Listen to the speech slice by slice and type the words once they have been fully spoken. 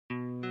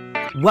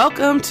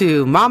Welcome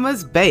to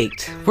Mama's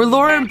Baked. We're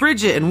Laura and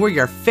Bridget, and we're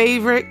your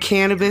favorite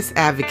cannabis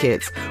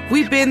advocates.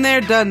 We've been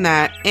there, done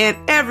that, and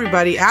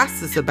everybody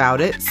asks us about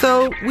it,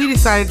 so we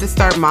decided to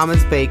start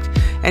Mama's Baked.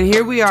 And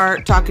here we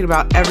are talking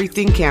about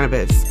everything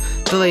cannabis,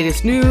 the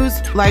latest news,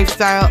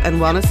 lifestyle,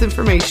 and wellness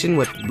information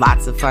with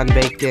lots of fun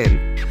baked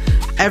in.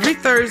 Every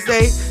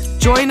Thursday,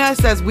 join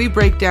us as we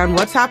break down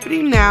what's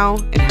happening now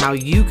and how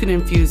you can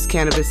infuse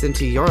cannabis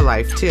into your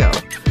life too.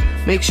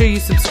 Make sure you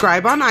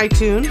subscribe on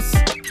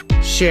iTunes,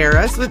 share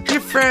us with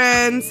your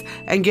friends,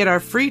 and get our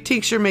free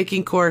tincture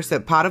making course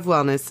at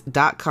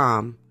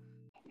potofwellness.com.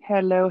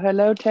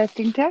 Hello,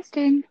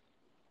 testing.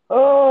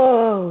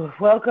 Oh,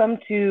 welcome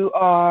to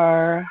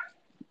our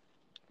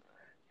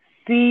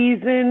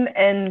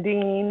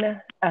season-ending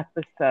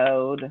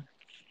episode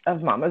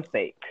of Mama's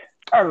Baked.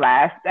 Our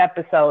last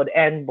episode,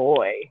 and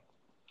boy,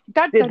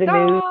 did the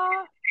news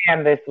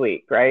and this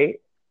week,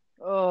 right?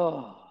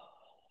 Oh,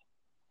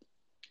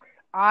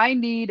 I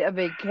need a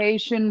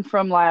vacation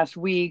from last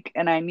week,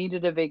 and I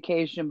needed a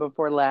vacation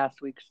before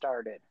last week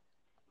started.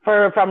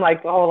 From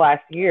like the whole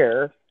last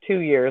year, 2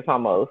 years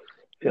almost,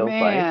 feels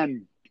like.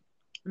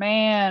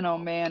 Man, oh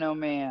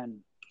man.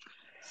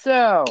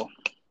 So,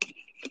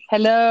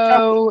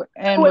 hello,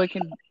 and we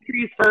can...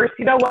 First,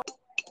 you know what?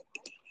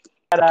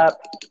 Set up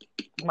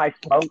my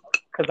smoke,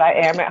 because I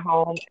am at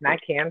home, and I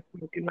can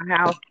smoke in my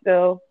house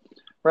still.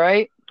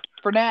 Right?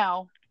 For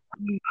now.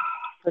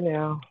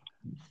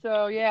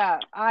 So, yeah,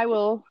 I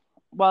will,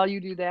 while you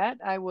do that,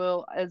 I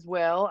will as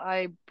well.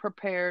 I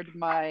prepared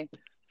my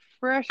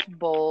fresh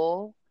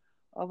bowl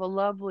of a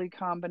lovely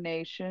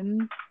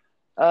combination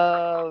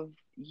of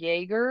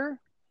Jaeger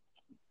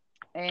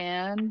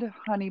and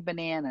honey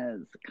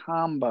bananas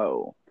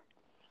combo.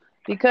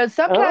 Because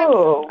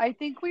sometimes I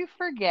think we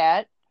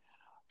forget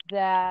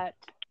that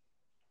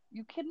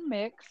you can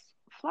mix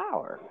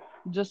flour,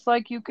 just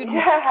like you can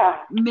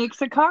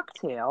mix a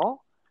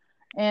cocktail.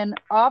 And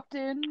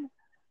often...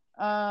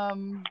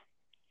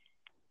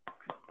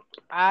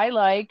 I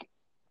like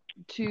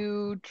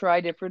to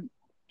try different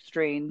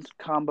strains,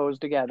 combos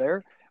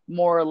together,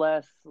 more or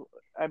less.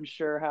 I'm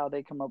sure how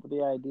they come up with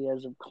the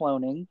ideas of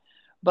cloning,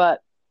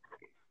 but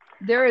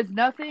there is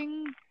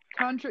nothing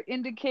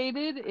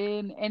contraindicated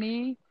in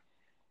any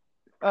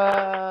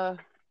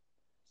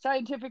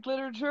scientific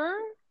literature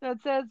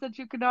that says that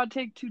you cannot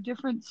take two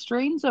different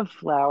strains of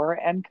flour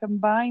and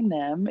combine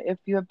them if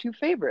you have two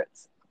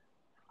favorites.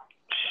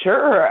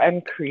 Sure,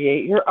 and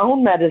create your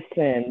own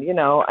medicine. You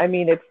know, I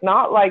mean, it's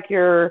not like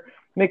you're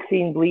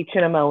mixing bleach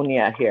and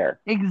ammonia here.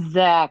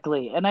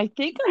 Exactly. And I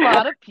think a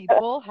lot of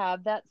people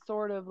have that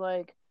sort of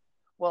like,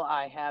 well,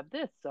 I have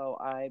this, so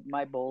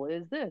my bowl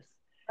is this.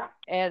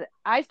 And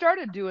I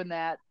started doing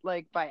that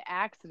like by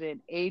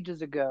accident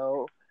ages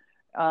ago,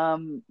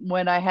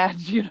 when I had,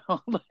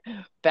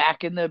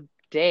 back in the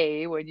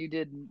day when you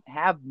didn't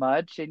have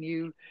much and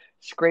you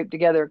scraped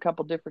together a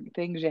couple different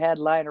things you had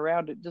lying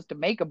around it just to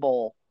make a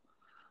bowl.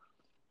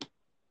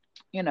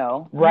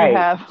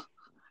 Right.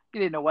 You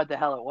didn't know what the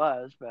hell it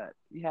was, but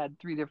you had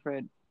 3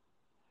 different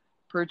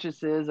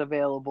purchases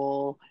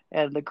available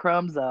and the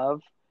crumbs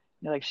of.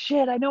 You're like,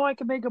 shit, I know I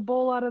can make a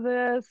bowl out of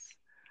this.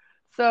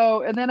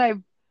 So, and then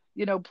I've,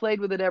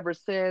 played with it ever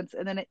since.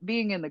 And then it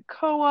being in the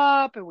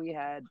co-op, and we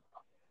had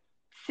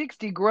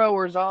 60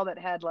 growers, all that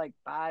had like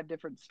 5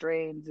 different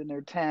strains in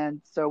their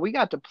tents. So we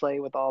got to play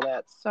with all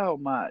that so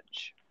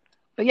much.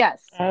 But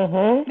yes,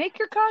 Make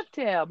your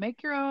cocktail,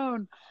 make your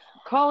own.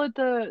 Call it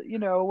the,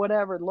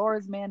 whatever,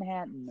 Laura's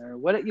Manhattan or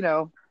what,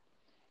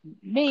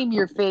 name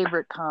your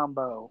favorite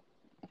combo.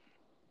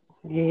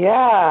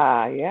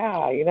 Yeah.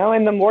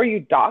 And the more you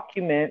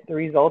document the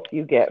results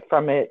you get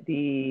from it,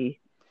 better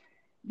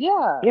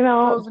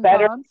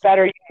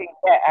you can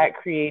get at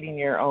creating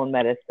your own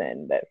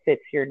medicine that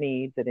fits your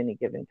needs at any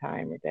given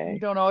time or day. You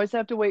don't always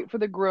have to wait for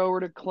the grower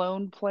to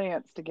clone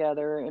plants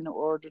together in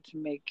order to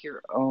make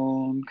your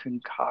own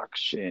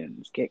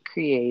concoctions. Get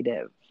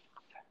creative.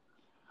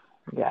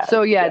 Yes,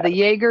 so the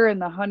Jaeger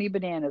and the honey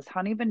bananas.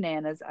 Honey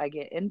bananas I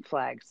get in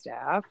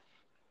Flagstaff.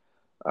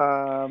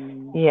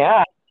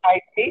 Yeah,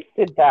 I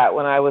tasted that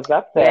when I was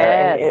up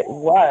there, and it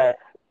was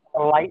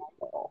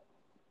delightful.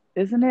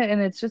 Isn't it? And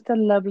it's just a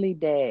lovely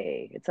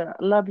day. It's a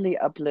lovely,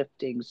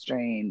 uplifting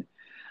strain.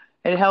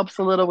 It helps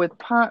a little with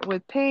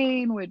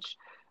pain, which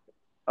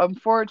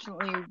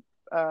unfortunately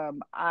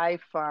I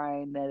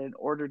find that in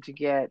order to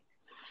get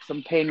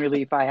some pain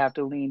relief, I have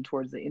to lean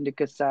towards the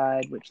indica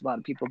side, which a lot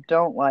of people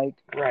don't like.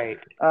 Right.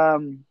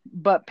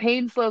 But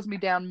pain slows me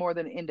down more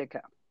than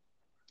indica.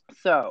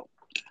 So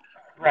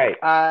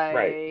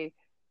I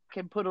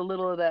can put a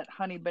little of that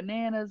honey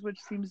bananas, which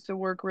seems to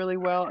work really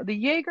well. The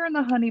Jaeger and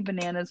the honey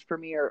bananas for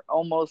me are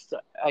almost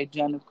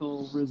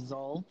identical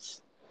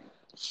results.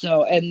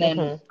 So, and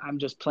then I'm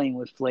just playing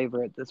with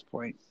flavor at this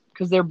point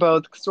because they're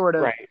both sort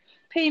of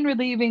pain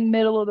relieving,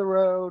 middle of the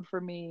road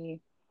for me.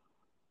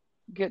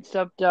 Get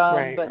stuff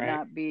done,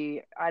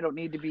 I don't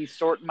need to be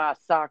sorting my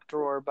sock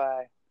drawer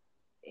by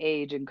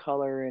age and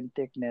color and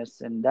thickness,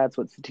 and that's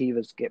what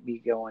sativas get me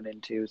going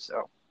into.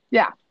 So,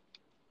 yeah.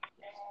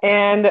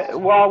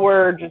 And while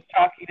we're just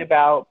talking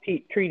about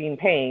treating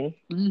pain,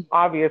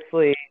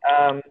 obviously,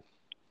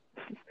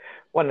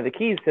 one of the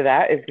keys to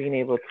that is being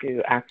able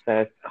to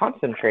access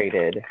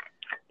concentrated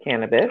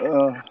cannabis.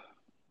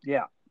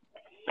 Yeah.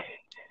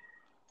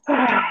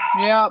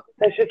 Yep.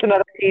 That's just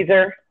another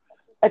teaser.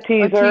 A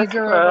teaser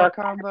for our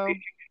combo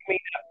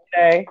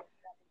today.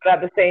 But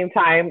at the same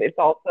time, it's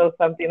also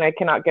something I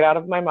cannot get out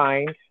of my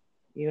mind,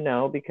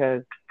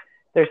 because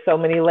there's so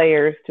many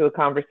layers to a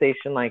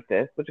conversation like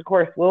this, which of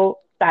course we'll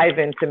dive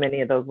into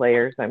many of those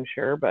layers, I'm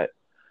sure. But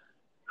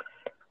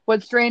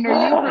what strain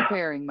are you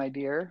preparing, my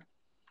dear?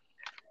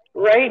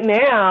 Right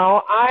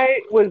now,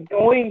 I was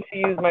going to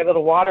use my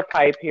little water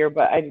pipe here,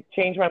 but I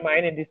changed my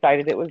mind and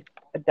decided it was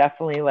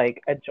definitely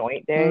like a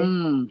joint day.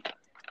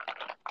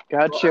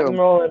 Got you. I'm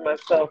rolling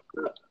myself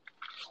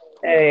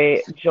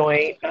a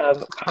joint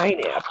of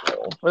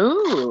pineapple.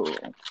 Ooh,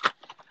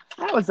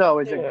 that was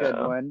always a good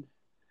one.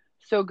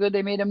 So good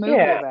they made a movie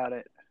about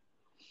it.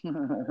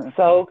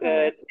 So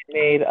good, they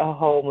made a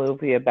whole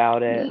movie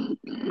about it.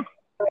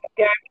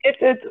 Yeah,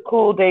 it's a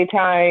cool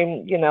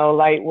daytime,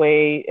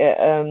 lightweight.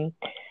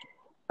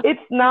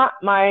 It's not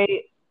my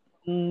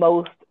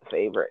most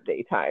favorite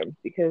daytime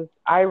because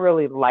I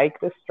really like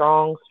the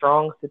strong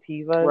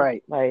sativas.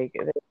 Right. Like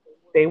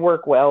they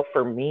work well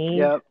for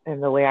me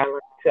and the way I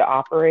like to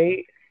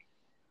operate.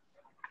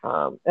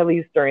 At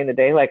least during the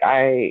day, like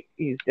I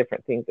use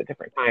different things at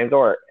different times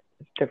or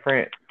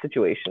different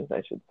situations,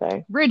 I should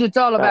say. Bridget's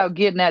all about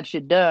getting that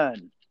shit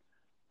done.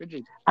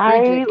 Bridget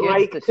I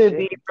like to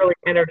be really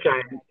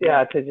energized.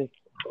 Yeah, to just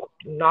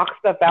knock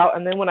stuff out.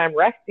 And then when I'm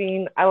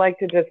resting, I like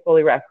to just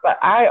fully rest. But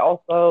I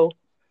also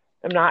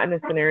am not in a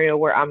scenario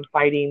where I'm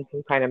fighting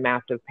some kind of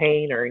massive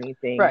pain or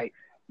anything. Right.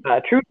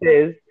 Truth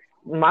is,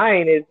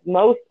 mine is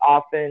most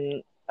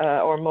often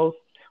or most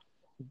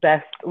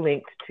best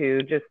linked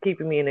to just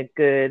keeping me in a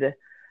good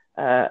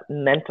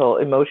mental,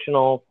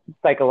 emotional,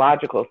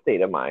 psychological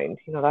state of mind.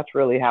 That's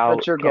really how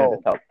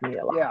cannabis helps me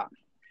a lot.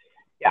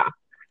 Yeah.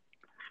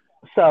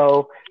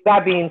 So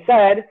that being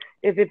said,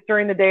 if it's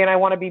during the day and I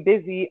want to be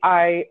busy,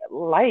 I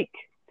like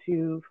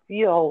to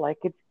feel like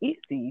it's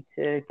easy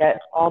to get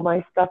all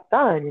my stuff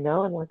done,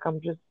 and like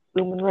I'm just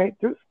zooming right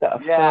through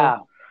stuff. Yeah,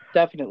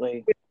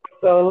 definitely.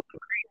 So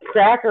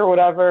crack or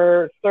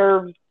whatever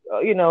serves,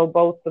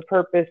 both the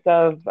purpose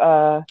of,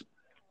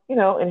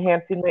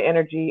 enhancing my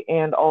energy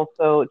and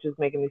also just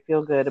making me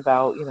feel good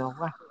about,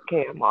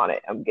 okay, I'm on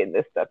it. I'm getting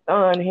this stuff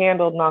done,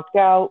 handled, knocked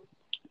out.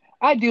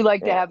 I do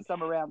like to have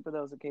some around for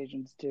those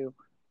occasions too,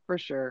 for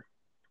sure.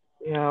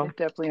 Yeah, it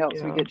definitely helps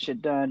me get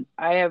shit done.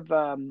 I have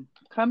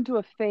come to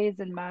a phase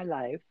in my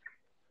life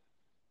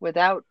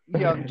without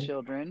young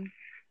children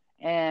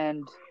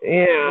and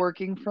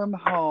working from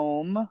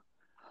home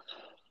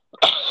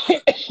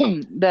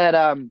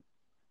that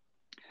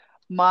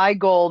my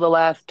goal the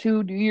last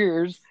 2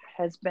 years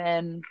has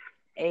been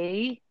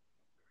to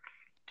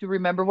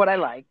remember what I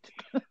liked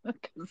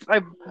because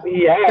I've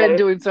been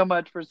doing so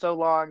much for so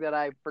long that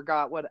I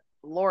forgot what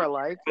Laura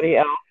liked.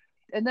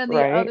 And then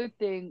the other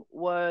thing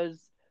was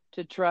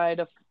to try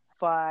to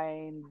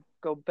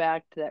go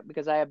back to that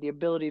because I have the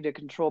ability to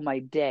control my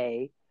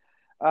day.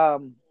 I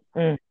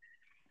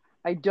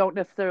don't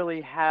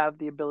necessarily have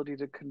the ability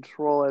to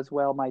control as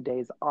well my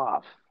days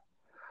off.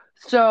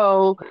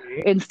 So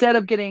instead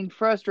of getting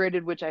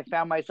frustrated, which I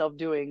found myself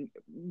doing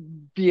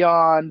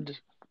beyond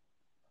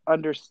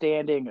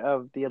understanding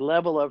of the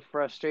level of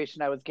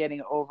frustration I was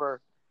getting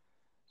over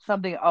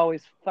something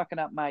always fucking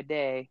up my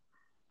day.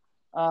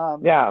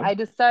 I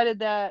decided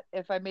that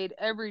if I made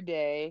every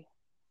day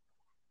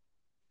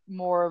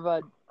more of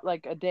a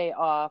day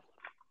off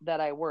that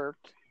I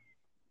worked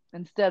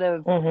instead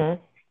of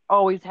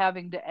always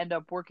having to end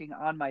up working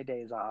on my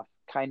days off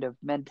kind of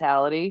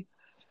mentality,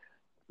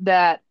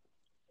 that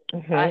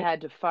I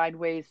had to find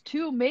ways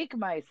to make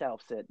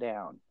myself sit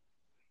down.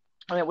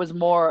 And it was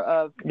more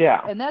of,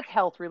 and that's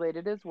health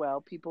related as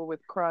well. People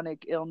with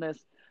chronic illness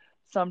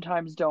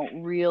sometimes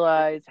don't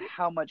realize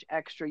how much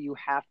extra you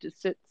have to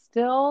sit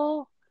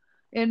still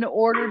in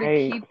order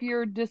to keep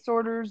your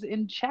disorders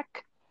in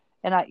check.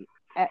 And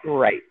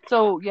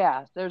so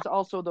there's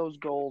also those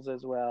goals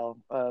as well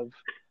of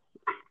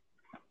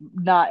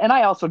and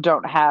I also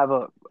don't have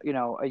a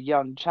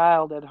young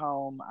child at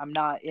home. I'm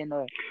not in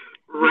a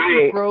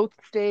growth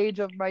stage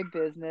of my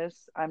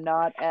business. I'm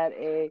not at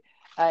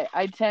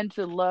I tend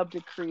to love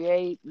to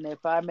create, and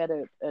if I'm at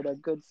a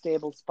good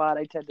stable spot,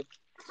 I tend to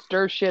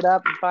stir shit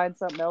up and find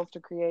something else to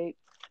create.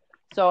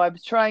 So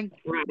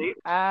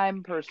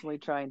I'm personally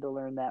trying to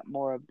learn that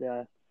more of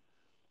the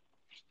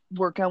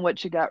work on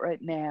what you got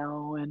right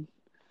now,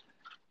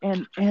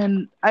 and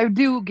I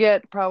do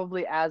get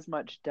probably as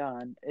much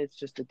done. It's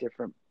just a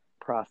different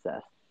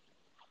process.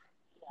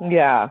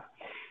 Yeah,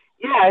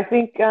 I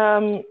think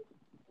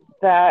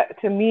that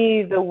to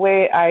me, the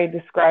way I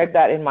describe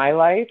that in my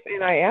life,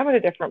 and I am at a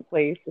different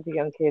place with a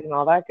young kid and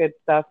all that good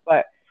stuff,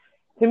 but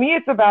to me,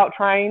 it's about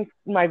trying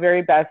my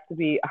very best to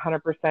be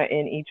 100%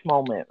 in each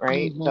moment,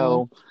 right?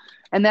 So,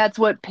 and that's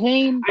what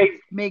pain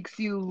makes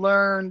you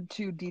learn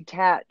to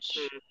detach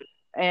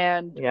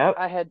And Yep.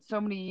 I had so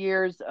many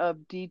years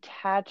of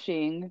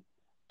detaching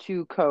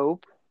to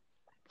cope.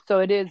 So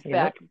it is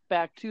Yep.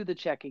 back to the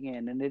checking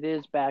in, and it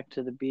is back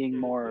to the being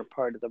more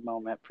part of the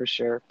moment for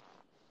sure.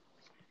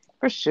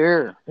 For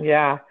sure.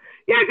 Yeah.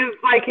 Yeah, because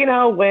like,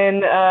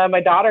 when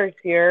my daughter's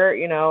here,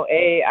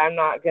 I'm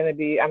not gonna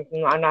be I'm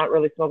not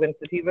really smoking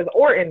sativas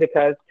or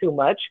indicas too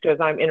much because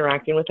I'm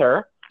interacting with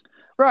her.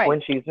 Right.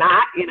 When she's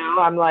not,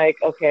 I'm like,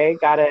 okay,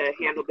 gotta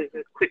handle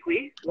business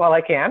quickly while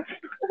I can.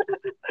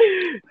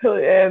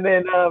 And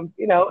then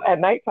at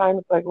nighttime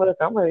it's like, look,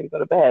 I'm ready to go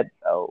to bed.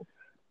 So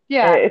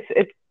Yeah.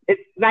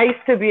 It's nice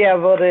to be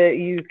able to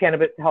use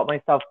cannabis to help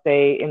myself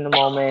stay in the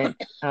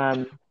moment.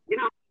 Like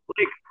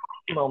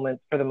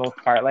moments for the most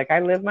part. Like I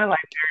live my life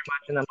very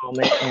much in the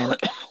moment, and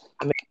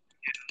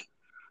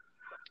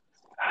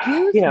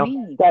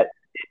that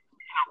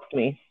helps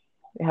me.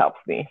 It helps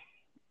me.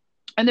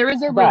 And there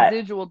is a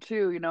residual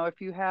too.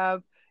 If you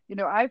have,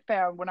 I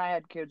found when I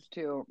had kids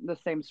too, the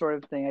same sort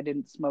of thing. I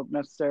didn't smoke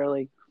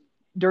necessarily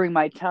during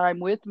my time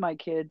with my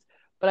kids,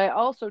 but I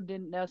also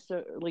didn't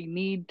necessarily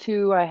need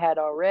to. I had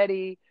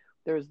already.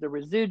 There's the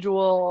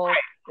residual.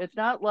 It's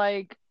not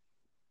like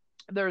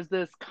there's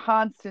this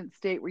constant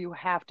state where you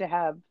have to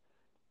have,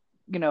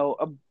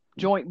 a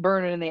joint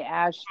burning in the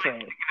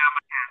ashtray.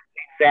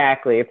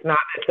 Exactly. It's not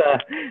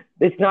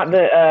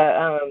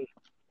the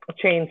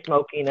chain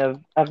smoking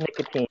of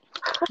nicotine.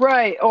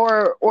 Right.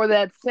 Or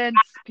that sense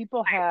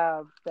people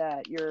have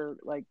that you're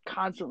like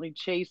constantly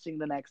chasing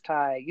the next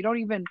high.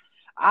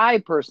 I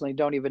personally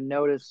don't even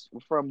notice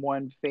from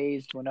one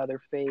phase to another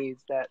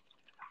phase that,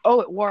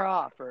 it wore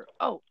off, or,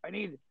 I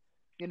need,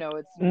 it's no,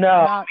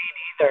 not. Me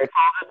neither. It's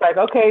all just like,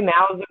 okay,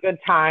 now is a good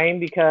time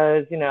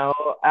because,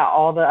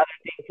 all the other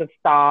things have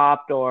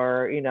stopped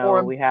or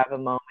we have a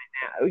moment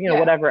now,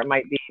 whatever it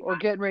might be. Or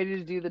getting ready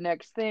to do the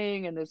next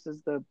thing. And this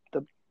is the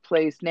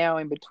place now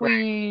in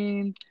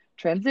between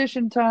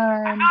transition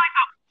time. I feel like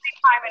the only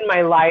time in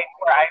my life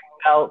where I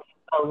felt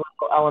a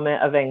little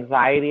element of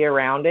anxiety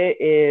around it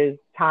is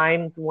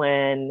times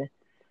when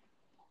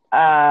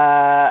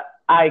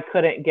I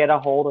couldn't get a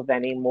hold of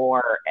any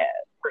more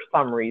for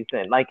some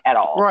reason, like at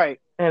all. Right.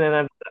 And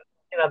then,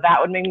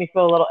 that would make me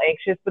feel a little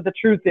anxious. But the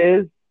truth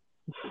is,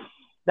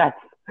 that's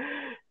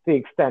the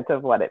extent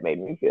of what it made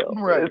me feel.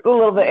 Right. It's a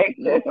little bit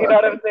anxious, you know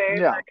what I'm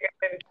saying? Yeah. Like,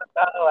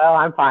 well,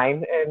 I'm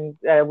fine. And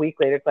a week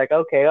later, it's like,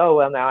 okay,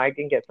 now I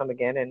can get some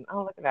again. And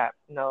look at that.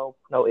 No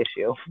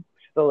issue.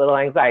 Just a little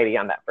anxiety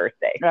on that first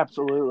day.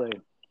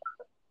 Absolutely.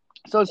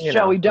 So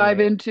shall we dive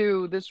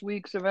into this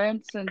week's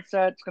event, since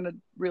that's going to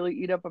really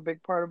eat up a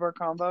big part of our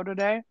convo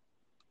today?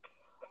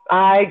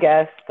 I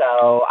guess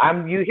so.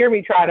 You hear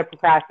me try to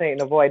procrastinate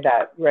and avoid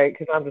that, right?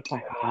 Because I'm just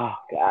like, oh,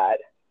 God,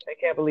 I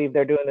can't believe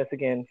they're doing this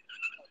again.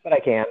 But I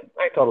can.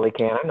 I totally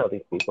can. I know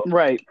these people.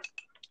 Right.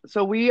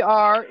 So we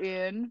are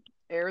in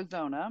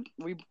Arizona.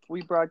 We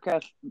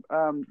broadcast,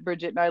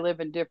 Bridget and I live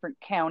in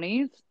different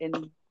counties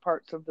in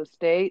parts of the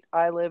state.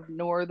 I live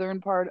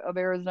northern part of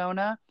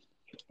Arizona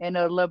in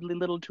a lovely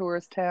little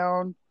tourist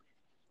town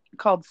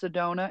called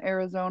Sedona,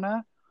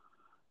 Arizona.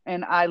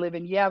 And I live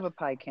in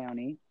Yavapai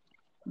County.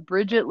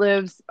 Bridget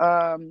lives,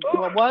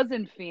 was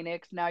in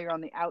Phoenix. Now you're on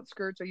the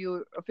outskirts. Are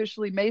you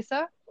officially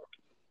Mesa,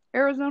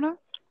 Arizona?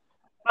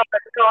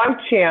 No, I'm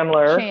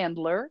Chandler.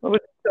 It was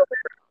still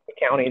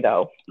county,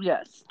 though.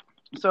 Yes.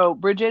 So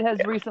Bridget has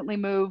recently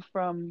moved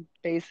from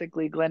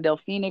basically Glendale,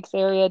 Phoenix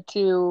area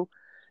to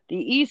the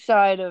east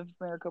side of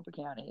Maricopa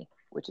County,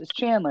 which is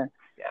Chandler.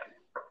 Yeah.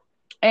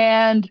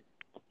 And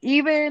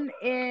even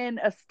in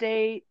a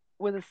state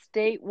with a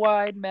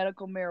statewide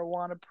medical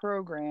marijuana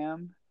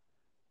program,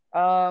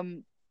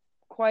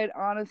 quite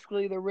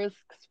honestly, the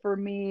risks for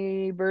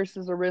me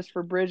versus the risk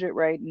for Bridget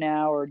right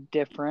now are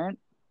different.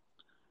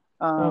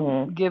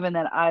 Given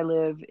that I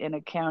live in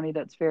a county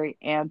that's very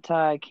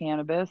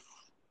anti-cannabis.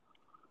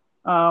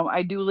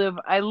 I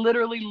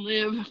literally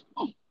live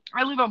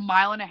a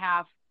mile and a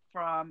half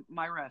from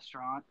my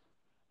restaurant,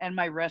 and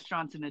my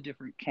restaurant's in a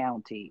different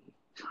county.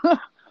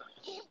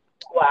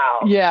 Wow.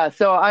 Yeah,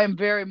 so I'm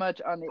very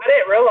much on the... I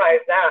didn't realize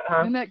that,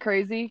 huh? Isn't that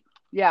crazy?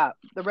 Yeah,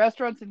 the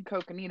restaurant's in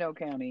Coconino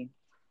County,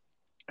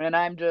 and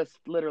I'm just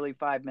literally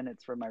 5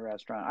 minutes from my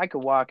restaurant. I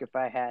could walk if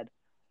I had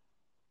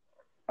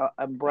an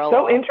umbrella.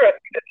 So interesting.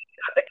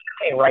 The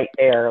county right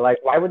there. Like,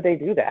 why would they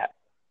do that?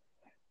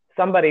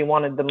 Somebody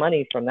wanted the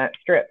money from that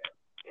strip,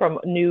 from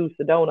New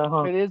Sedona,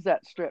 huh? It is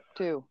that strip,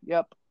 too.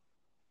 Yep.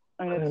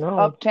 And it's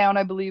uptown,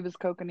 I believe, is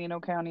Coconino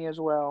County as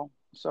well.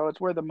 So it's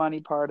where the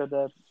money part of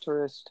the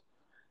tourist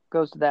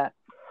goes to that.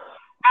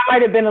 That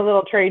might have been a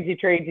little tradesy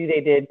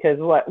they did, because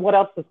what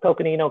else does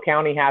Coconino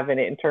County have in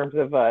it in terms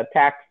of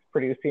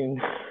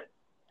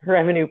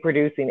revenue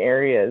producing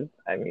areas?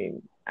 I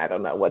mean, I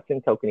don't know what's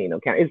in Coconino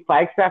County. Is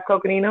Flagstaff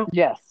Coconino?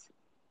 Yes.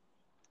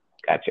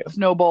 Gotcha.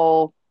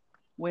 Snowball,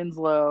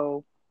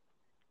 Winslow,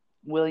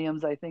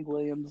 Williams, I think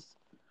Williams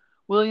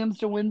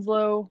to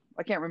Winslow.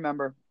 I can't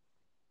remember.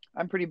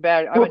 I'm pretty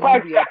bad. I'm a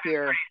newbie up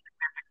here.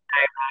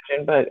 I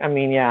imagine, but I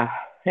mean, yeah.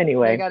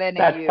 Anyway,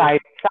 that's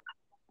side.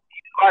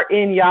 You are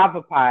in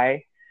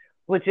Yavapai,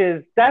 which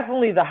is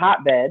definitely the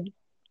hotbed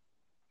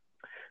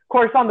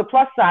course, on the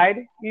plus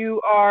side,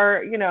 you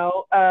are, you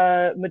know,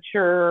 a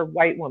mature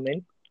white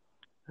woman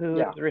who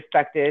is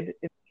respected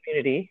in the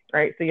community,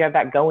 right? So you have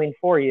that going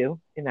for you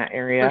in that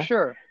area. For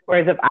sure.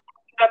 Whereas if I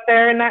was up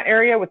there in that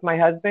area with my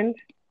husband,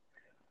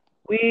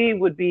 we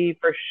would be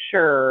for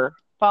sure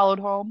followed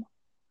home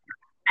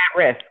at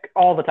risk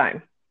all the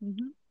time.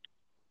 Mm-hmm.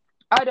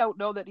 I don't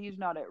know that he's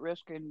not at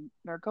risk in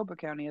Maricopa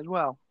County as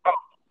well.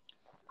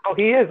 Oh,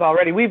 he is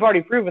already. We've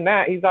already proven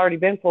that. He's already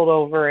been pulled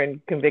over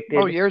and convicted.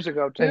 Oh, years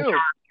ago, too.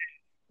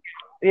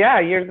 Yeah,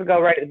 years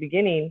ago, right at the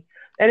beginning.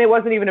 And it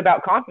wasn't even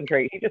about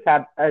concentrate. He just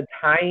had a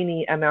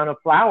tiny amount of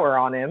flour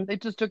on him. They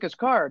just took his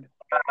card.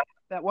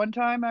 That one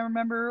time, I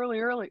remember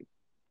early.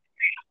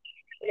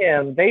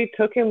 They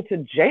took him to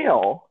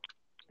jail.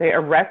 They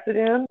arrested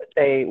him.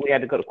 We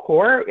had to go to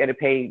court. We had to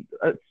pay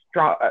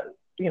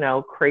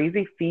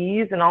crazy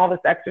fees and all this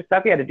extra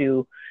stuff. He had to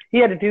do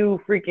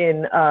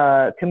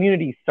freaking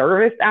community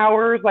service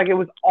hours. Like, it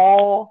was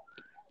all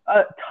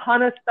a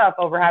ton of stuff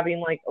over having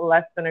like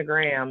less than a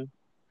gram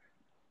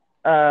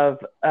of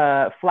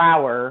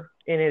flour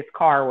in his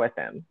car with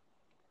him,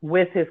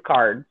 with his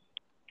card.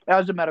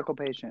 As a medical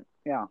patient,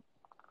 yeah.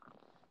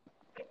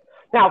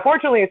 Now,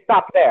 fortunately, it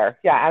stopped there.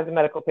 Yeah, as a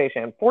medical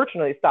patient.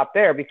 Fortunately, it stopped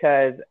there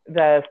because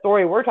the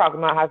story we're talking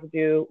about has to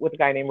do with a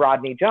guy named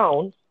Rodney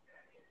Jones.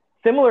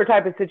 Similar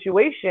type of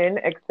situation,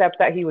 except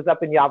that he was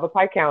up in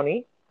Yavapai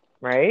County,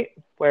 right,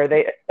 where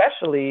they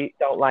especially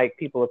don't like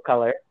people of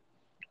color.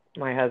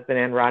 My husband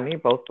and Rodney,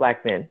 both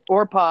black men.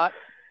 Or pot.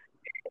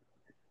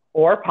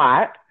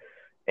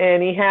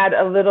 And he had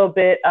a little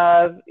bit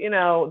of,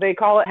 they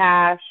call it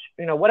hash,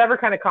 whatever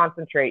kind of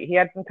concentrate. He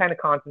had some kind of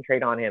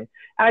concentrate on him.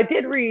 And I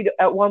did read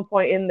at one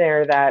point in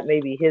there that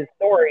maybe his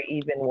story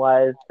even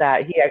was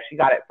that he actually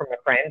got it from a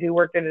friend who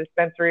worked at a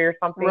dispensary or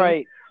something.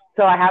 Right.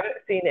 So I haven't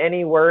seen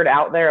any word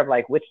out there of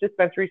like which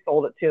dispensary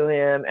sold it to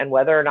him and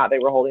whether or not they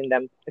were holding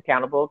them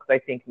accountable, because I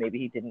think maybe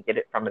he didn't get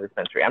it from a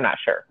dispensary. I'm not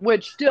sure.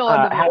 Which still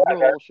under the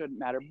rule shouldn't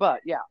matter,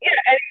 but yeah. Yeah,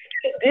 and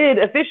he did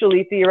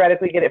officially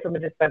theoretically get it from a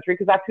dispensary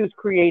because that's who's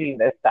creating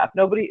this stuff.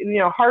 Nobody,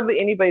 hardly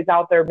anybody's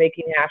out there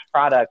making hash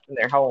products in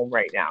their home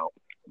right now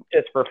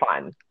just for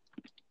fun.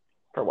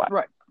 For what?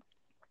 Right.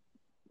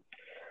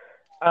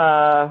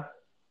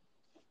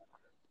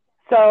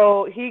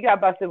 So he got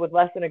busted with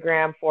less than a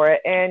gram for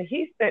it, and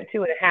he spent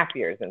 2.5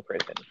 years in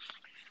prison.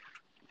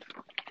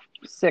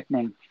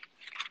 Sickening.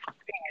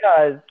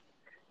 Because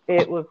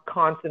it was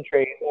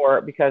concentrate, or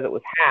because it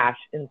was hash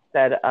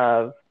instead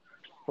of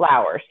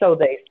flour, so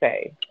they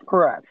say.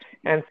 Correct.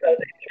 And so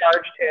they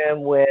charged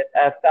him with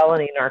a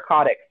felony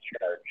narcotics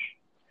charge.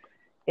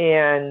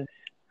 And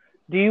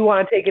do you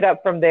want to take it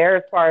up from there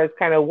as far as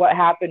kind of what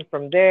happened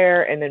from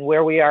there, and then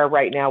where we are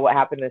right now, what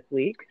happened this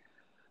week?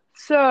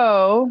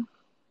 So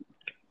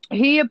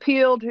he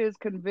appealed his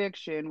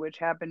conviction, which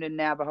happened in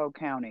Navajo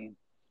County.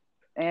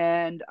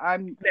 And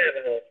I'm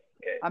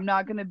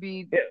not going to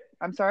be... Yeah.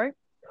 I'm sorry?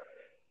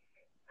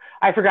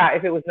 I forgot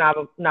if it was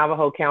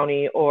Navajo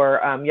County or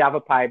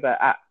Yavapai, but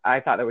I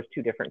thought there was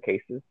two different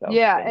cases. So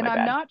yeah, and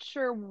I'm not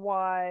sure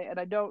why. And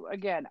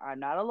I'm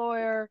not a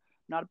lawyer,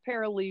 not a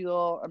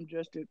paralegal. I'm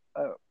just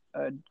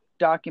a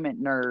document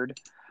nerd.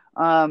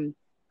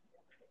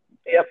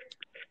 Yep.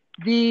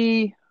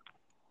 The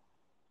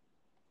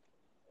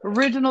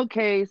original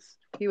case,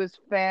 he was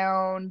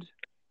found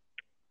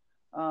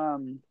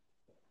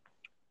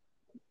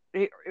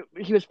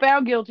he was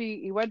found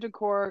guilty. He went to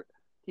court.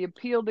 He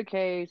appealed the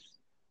case.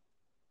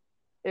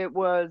 It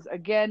was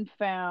again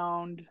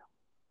found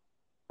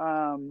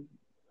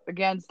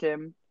against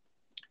him.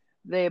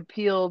 They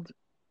appealed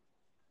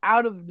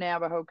out of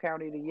Navajo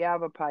County to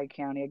Yavapai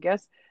County, I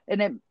guess.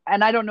 And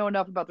I don't know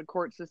enough about the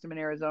court system in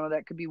Arizona.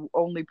 That could be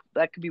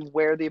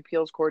where the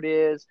appeals court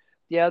is.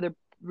 The other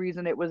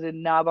reason it was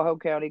in Navajo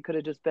County could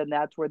have just been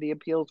that's where the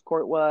appeals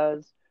court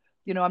was.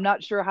 I'm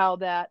not sure how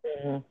that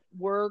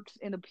works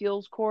in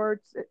appeals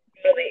courts. The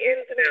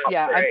ins and outs,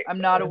 yeah, right?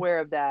 I'm not aware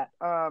of that.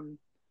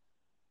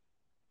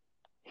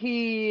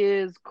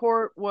 His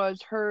court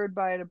was heard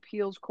by an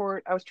appeals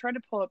court. I was trying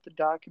to pull up the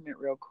document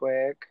real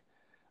quick.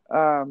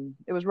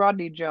 It was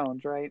Rodney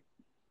Jones, right?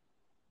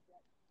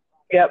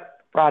 Yep,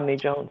 Rodney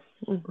Jones.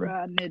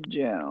 Rodney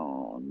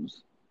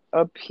Jones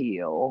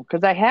appeal.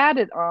 Because I had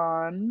it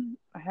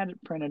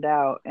printed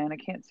out, and I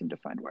can't seem to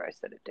find where I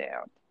set it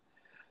down.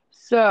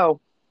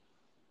 So,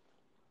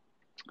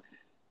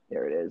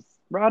 there it is.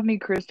 Rodney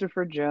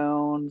Christopher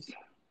Jones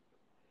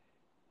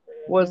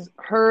was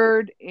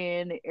heard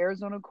in the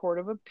Arizona Court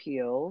of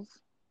Appeals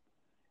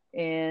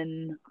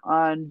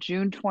on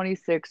June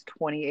 26,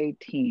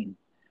 2018.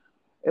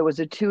 It was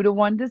a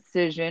 2-1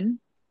 decision.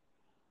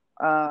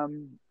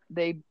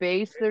 They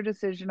based their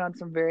decision on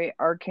some very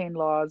arcane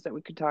laws that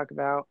we could talk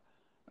about.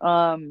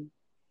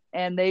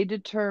 And they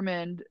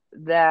determined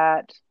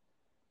that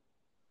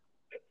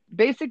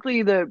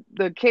basically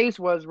the case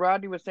was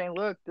Rodney was saying,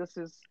 look, this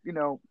is,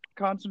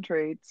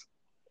 concentrates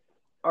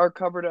are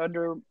covered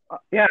under...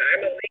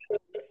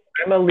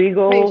 I'm a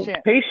legal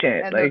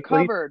patient. And they're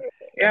covered.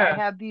 Yeah. I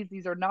have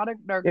these are not a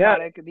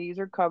narcotic. Yeah. These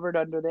are covered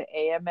under the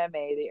AMMA,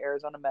 the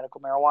Arizona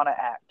Medical Marijuana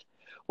Act,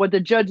 what the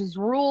judges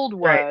ruled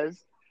Right.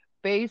 was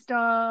based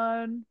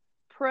on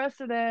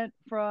precedent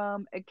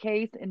from a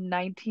case in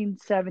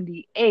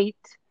 1978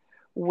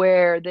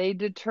 where they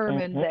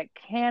determined Mm-hmm. that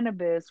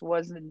cannabis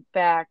was in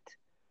fact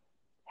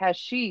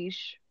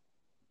hashish,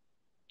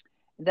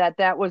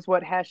 that was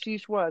what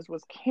hashish was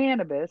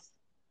cannabis,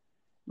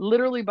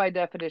 literally by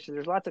definition.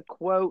 There's lots of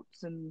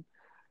quotes and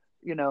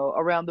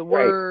around the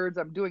Right. words.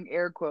 I'm doing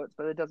air quotes,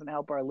 but it doesn't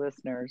help our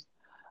listeners.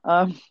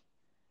 Um,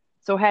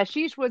 so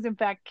hashish was in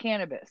fact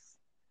cannabis,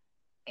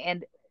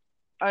 and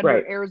under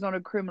Right.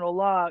 Arizona criminal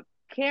law,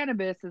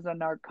 cannabis is a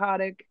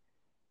narcotic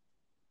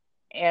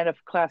and a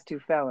class 2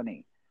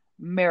 felony.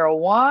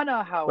 Marijuana,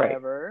 Right.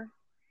 however,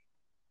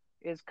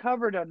 is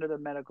covered under the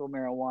Medical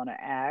Marijuana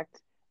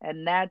Act,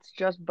 and that's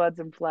just buds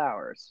and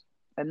flowers.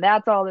 And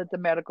that's all that the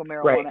Medical Right.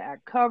 Marijuana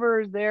Act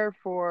covers.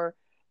 Therefore,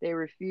 they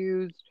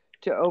refused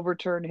to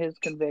overturn his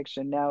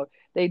conviction. Now,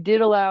 they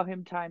did allow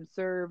him time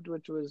served,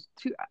 which was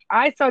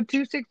I saw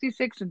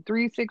 266 and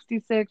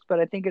 366, but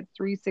I think it's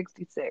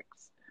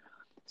 366.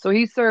 So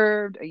he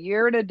served a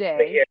year and a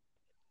day. Yeah.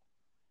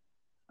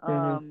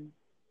 Mm-hmm.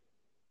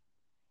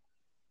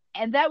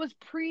 And that was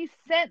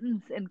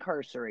pre-sentence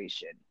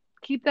incarceration.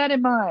 Keep that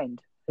in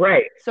mind.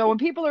 Right. So when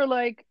people are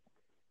like,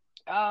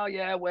 oh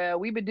yeah, well,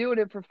 we've been doing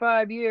it for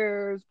 5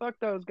 years, fuck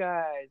those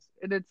guys.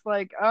 And it's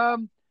like, that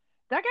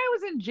guy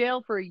was in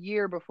jail for a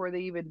year before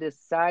they even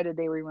decided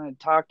they were going to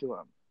talk to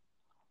him.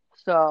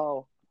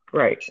 So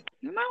Right.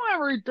 you might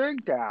want to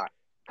rethink that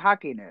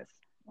cockiness.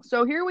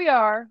 So here we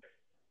are,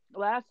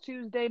 last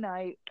Tuesday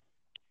night,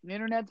 the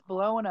internet's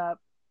blowing up.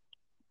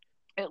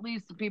 At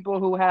least the people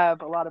who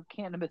have a lot of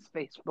cannabis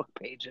Facebook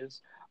pages.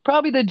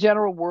 Probably the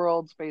general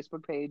world's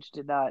Facebook page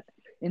did not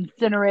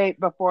incinerate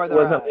before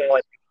their eyes.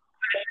 Like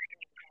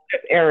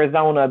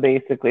Arizona,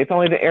 basically. It's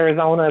only the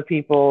Arizona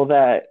people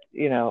that,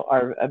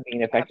 are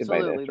being affected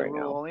by this right now. The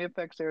rule only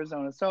affects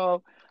Arizona.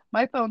 So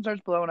my phone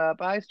starts blowing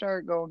up. I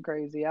start going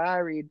crazy. I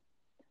read.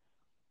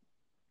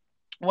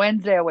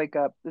 Wednesday, I wake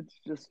up. It's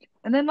just,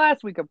 and then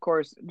last week, of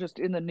course, just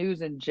in the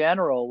news in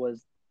general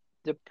was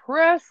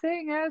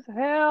depressing as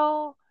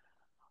hell.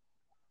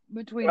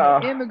 Between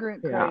the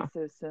immigrant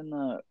crisis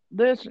and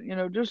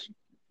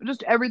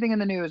just everything in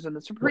the news and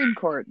the Supreme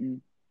Court.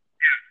 And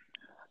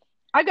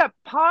I got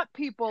pot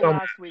people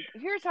last week.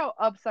 Here's how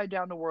upside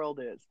down the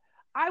world is.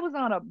 I was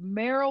on a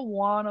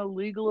marijuana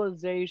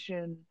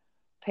legalization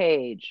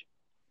page,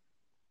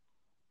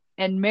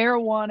 and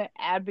marijuana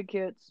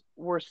advocates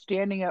were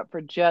standing up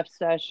for Jeff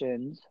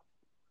Sessions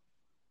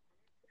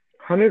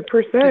 100%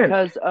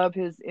 because of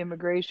his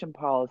immigration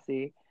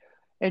policy.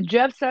 And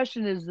Jeff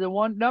Sessions is the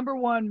number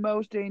one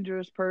most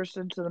dangerous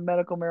person to the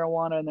medical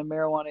marijuana and the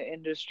marijuana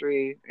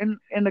industry in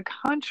the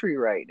country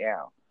right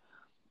now.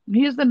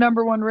 He is the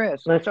number one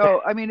risk. Listen.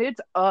 So, I mean,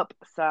 it's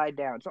upside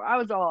down. So I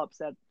was all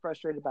upset,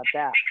 frustrated about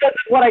that.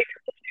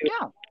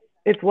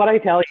 It's what I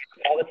tell you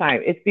all the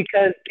time. It's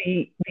because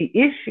the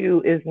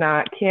issue is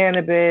not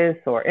cannabis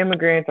or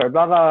immigrants or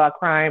blah, blah, blah,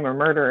 crime or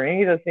murder or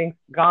any of those things,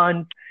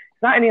 guns.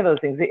 It's not any of those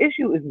things. The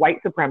issue is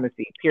white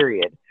supremacy,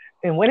 period.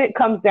 And when it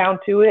comes down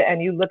to it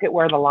and you look at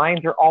where the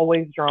lines are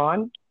always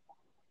drawn,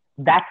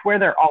 that's where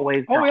they're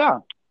always drawn. Oh, yeah.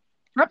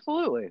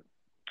 Absolutely.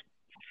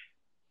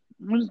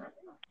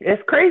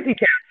 It's crazy,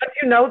 Tam. Once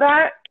you know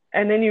that,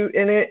 and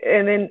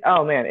then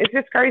oh, man, it's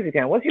just crazy,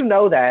 Tam. Once you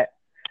know that,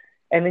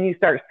 and then you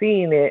start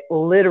seeing it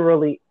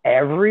literally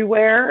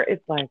everywhere,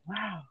 it's like,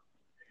 wow.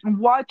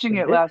 Watching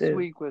it last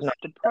week was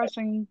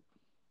depressing.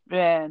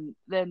 And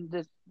then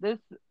this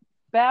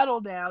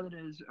battle now that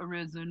has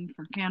arisen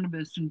for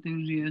cannabis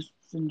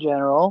enthusiasts in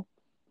general.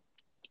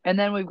 And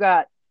then we've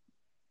got,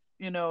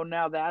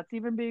 now that's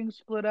even being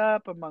split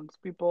up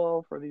amongst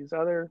people for these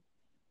other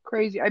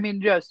crazy,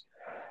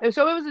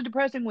 so it was a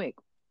depressing week.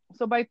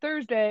 So by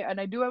Thursday, and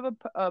I do have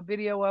a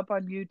video up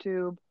on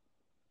YouTube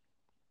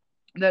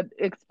that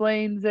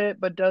explains it,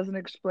 but doesn't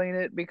explain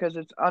it because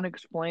it's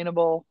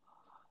unexplainable.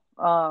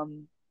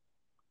 So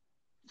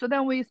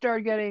then we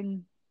start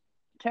getting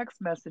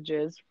text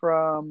messages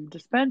from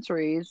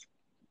dispensaries.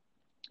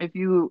 If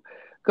you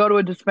go to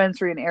a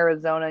dispensary in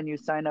Arizona and you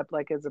sign up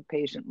like as a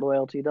patient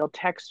loyalty, they'll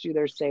text you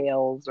their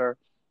sales or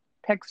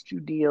text you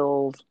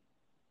deals.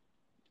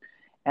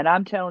 And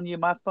I'm telling you,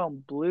 my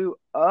phone blew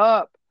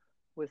up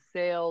with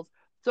sales.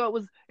 So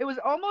it was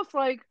almost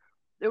like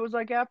it was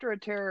like after a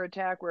terror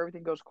attack where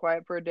everything goes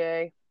quiet for a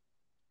day,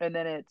 and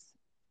then it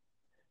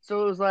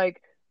was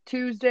like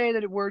Tuesday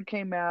that word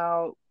came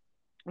out.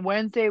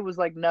 Wednesday was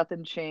like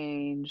nothing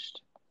changed.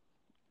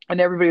 And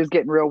everybody was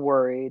getting real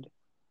worried.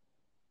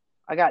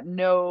 That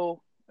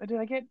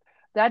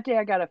day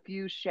I got a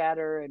few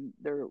shatter and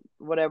there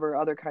whatever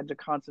other kinds of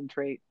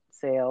concentrate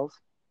sales.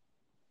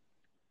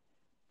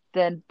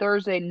 Then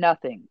Thursday,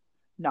 nothing.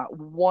 Not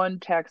one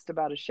text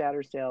about a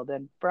shatter sale.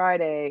 Then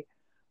Friday,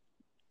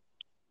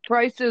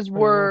 prices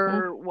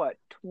were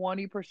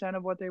 20%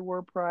 of what they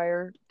were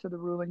prior to the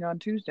ruling on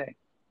Tuesday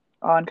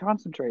on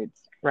concentrates.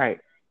 Right.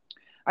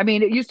 I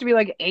mean, it used to be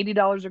like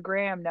 $80 a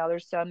gram. Now they're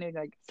selling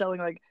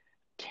like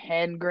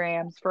 10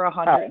 grams for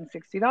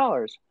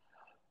 $160.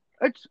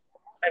 I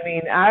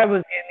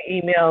was getting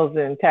emails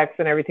and texts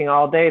and everything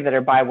all day that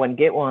are buy one,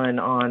 get one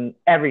on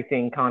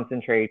everything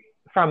concentrates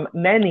from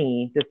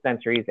many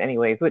dispensaries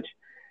anyways, which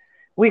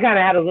we kind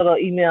of had a little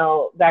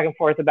email back and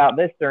forth about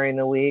this during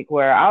the week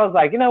where I was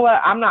like, you know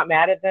what? I'm not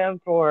mad at them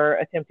for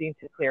attempting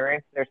to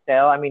clearance their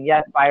sale. I mean,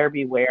 yes, buyer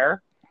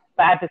beware.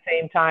 But at the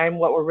same time,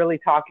 what we're really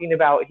talking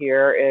about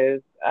here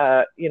is,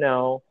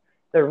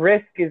 the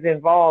risk is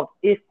involved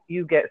if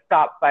you get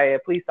stopped by a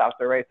police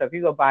officer, right? So if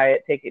you go buy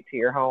it, take it to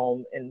your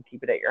home and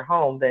keep it at your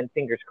home, then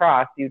fingers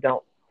crossed you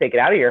don't take it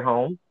out of your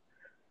home.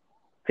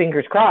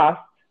 Fingers crossed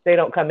they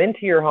don't come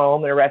into your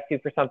home and arrest you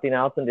for something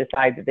else and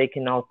decide that they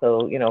can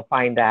also,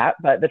 find that.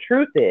 But the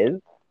truth is,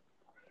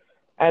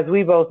 as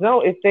we both know,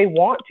 if they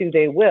want to,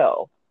 they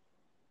will.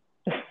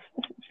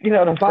 You know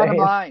what I'm saying?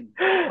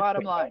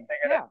 Bottom line.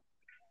 Yeah.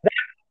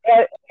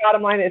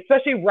 Bottom line,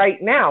 especially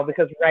right now,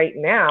 because right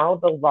now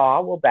the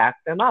law will back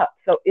them up.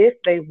 So if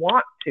they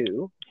want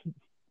to,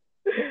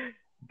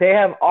 they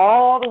have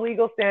all the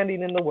legal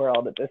standing in the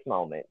world at this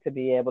moment to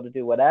be able to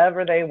do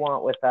whatever they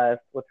want with us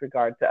with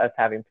regard to us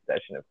having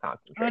possession of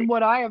concentrate. And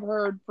what I have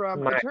heard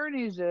from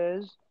attorneys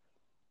is,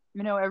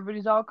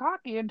 everybody's all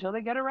cocky until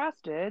they get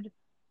arrested.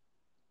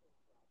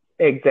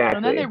 Exactly.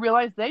 And then they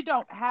realize they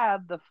don't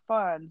have the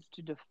funds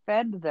to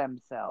defend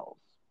themselves.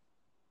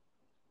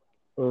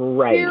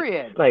 Right.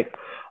 Period. Like,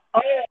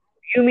 oh,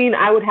 you mean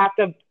I would have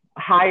to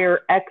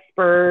hire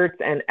experts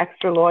and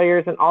extra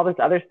lawyers and all this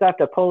other stuff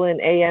to pull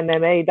in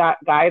AMMA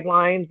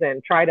guidelines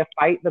and try to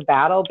fight the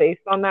battle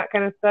based on that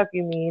kind of stuff?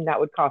 You mean that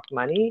would cost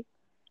money?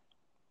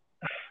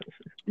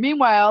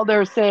 Meanwhile,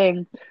 they're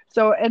saying,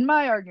 so, and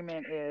my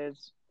argument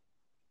is,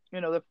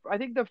 I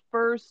think the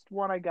first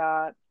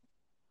letter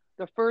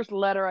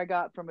I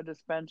got from a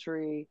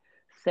dispensary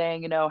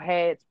saying,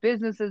 hey, it's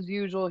business as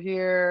usual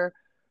here.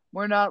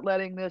 We're not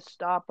letting this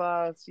stop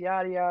us,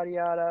 yada, yada,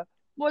 yada,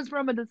 was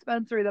from a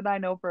dispensary that I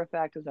know for a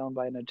fact is owned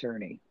by an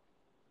attorney.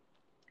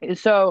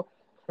 So,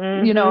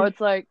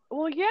 it's like,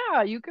 well,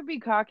 yeah, you could be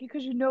cocky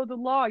because you know the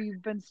law.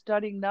 You've been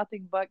studying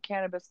nothing but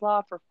cannabis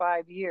law for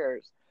 5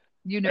 years.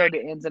 You know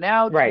the ins and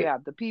outs. Right. You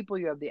have the people,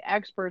 you have the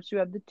experts, you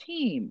have the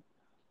team.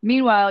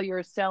 Meanwhile,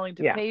 you're selling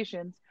to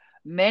patients,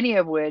 many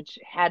of which,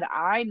 had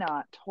I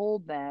not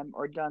told them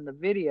or done the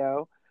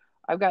video,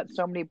 I've got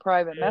so many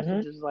private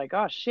messages like,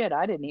 oh shit,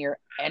 I didn't hear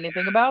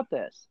anything about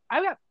this.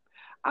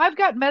 I've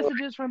got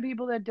messages from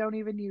people that don't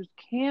even use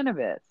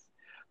cannabis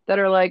that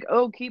are like,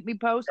 oh, keep me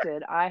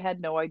posted. I had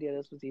no idea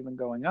this was even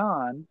going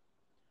on.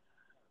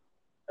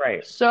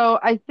 Right. So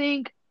I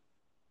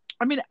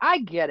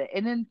get it.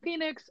 And in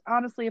Phoenix,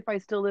 honestly, if I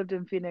still lived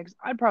in Phoenix,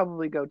 I'd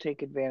probably go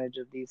take advantage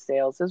of these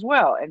sales as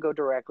well and go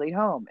directly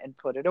home and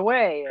put it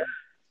away.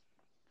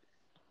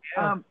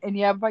 And, and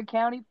Yavapai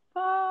County,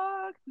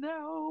 fuck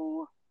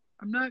no.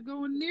 I'm not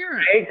going near it.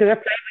 Right, because they're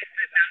probably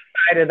sitting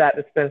outside of that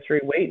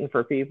dispensary waiting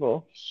for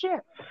people. Shit.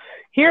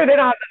 Here, they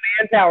don't have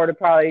the manpower to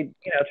probably,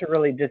 to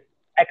really just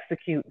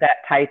execute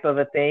that type of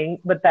a thing.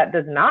 But that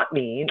does not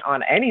mean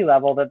on any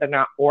level that they're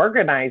not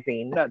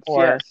organizing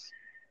for different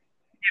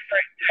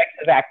types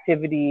of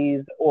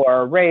activities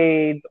or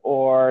raids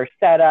or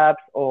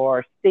setups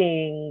or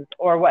stings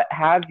or what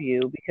have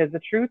you. Because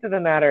the truth of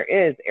the matter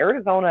is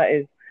Arizona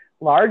is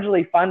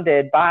largely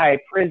funded by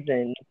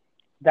prisons.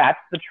 That's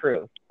the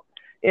truth.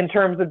 In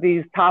terms of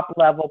these top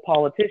level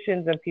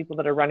politicians and people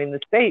that are running the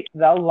state,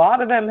 a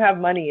lot of them have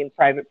money in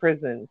private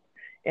prisons.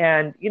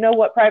 And you know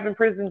what private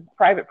prisons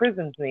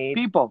need?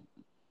 People.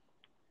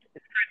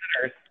 It's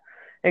prisoners.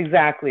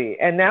 Exactly.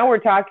 And now we're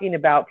talking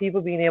about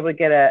people being able to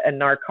get a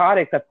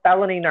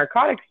felony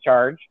narcotics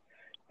charge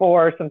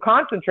for some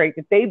concentrate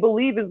that they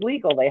believe is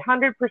legal. They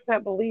 100%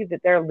 believe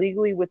that they're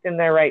legally within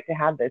their right to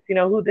have this. You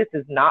know who this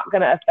is not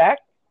going to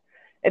affect?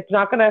 It's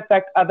not going to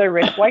affect other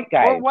rich white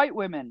guys. Or white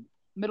women.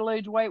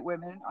 Middle-aged white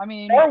women. Or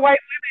white women,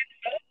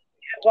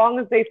 as long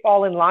as they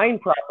fall in line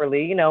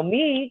properly.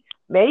 Me,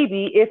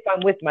 maybe if I'm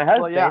with my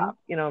husband,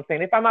 you know what I'm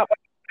saying? If I'm out by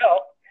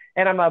myself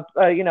and I'm a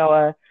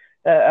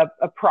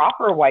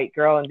proper white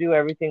girl and do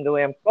everything the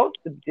way I'm supposed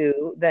to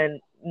do, then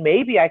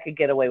maybe I could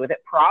get away with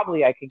it.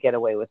 Probably I could get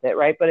away with it,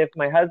 right? But if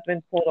my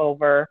husband's pulled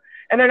over,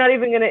 and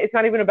it's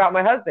not even about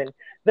my husband,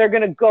 they're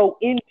going to go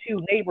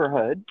into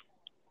neighborhoods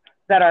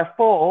that are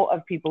full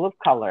of people of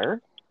color,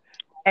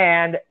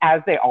 and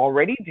as they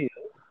already do,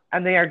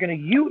 and they are going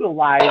to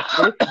utilize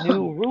this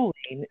new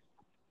ruling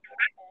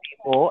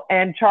people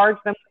and charge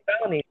them with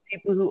felonies.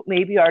 People who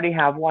maybe already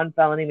have one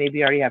felony,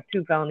 maybe already have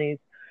two felonies.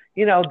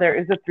 There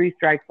is a 3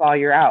 strikes law,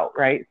 you're out,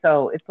 right?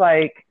 So it's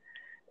like,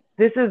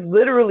 this is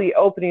literally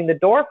opening the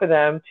door for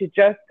them to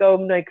just go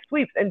make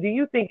sweeps. And do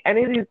you think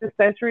any of these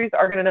dispensaries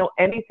are going to know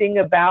anything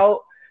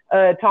about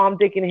Tom,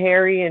 Dick, and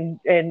Harry and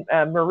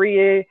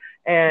Maria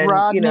and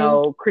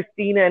Rodney.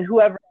 Christina and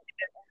whoever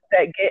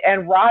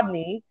and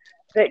Rodney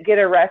that get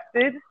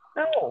arrested?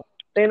 No,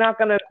 they're not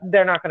gonna know.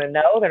 They're not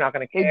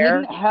gonna care.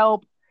 It didn't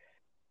help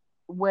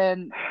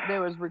when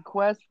there was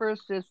requests for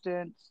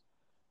assistance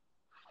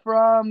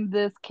from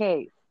this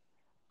case.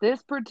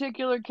 This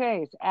particular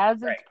case,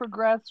 as it's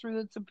progressed through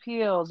its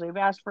appeals, they've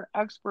asked for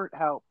expert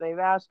help. They've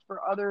asked for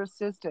other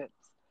assistance.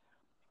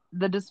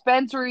 The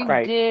dispensaries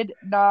did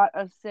not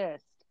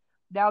assist.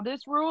 Now,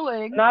 this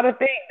ruling... Not a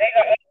thing. They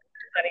got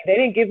money. They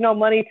didn't give no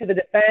money to the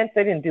defense.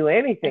 They didn't do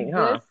anything,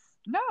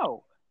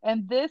 No.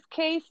 And this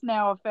case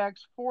now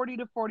affects 40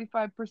 to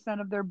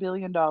 45% of their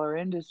billion-dollar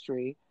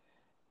industry.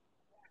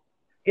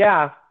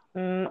 Yeah.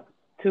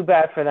 Too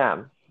bad for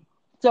them.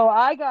 So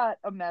I got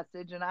a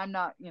message, and I'm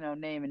not,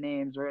 naming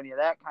names or any of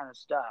that kind of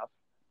stuff.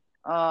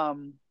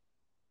 I've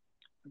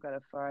got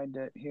to find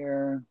it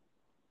here.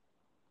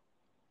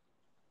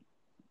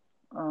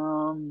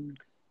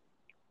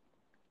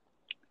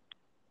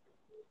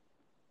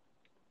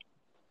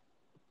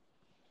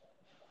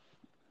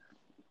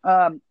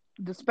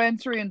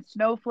 Dispensary in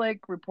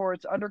Snowflake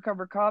reports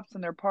undercover cops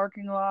in their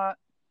parking lot.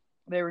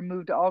 They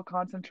removed all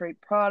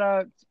concentrate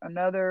products.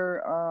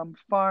 Another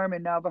farm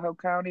in Navajo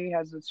County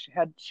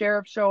had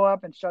sheriffs show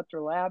up and shut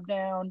their lab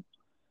down.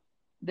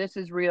 This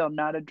is real,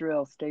 not a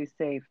drill. Stay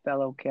safe,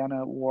 fellow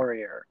Canna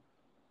warrior.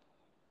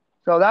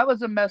 So that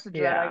was a message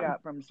that I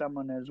got from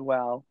someone as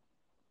well.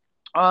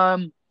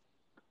 I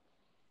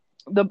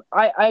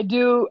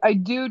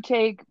do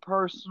take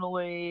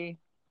personally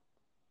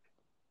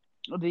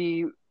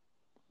the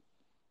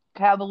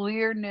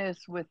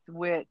cavalierness with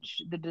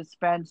which the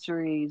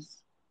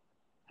dispensaries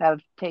have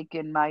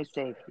taken my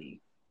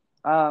safety.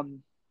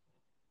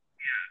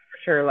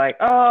 Sure, like,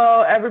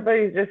 oh,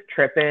 everybody's just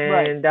tripping.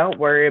 Right. Don't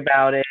worry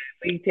about it.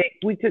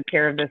 We took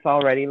care of this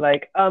already.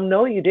 Like,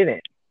 no, you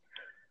didn't.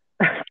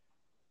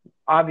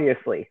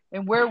 Obviously.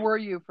 And where were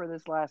you for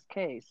this last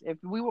case? If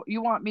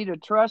you want me to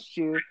trust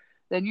you,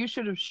 then you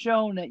should have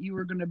shown that you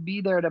were going to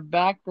be there to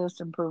back this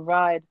and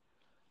provide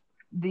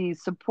the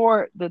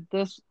support that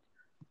this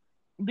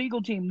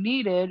legal team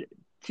needed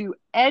to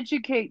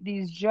educate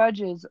these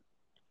judges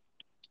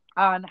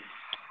on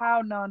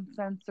how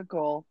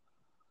nonsensical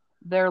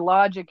their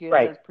logic is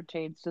as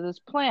pertains to this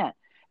plant.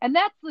 And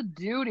that's the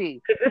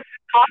duty.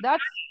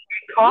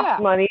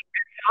 Costs money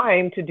and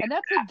time to do. And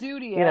that's the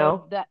duty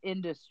of that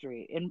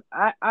industry. And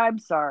I'm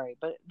sorry,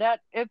 but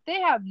that if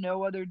they have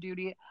no other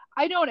duty,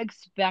 I don't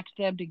expect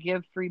them to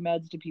give free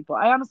meds to people.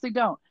 I honestly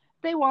don't.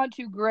 If they want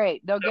to,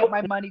 great. They'll get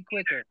my money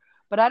quicker.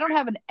 But I don't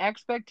have an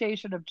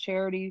expectation of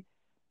charity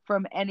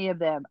from any of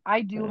them.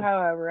 I do,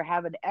 however,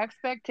 have an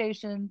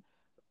expectation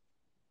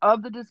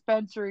of the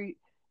dispensary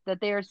that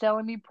they are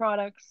selling me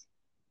products,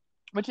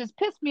 which has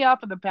pissed me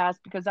off in the past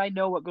because I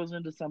know what goes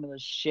into some of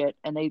this shit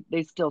and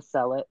they still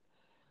sell it.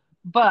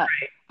 But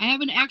I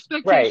have an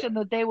expectation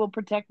that they will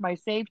protect my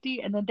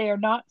safety and that they are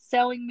not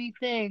selling me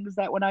things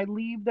that when I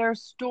leave their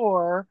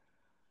store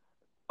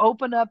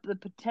open up the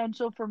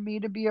potential for me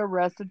to be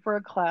arrested for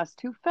a Class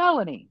 2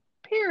 felony.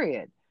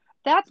 Period.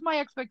 That's my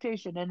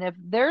expectation. And if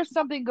there's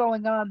something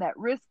going on that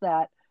risks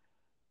that,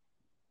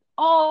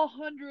 all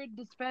 100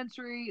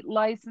 dispensary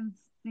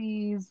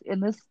licensees in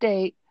the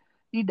state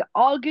need to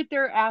all get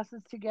their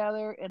asses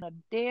together in a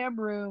damn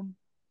room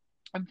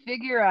and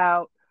figure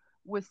out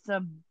with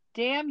some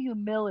damn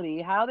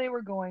humility how they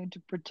were going to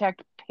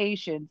protect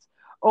patients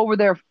over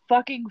their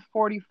fucking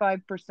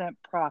 45%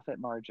 profit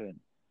margin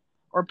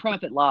or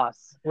profit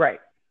loss. Right.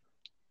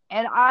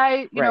 And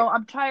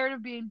I'm tired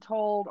of being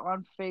told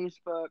on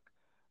Facebook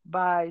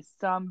by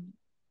some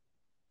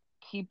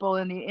people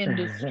in the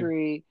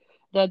industry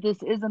that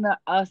this isn't a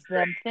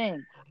us-them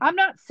thing. I'm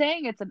not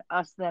saying it's an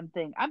us-them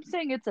thing. I'm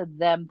saying it's a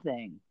them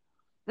thing.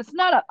 It's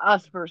not a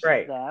us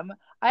versus them.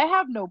 I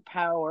have no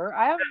power.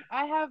 I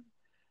have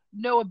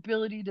no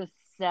ability to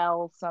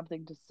sell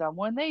something to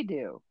someone. They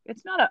do.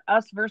 It's not a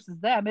us versus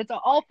them. It's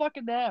all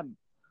fucking them.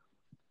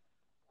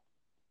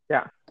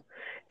 Yeah.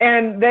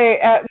 And they,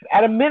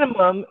 at a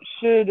minimum,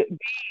 should be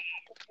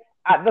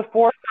at the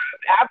forefront of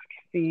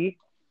advocacy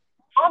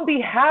on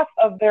behalf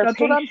of their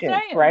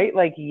patients, right?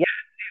 Like, yes,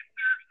 it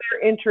serves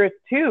their interest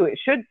too. It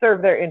should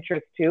serve their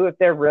interest too if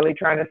they're really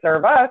trying to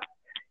serve us.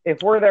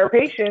 If we're their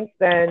patients,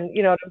 then,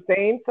 you know what I'm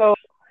saying? So,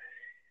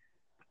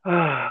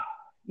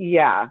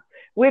 yeah.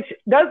 Which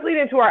does lead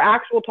into our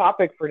actual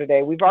topic for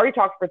today. We've already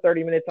talked for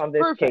 30 minutes on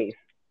this case.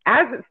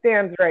 As it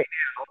stands right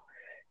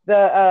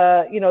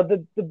now,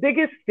 the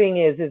biggest thing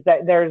is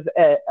that there's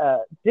a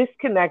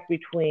disconnect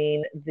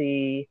between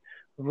the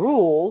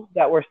rules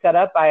that were set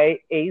up by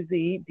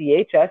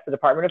AZDHS, the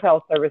Department of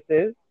Health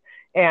Services,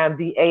 and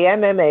the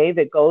AMMA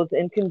that goes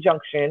in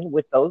conjunction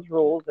with those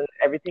rules and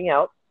everything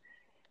else,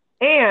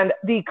 and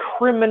the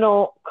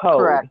criminal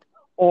code,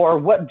 or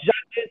what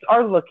judges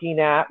are looking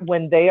at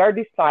when they are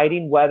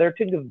deciding whether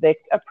to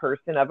convict a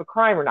person of a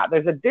crime or not.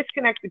 There's a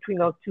disconnect between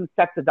those two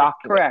sets of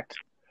documents. Correct.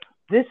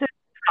 This is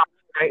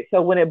right.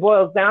 So when it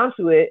boils down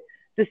to it,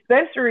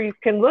 dispensaries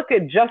can look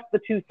at just the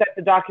two sets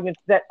of documents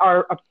that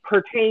are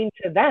pertain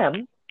to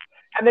them,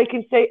 and they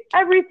can say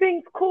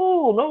everything's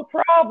cool, no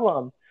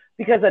problem,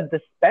 because a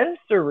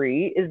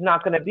dispensary is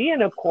not going to be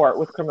in a court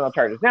with criminal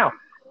charges. Now,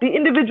 the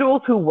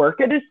individuals who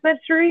work at a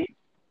dispensary,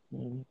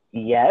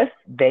 yes,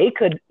 they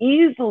could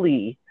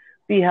easily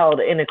be held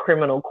in a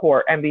criminal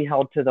court and be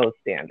held to those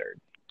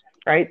standards,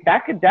 right?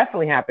 That could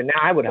definitely happen. Now,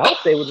 I would hope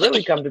they would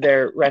really come to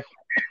their rescue,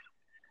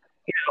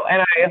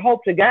 and I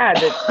hope to God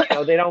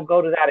that they don't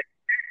go to that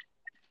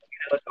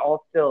extent. it's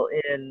all still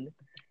in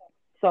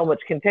so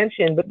much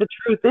contention. But the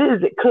truth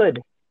is, it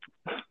could.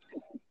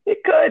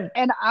 It could.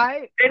 And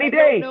I day.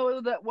 don't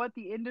know that what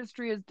the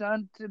industry has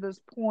done to this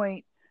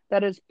point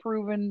that has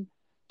proven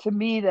to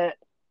me that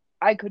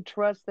I could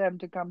trust them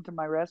to come to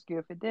my rescue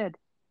if it did.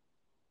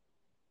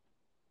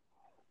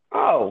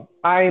 Oh,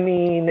 I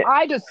mean,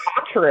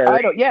 contrary.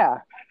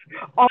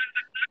 On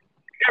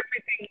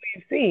everything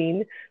we've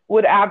seen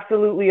would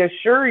absolutely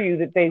assure you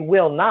that they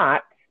will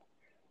not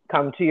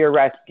come to your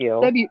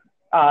rescue in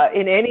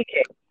any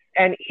case.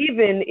 And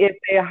even if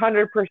they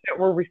 100%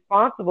 were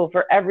responsible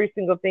for every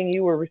single thing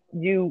you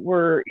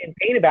were in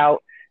pain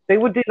about, they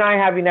would deny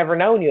having ever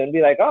known you and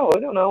be like, "Oh, I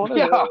don't know.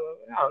 Yeah.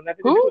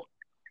 Who?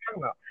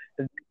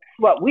 That's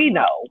what we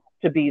know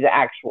to be the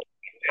actual.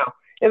 Now,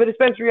 if a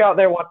dispensary out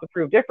there wants to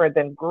prove different,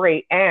 then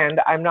great.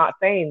 And I'm not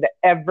saying that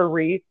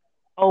every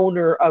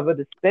owner of a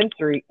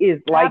dispensary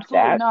is like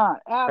that.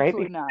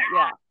 Absolutely not.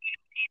 Yeah.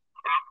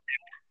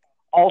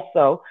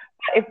 Also,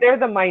 if they're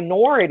the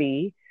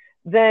minority,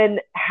 then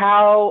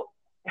how,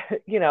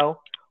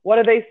 what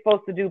are they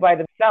supposed to do by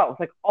themselves?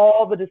 Like,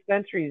 all the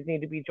dispensaries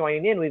need to be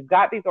joining in. We've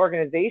got these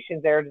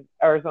organizations there,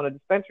 Arizona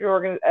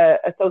Dispensary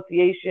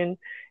Association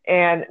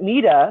and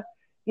MEDA,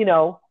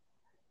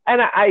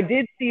 and I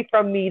did see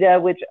from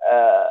MEDA, which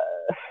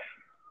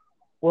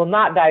will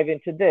not dive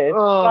into this,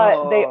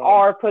 but they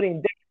are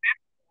putting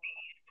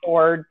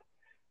towards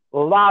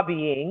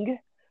lobbying.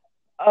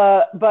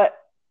 But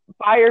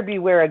buyer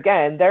beware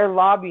again, their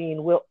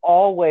lobbying will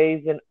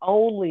always and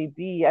only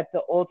be at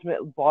the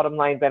ultimate bottom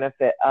line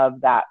benefit of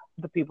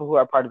the people who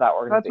are part of that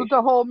organization. That's what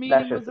the whole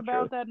meeting was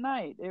about that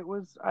night. It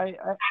was,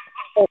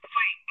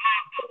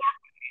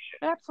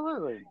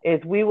 absolutely.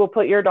 Is we will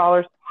put your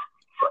dollars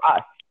for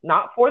us,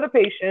 not for the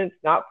patients,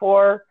 not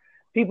for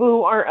people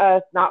who aren't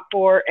us, not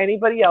for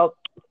anybody else,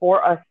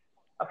 for us.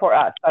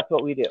 That's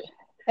what we do.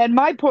 And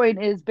my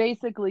point is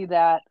basically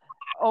that,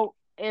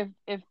 if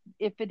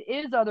it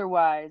is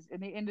otherwise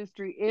and the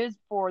industry is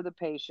for the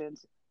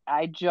patients,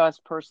 I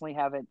just personally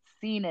haven't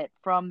seen it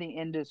from the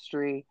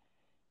industry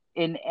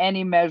in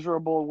any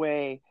measurable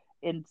way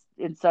in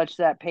such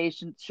that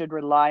patients should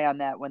rely on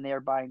that when they are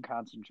buying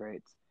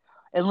concentrates.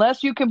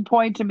 Unless you can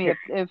point to me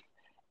if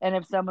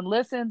someone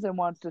listens and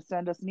wants to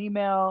send us an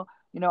email,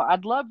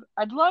 I'd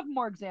love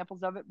more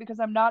examples of it, because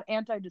I'm not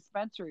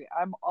anti-dispensary.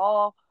 I'm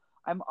all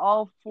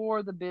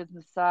for the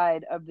business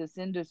side of this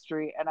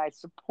industry, and I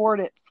support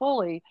it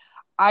fully.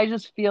 I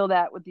just feel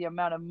that with the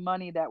amount of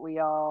money that we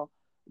all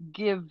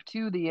give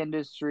to the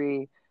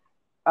industry,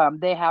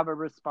 they have a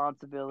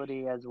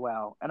responsibility as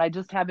well. And I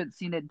just haven't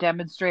seen it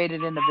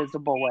demonstrated in a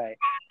visible way.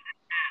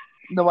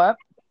 The what?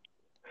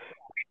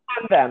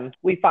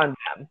 We fund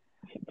them.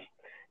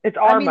 It's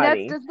our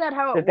money. Isn't that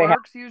how it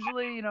works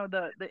usually?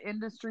 The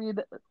industry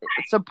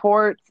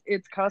supports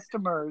its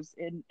customers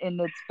in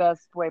its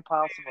best way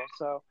possible.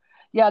 So,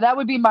 yeah, that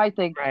would be my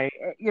thing. Right.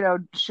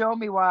 Show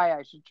me why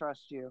I should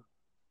trust you.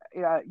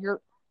 Yeah,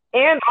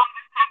 And on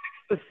this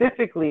topic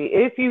specifically,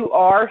 if you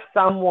are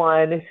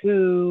someone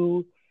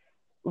who,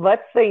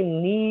 let's say,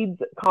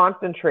 needs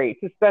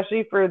concentrates,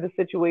 especially for the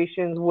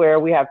situations where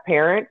we have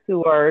parents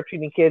who are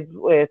treating kids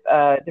with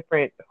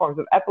different forms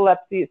of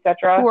epilepsy,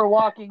 etc., who are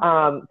walking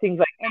things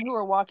like, and who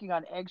are walking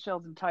on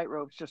eggshells and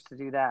tightropes just to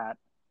do that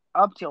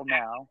up till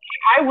now.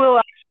 I will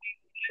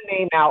actually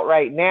name out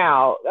right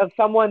now of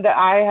someone that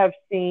I have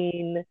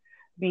seen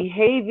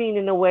behaving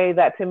in a way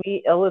that to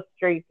me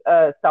illustrates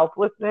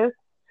selflessness,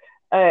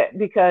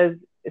 because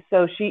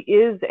she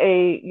is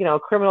a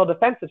criminal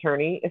defense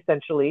attorney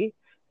essentially.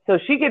 So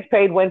she gets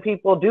paid when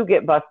people do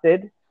get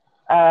busted,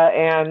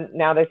 and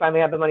now they finally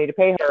have the money to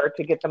pay her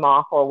to get them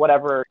off or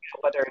whatever,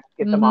 whether it's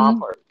get them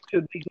off or to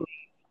legally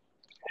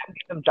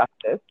get them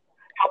justice,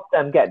 help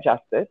them get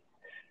justice.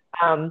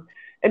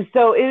 And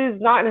so it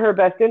is not in her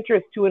best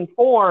interest to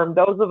inform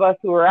those of us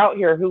who are out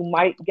here who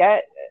might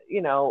get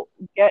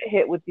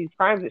hit with these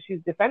crimes that she's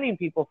defending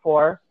people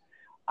for.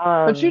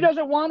 But she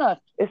doesn't want us.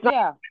 It's not.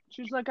 Yeah,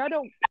 she's like, I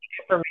don't.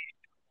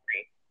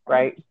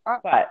 Right,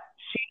 but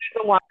she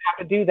doesn't want to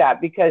have to do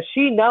that because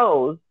she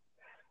knows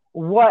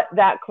what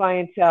that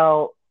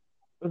clientele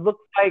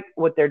looks like,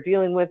 what they're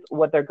dealing with,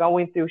 what they're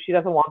going through. She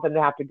doesn't want them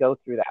to have to go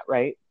through that,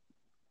 right?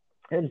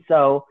 And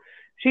so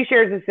she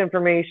shares this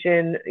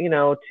information,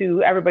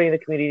 to everybody in the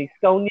community.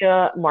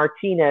 Sonia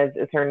Martinez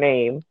is her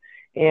name,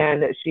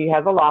 and she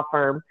has a law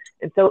firm.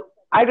 And so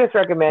I just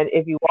recommend,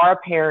 if you are a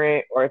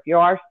parent or if you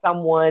are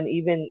someone,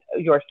 even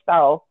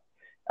yourself,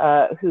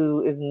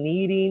 who is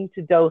needing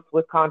to dose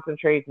with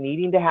concentrates,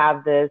 needing to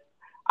have this,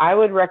 I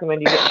would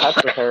recommend you get in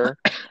touch with her.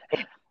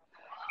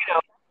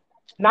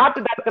 Not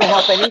that that's going to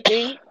help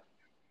anything,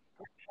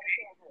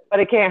 but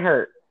it can't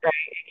hurt, right?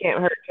 It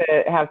can't hurt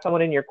to have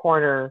someone in your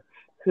corner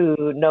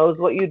who knows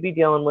what you'd be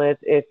dealing with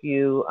if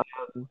you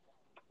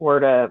were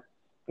to,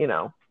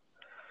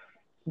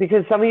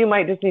 because some of you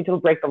might just need to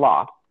break the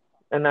law,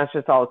 and that's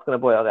just all it's going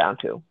to boil down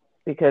to.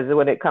 Because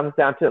when it comes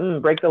down to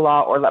break the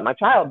law or let my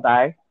child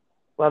die,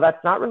 well,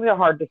 that's not really a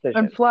hard decision.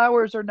 And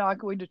Flowers are not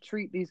going to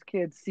treat these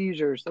kids'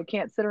 seizures. They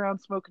can't sit around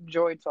smoking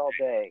joints all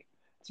day.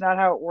 It's not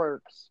how it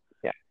works.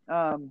 Yeah.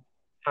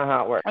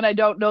 How it works. And I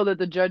don't know that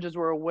the judges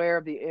were aware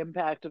of the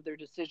impact of their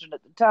decision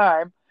at the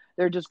time.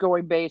 They're just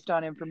going based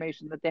on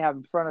information that they have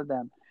in front of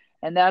them.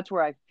 And that's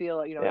where I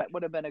feel, that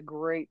would have been a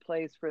great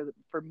place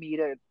for me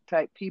to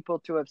type people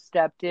to have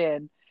stepped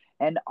in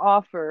and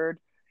offered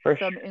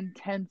some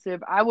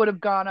intensive. I would have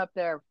gone up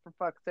there, for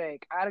fuck's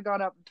sake. I'd have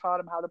gone up and taught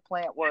them how the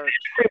plant works.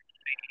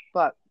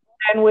 But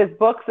with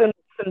books and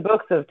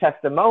books of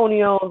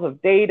testimonials, of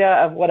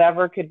data, of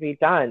whatever could be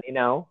done,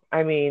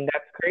 I mean,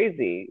 that's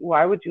crazy.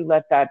 Why would you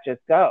let that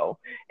just go?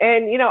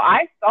 And,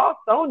 I saw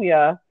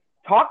Sonia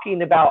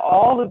talking about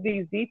all of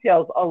these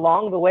details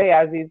along the way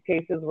as these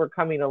cases were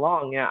coming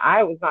along.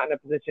 I was not in a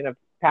position of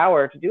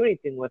power to do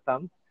anything with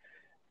them.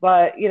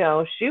 But,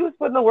 she was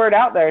putting the word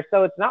out there,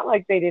 so it's not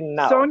like they didn't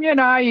know. Sonia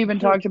and I even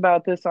talked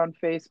about this on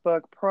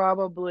Facebook,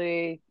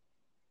 probably,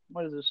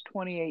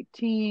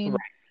 2018? Right.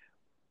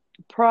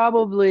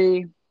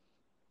 Probably,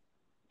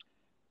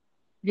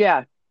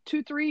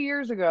 2-3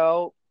 years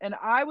ago. And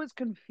I was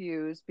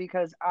confused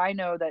because I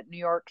know that New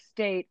York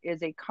State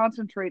is a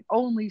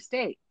concentrate-only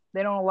state.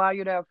 They don't allow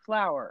you to have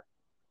flower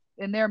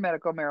in their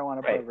medical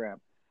marijuana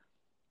program.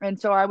 And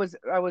so I was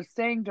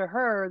saying to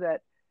her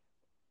that,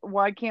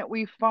 why can't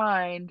we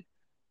find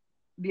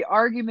the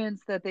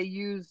arguments that they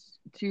use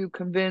to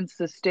convince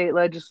the state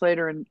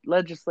legislature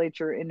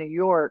in New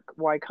York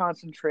why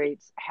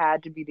concentrates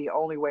had to be the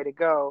only way to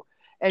go,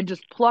 and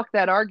just pluck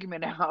that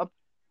argument out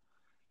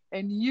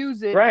and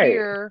use it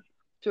here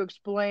to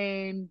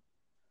explain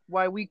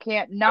why we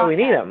can't not we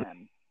need them.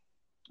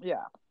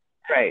 Yeah.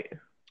 Right.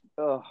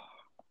 Ugh.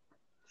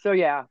 So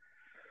yeah.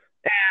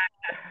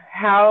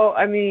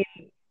 And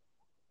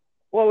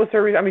what was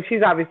her reason? I mean,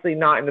 she's obviously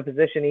not in the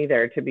position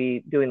either to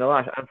be doing the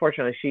law.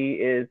 Unfortunately, she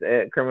is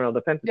a criminal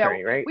defense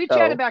attorney, right? We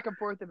chatted back and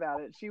forth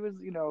about it. She was,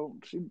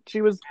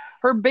 she was,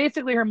 her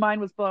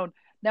mind was blown.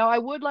 Now, I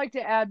would like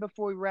to add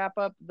before we wrap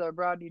up the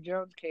Rodney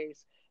Jones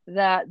case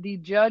that the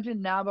judge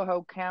in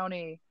Navajo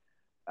County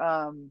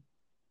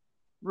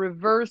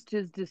reversed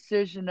his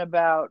decision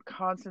about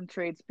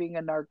concentrates being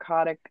a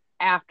narcotic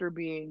after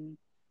being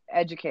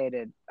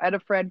educated. I had a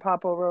friend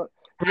pop over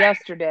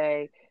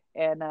yesterday,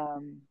 and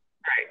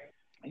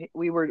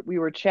we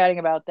were chatting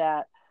about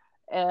that.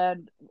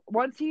 And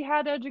once he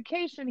had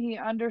education, he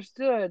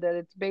understood that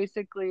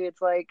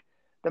it's like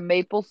the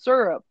maple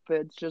syrup.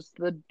 It's just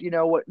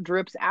what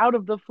drips out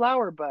of the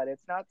flower bud.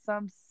 It's not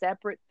some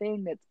separate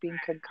thing that's being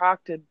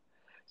concocted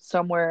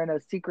somewhere in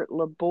a secret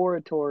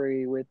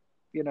laboratory with,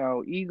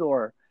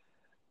 Igor.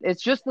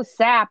 It's just the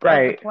sap of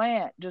the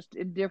plant, just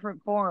in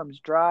different forms,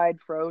 dried,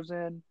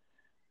 frozen,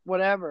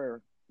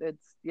 whatever.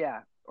 It's,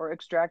 or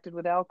extracted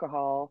with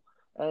alcohol,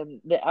 and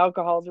the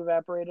alcohol's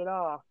evaporated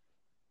off.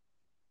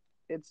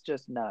 It's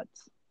just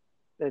nuts.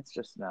 It's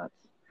just nuts.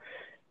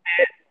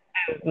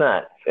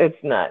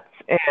 It's nuts.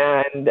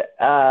 And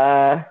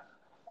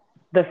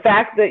the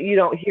fact that you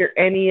don't hear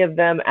any of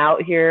them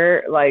out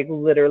here, like,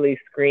 literally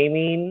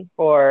screaming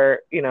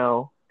for,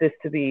 this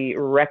to be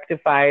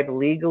rectified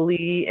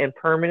legally and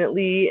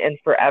permanently and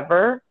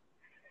forever.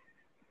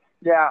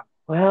 Yeah.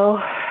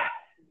 Well,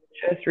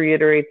 just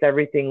reiterates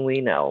everything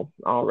we know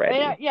already.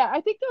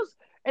 I think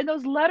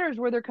those letters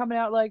where they're coming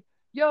out like,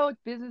 yo, it's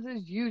business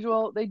as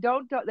usual. They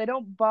don't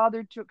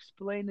bother to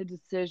explain the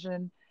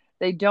decision.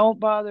 They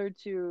don't bother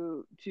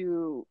to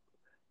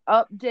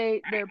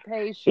update their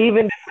patients. Even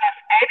any of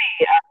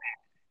it.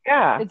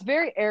 Yeah. It's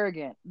very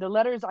arrogant. The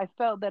letters, I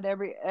felt that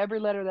every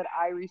letter that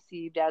I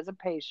received as a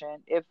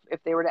patient, if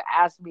they were to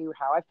ask me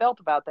how I felt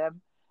about them,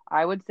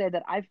 I would say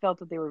that I felt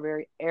that they were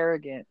very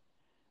arrogant.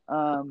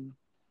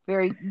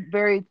 Very,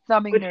 very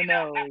thumbing their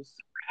nose.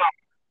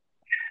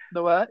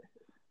 The what?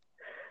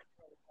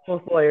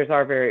 Most lawyers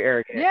are very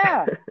arrogant.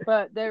 Yeah,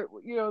 but they're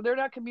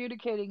not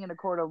communicating in a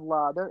court of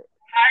law. They're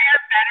hire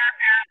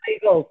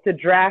better paralegals to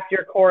draft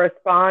your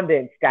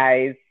correspondence,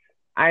 guys.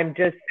 I'm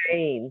just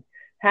saying,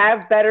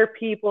 have better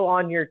people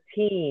on your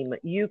team.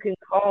 You can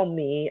call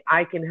me.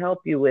 I can help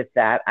you with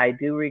that. I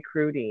do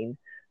recruiting,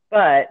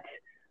 but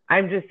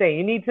I'm just saying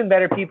you need some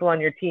better people on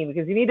your team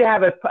because you need to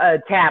have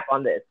a tap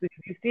on this.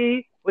 Because you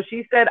see what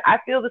she said, I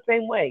feel the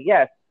same way.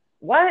 Yes.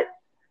 What?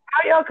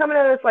 How y'all coming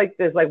at us like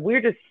this? Like,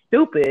 we're just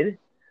stupid.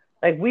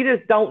 Like, we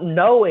just don't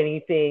know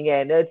anything,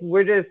 and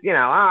we're just,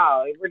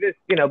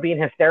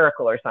 being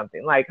hysterical or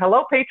something. Like,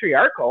 hello,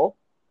 patriarchal.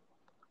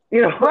 Right.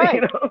 You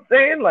know what I'm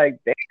saying? Like,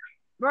 damn.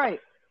 Right.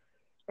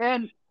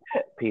 And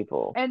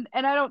people. And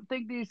I don't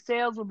think these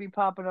sales would be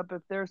popping up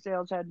if their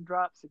sales hadn't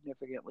dropped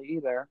significantly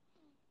either.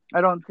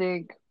 I don't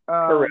think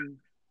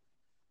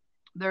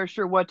they're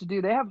sure what to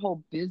do. They have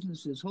whole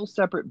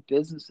separate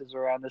businesses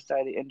around this side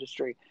of the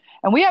industry.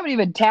 And we haven't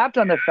even tapped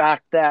on the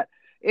fact that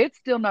it's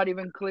still not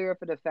even clear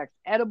if it affects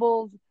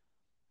edibles,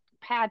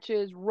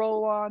 patches,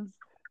 roll-ons,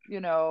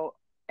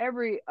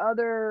 every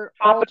other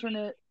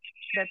alternate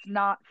that's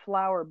not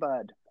flower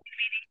bud.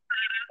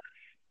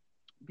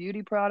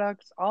 Beauty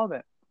products, all of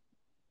it.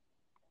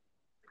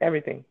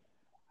 Everything.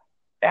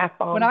 Bath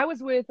bombs. When I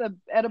was with an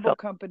edible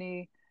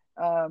company,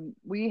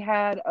 we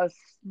had a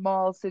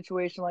small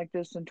situation like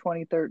this in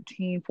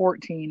 2013,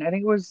 14. I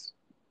think it was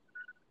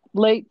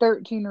late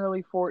 13,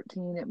 early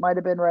 14. It might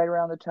have been right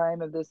around the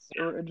time of this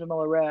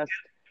original arrest.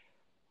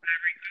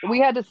 We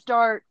had to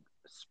start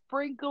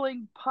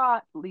sprinkling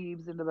pot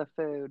leaves into the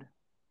food.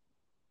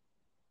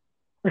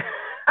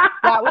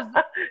 That was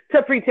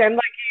to pretend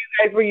like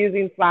you guys were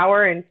using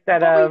flour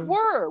instead but of.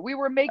 we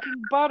were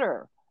making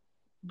butter,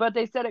 but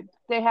they said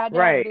they had to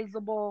have Right.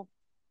 visible.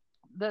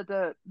 That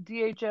the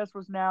DHS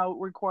was now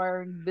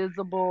requiring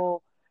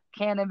visible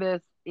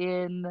cannabis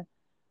in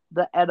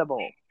the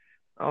edible.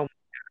 Oh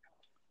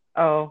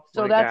So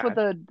my that's what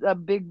gosh. the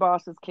big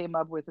bosses came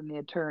up with, and the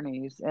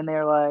attorneys, and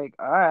they're like,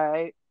 all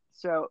right.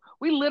 So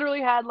we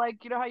literally had,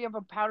 like, you know how you have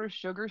a powdered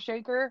sugar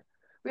shaker?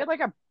 We had like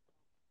a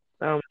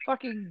Um,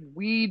 fucking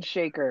weed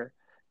shaker.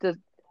 To,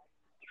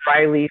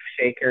 dry leaf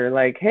shaker.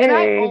 Like, and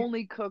I hey.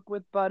 only cook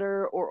with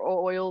butter or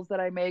oils that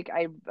I make.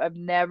 I've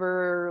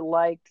never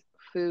liked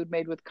food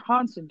made with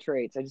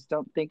concentrates. I just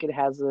don't think it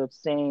has the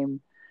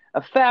same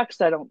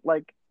effects. I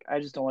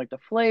just don't like the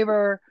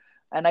flavor,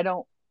 and I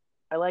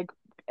like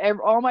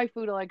all my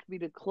food. I like to be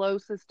the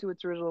closest to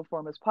its original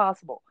form as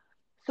possible.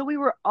 So we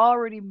were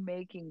already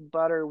making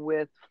butter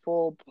with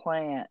full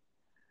plant,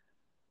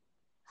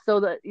 so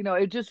that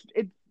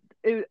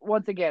it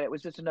once again, it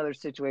was just another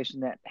situation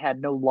that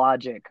had no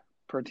logic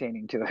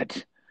pertaining to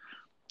it.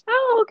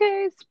 Oh,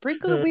 okay.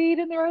 Sprinkle the Mhm. weed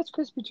in the Rice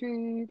Krispie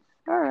treats.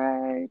 All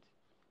right.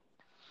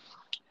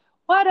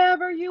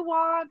 Whatever you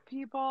want,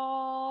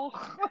 people.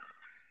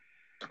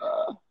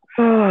 God.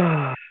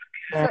 so,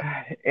 so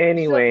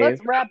Anyways,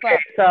 let's wrap okay, up.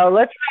 so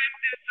let's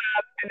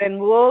and then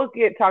we'll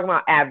get talking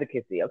about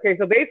advocacy. Okay,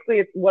 so basically,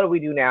 it's what do we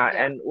do now,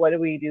 Yeah, and what do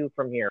we do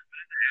from here?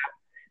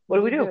 What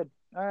you do we did do? good.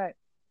 All right.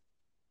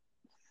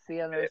 See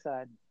you on the other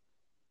side.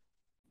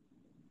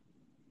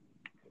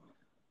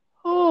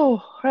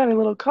 Oh, I had a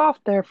little cough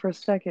there for a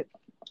second.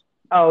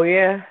 Oh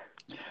yeah,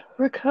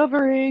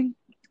 Recovering.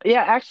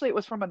 Yeah, actually, it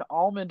was from an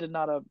almond and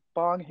not a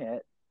bong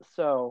hit.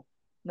 So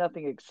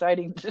nothing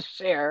exciting to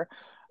share.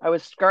 I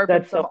was scarfing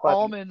that's some so funny.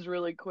 almonds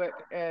really quick,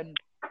 and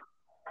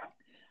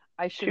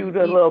I shouldn't Chewed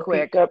a eat little piece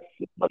quick. up,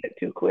 split it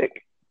too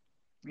quick.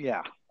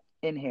 Yeah,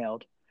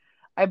 inhaled.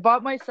 I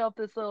bought myself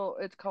this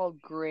it's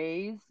called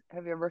Graze.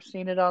 Have you ever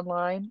seen it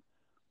online?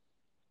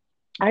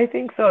 I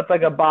think so. It's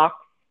like a box,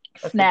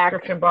 a Snack.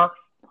 subscription box.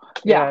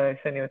 Yeah. Yeah, they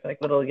send you with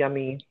like little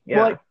yummy.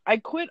 Well, Yeah, I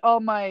quit all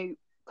my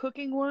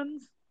cooking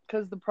ones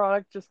because the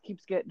product just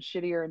keeps getting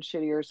shittier and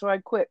shittier. So I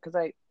quit because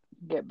I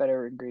get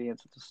better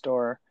ingredients at the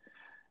store.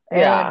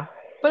 And yeah,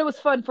 but it was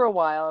fun for a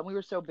while, and we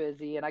were so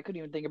busy, and I couldn't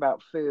even think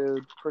about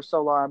food for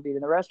so long being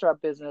in the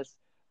restaurant business.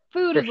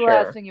 Food for is the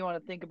last sure. thing you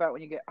want to think about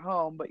when you get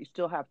home, but you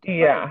still have to fucking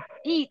Yeah.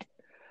 eat.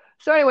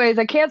 So, anyways,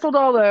 I canceled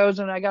all those,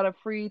 and I got a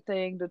free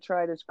thing to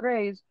try this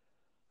Graze.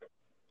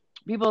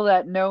 People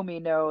that know me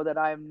know that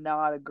I'm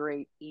not a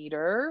great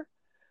eater,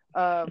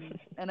 and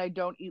I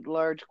don't eat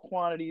large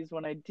quantities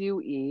when I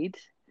do eat.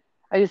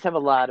 I just have a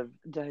lot of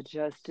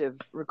digestive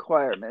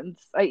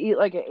requirements. I eat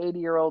like an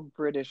 80-year-old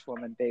British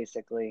woman,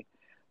 basically.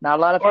 Not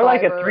a lot of Or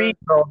like a fiber.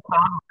 3-year-old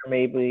toddler,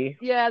 maybe.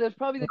 Yeah, there's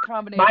probably the My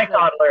combination of,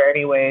 toddler,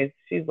 anyways.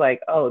 She's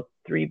like, oh,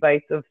 3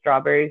 bites of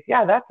strawberries.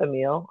 Yeah, that's a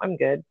meal. I'm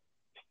good.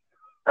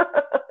 My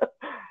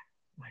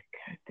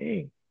God,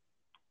 dang.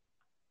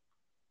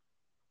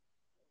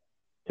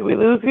 Did we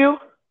lose you?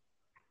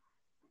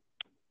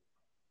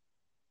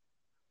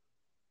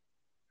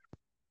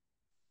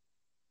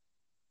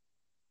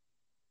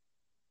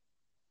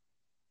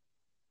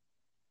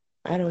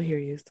 I don't hear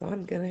you, so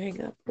I'm gonna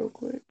hang up real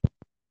quick.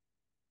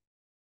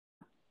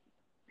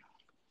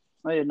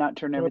 I did not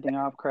turn everything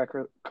off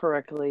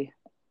correctly.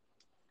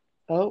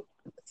 Oh,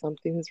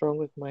 something's wrong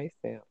with my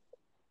sound.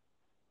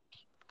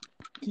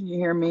 Can you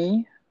hear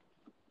me?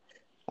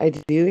 I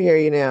do hear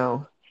you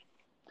now.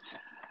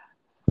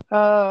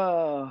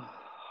 Oh,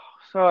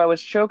 so I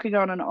was choking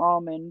on an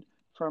almond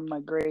from my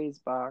Graze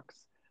box,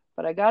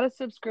 but I got a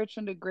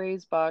subscription to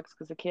Graze box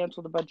because I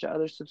canceled a bunch of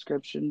other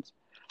subscriptions.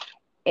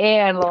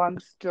 And long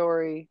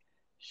story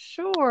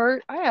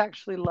short, I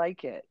actually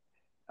like it.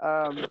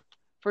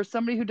 For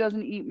somebody who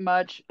doesn't eat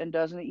much and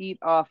doesn't eat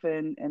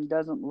often and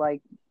doesn't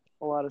like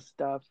a lot of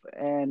stuff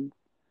and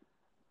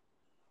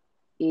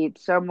eat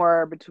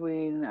somewhere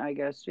between, I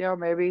guess,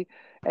 maybe,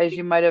 as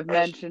you might have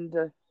mentioned,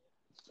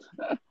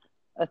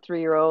 a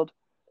 3-year-old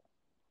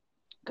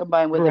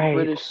combined with a Right.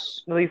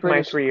 British, At least my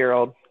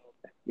 3-year-old.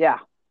 yeah,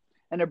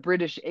 and a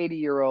British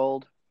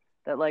 80-year-old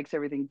that likes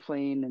everything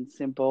plain and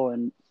simple.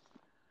 And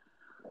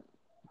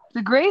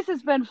the Grace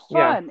has been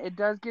fun. Yeah. It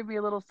does give me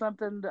a little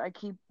something. I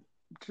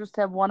just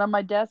have one on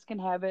my desk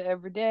and have it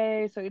every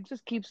day. So it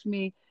just keeps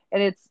me,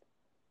 and it's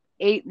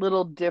 8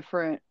 little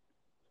different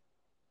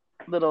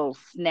little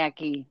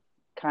snacky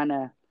kind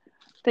of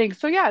things.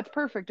 So yeah, it's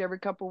perfect. Every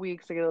couple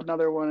weeks I get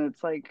another one.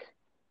 It's like,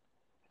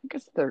 I think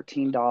it's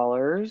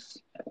 $13.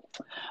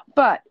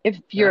 But if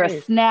you're a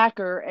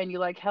snacker and you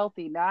like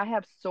healthy, now I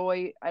have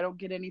soy. I don't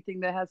get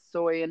anything that has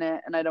soy in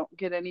it, and I don't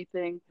get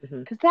anything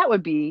because that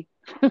would be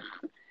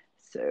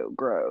so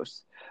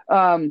gross.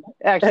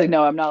 Actually,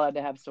 no, I'm not allowed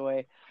to have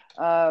soy.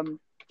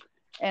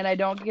 And I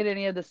don't get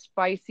any of the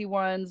spicy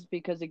ones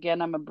because,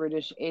 again, I'm a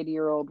British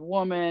 80-year-old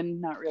woman.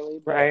 Not really,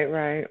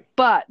 Right.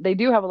 but they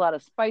do have a lot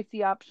of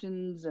spicy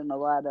options and a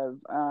lot of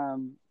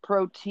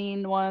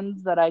protein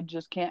ones that I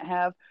just can't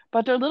have.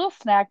 But their little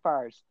snack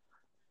bars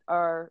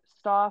are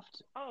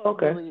soft, Oh,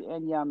 okay. really,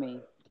 and yummy.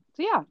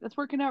 So yeah, it's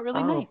working out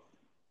really nice.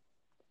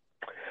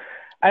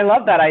 I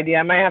love that idea.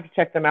 I might have to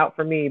check them out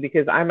for me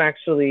because I'm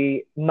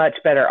actually much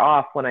better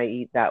off when I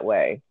eat that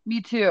way.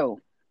 Me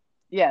too.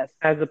 Yes.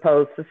 As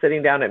opposed to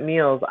sitting down at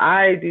meals.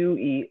 I do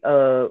eat,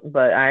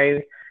 but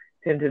I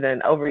tend to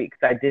then overeat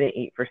because I didn't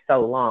eat for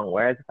so long.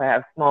 Whereas if I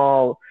have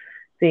small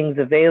things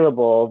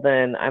available,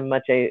 then I'm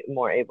much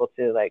more able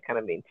to like kind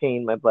of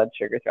maintain my blood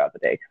sugar throughout the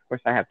day. Of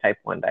course, I have type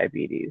 1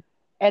 diabetes.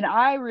 And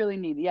I really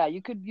need,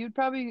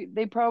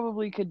 they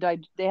probably could,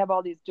 they have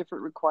all these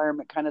different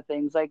requirement kind of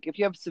things. Like if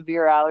you have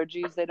severe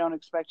allergies, they don't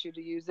expect you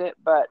to use it,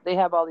 but they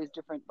have all these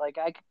different, like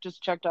I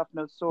just checked off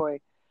no soy.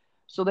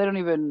 So they don't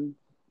even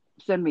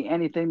send me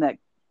anything that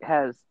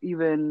has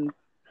even,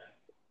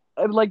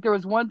 like there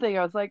was one thing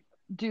I was like,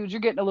 dude,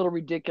 you're getting a little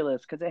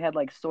ridiculous because they had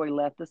like soy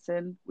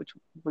lecithin, which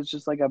was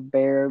just like a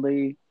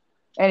barely,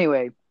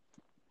 anyway,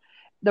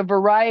 the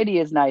variety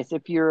is nice.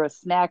 If you're a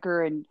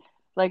snacker and,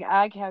 like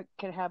I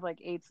can have like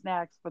 8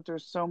 snacks, but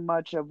there's so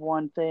much of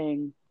one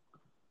thing.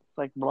 It's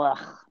like, blah.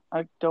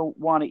 I don't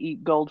want to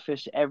eat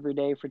goldfish every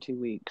day for 2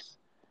 weeks.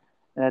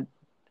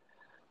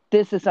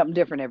 This is something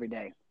different every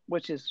day,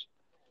 which is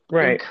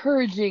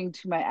encouraging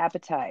to my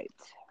appetite.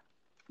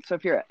 So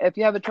if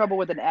you have a trouble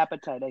with an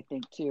appetite, I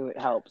think too it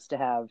helps to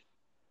have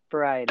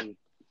variety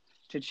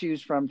to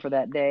choose from for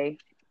that day.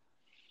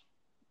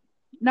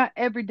 Not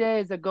every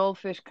day is a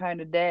goldfish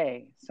kind of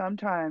day.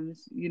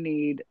 Sometimes you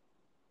need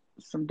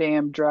some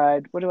damn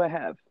dried, what do I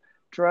have?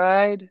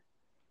 Dried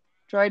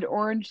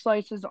orange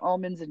slices,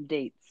 almonds, and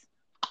dates.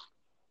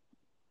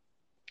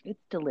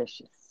 It's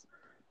delicious.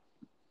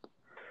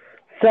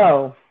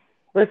 So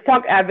let's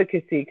talk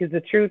advocacy, because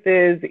the truth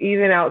is,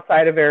 even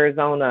outside of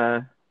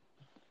Arizona,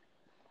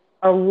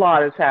 a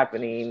lot is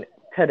happening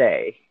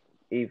today,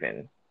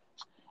 even.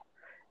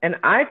 And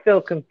I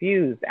feel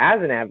confused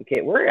as an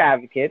advocate. We're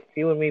advocates,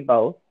 you and me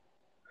both.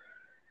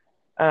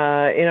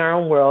 In our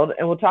own world,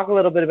 and we'll talk a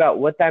little bit about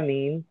what that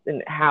means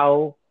and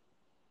how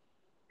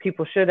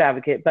people should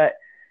advocate. But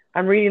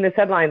I'm reading this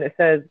headline that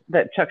says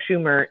that Chuck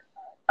Schumer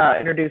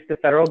introduced a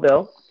federal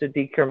bill to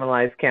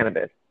decriminalize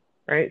cannabis,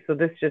 right? So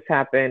this just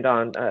happened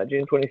on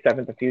June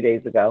 27th, a few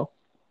days ago.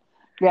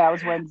 Yeah, it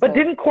was Wednesday. But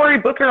didn't Cory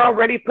Booker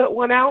already put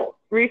one out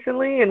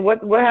recently? And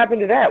what happened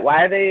to that?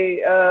 Why are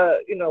they,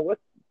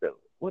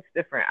 what's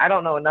different? I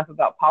don't know enough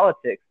about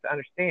politics to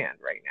understand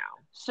right now.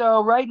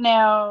 So right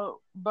now,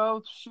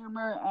 both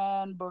Schumer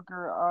and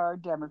Booker are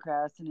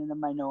Democrats and in the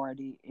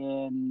minority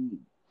in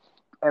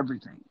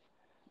everything.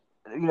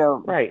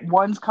 Right.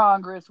 One's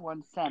Congress,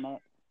 one's Senate,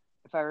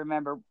 if I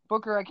remember.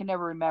 Booker, I can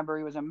never remember.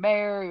 He was a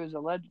mayor. He was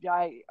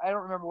I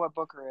don't remember what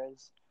Booker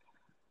is.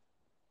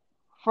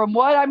 From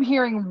what I'm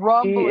hearing,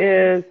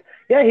 rumblings.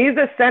 He's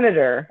a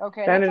senator.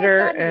 Okay.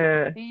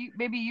 Senator. He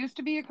maybe used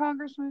to be a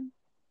congressman.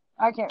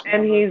 I can't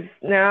remember. And he's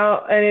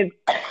now,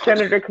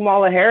 Senator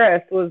Kamala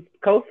Harris was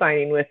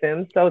co-signing with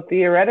him. So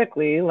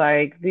theoretically,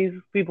 like, these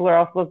people are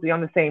all supposed to be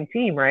on the same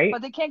team, right?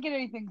 But they can't get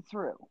anything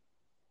through.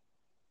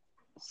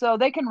 So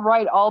they can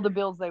write all the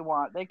bills they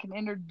want. They can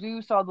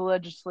introduce all the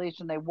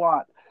legislation they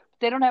want. But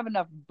they don't have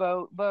enough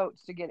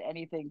votes to get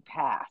anything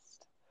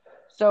passed.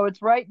 So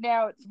it's right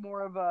now, it's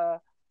more of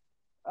a,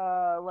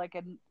 like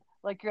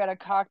you're at a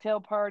cocktail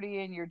party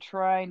and you're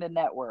trying to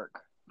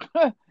network.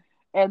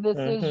 And this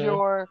is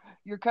you're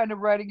kind of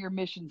writing your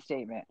mission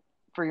statement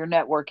for your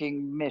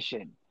networking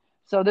mission.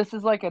 So this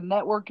is like a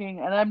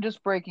networking, and I'm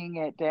just breaking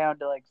it down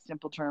to like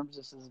simple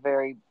terms.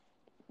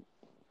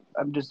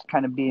 I'm just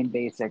kind of being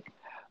basic.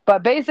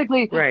 But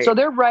basically, So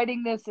they're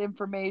writing this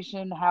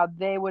information, what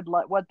they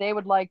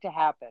would like to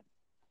happen.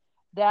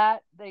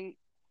 That they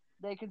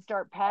can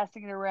start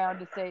passing it around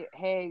to say,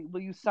 hey, will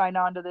you sign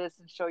on to this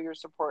and show your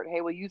support? Hey,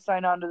 will you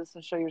sign on to this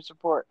and show your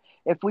support?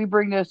 If we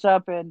bring this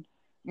up and,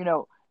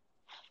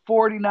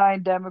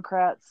 49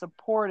 Democrats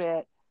support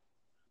it,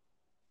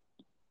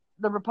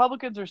 the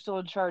Republicans are still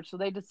in charge, so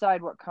they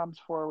decide what comes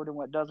forward and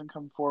what doesn't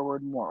come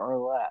forward, more or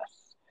less.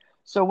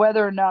 So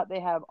whether or not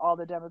they have all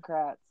the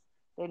Democrats,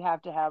 they'd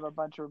have to have a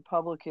bunch of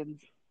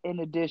Republicans in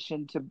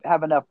addition to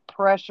have enough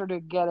pressure to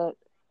get it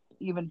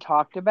even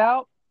talked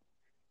about.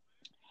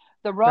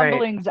 The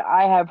rumblings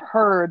I have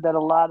heard that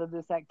a lot of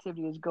this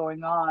activity is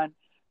going on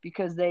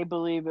because they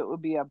believe it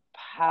would be a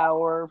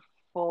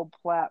powerful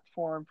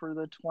platform for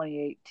the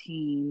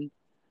 2018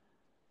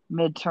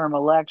 midterm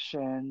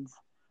elections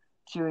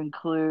to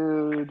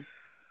include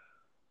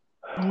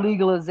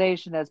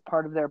legalization as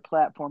part of their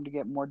platform to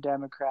get more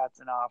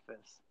Democrats in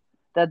office.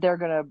 That they're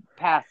going to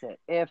pass it.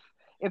 If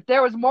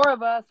there was more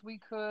of us, we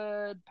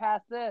could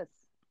pass this.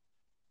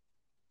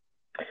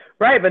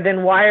 Right, but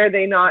then why are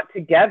they not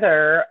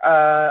together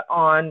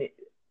on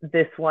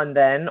this one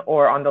then,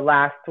 or on the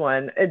last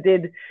one?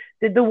 Did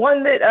the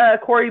one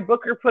that Cory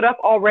Booker put up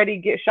already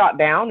get shot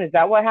down? Is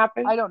that what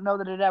happened? I don't know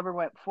that it ever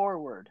went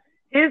forward.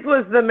 His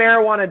was the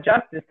Marijuana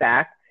Justice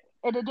Act.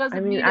 And it doesn't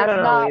I mean, mean I it's don't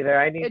know not. either.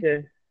 I need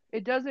to.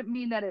 It doesn't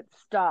mean that it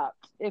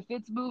stopped. If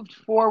it's moved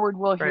forward,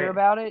 we'll hear Right.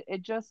 about it.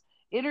 It just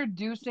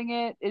introducing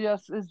it. It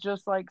just is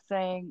just like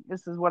saying,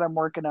 "This is what I'm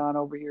working on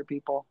over here,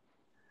 people."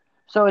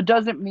 So it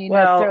doesn't mean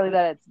necessarily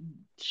that it's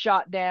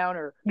shot down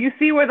or. You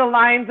see where the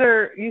lines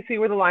are. You see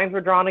where the lines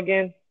were drawn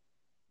again.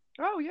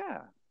 Oh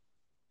yeah.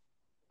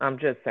 I'm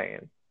just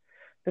saying.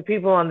 The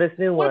people on this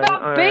new What one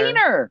about are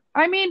Boehner?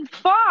 I mean,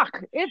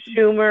 fuck. It's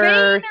Schumer,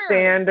 Boehner.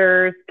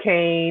 Sanders,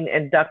 Kane,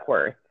 and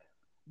Duckworth.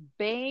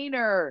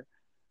 Boehner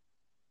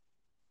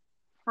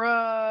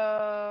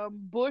from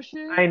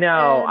Bush's. I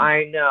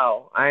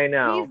know.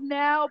 He's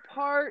now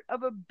part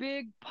of a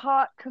big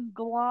pot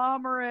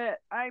conglomerate.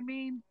 I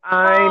mean,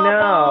 I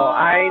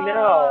know.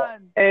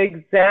 on.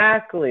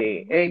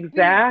 Exactly.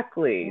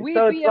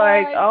 So it's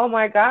like, oh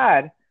my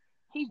God.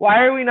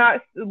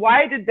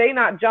 Why did they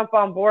not jump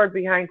on board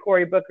behind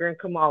Cory Booker and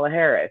Kamala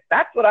Harris?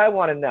 That's what I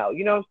want to know.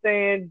 You know what I'm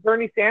saying?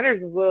 Bernie Sanders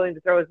was willing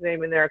to throw his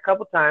name in there a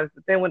couple times,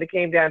 but then when it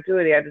came down to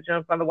it, he had to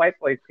jump on the white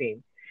boys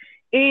team.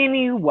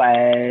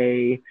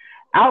 Anyway,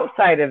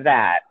 outside of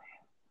that,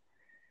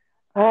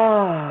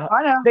 I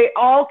know. they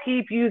all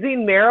keep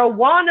using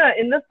marijuana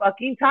in the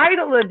fucking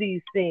title of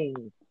these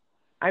things.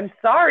 I'm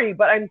sorry,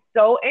 but I'm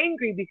so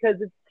angry because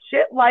it's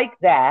shit like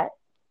that.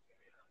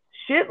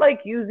 Shit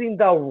like using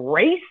the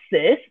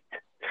racist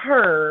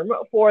term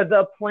for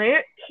the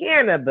plant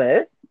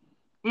cannabis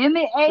in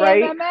the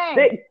AMMA.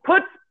 Right?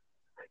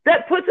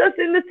 That puts us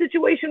in the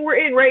situation we're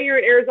in right here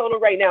in Arizona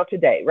right now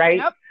today,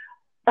 right?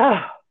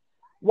 Yep.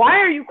 Why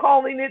are you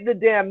calling it the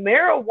damn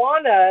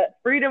Marijuana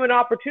Freedom and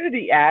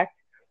Opportunity Act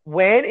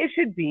when it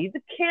should be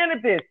the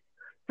Cannabis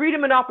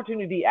Freedom and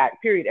Opportunity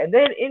Act, period? And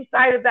then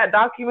inside of that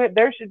document,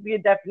 there should be a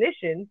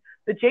definition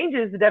that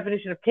changes the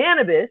definition of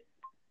cannabis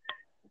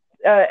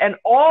and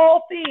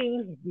all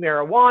things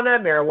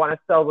marijuana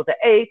spelled with a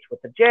H, with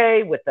a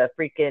J, with a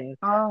freaking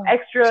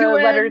extra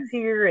letters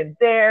here and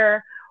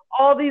there,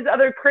 all these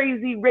other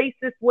crazy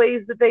racist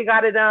ways that they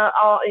got it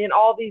in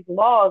all these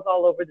laws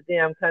all over the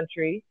damn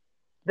country.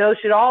 Those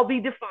should all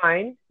be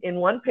defined in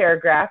one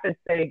paragraph and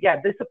say, yeah,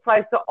 this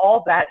applies to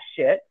all that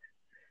shit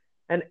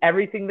and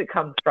everything that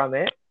comes from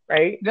it,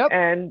 right? Yep.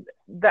 And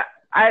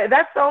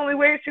that's the only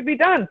way it should be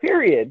done,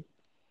 period.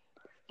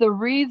 The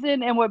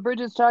reason and what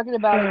Bridget's talking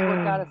about is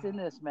what got us in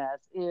this mess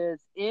is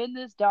in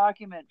this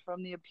document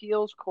from the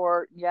appeals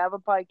court in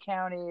Yavapai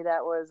County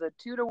that was a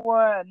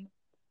 2-1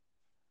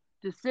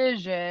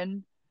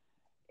 decision.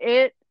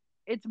 It's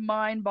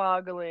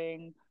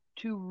mind-boggling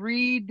to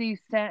read these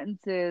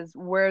sentences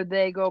where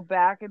they go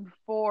back and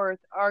forth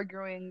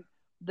arguing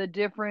the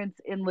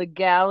difference in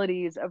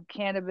legalities of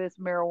cannabis,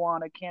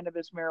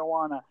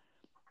 marijuana.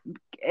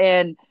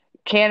 And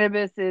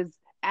cannabis is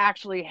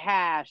actually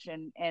hash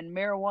and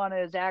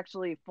marijuana is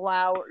actually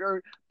flower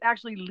or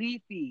actually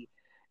leafy.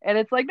 And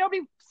it's like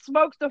nobody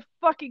smokes the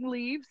fucking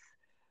leaves.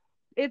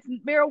 It's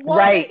marijuana.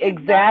 Right,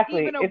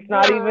 exactly. It's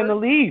not even a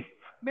leaf.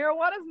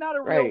 Marijuana is not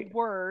a real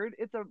word.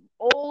 It's an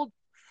old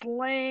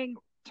slang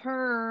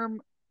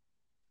term.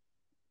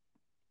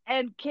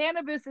 And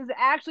cannabis is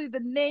actually the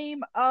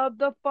name of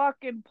the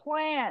fucking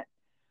plant.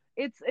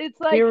 It's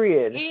like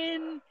period.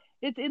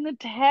 It's in the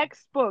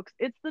textbooks.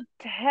 It's the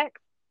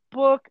textbook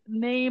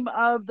name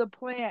of the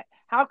plant.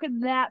 How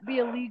can that be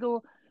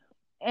illegal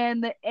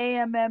and the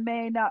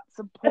AMMA not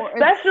support?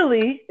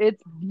 Especially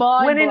it's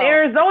when in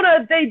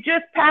Arizona they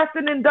just passed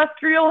an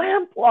industrial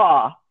hemp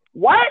law.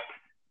 What?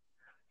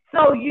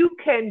 So you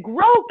can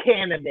grow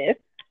cannabis,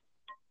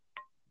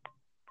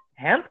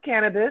 hemp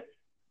cannabis,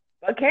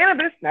 but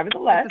cannabis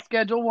nevertheless. It's a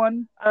Schedule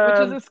 1, which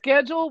is a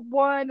Schedule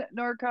 1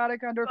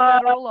 narcotic under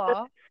federal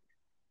law.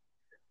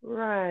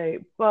 Right,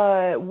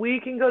 but we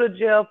can go to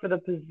jail for the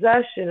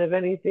possession of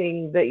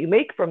anything that you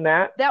make from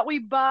that. That we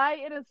buy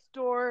in a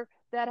store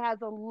that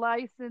has a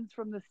license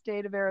from the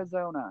state of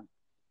Arizona.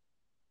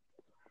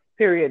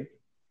 Period.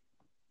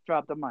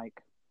 Drop the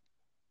mic.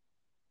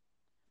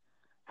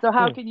 So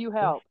how can you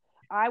help?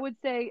 I would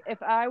say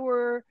if I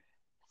were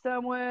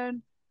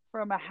someone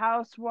from a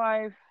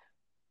housewife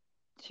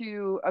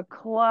to a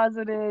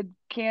closeted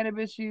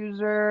cannabis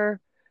user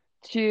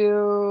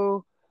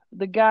to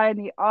the guy in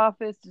the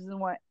office doesn't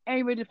want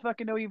anybody to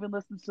fucking know he even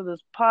listens to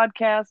this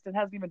podcast and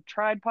hasn't even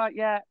tried pot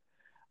yet.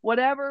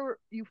 Whatever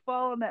you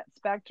fall on that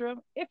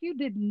spectrum, if you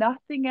did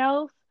nothing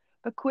else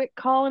but quit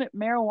calling it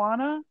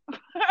marijuana,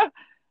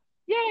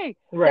 yay.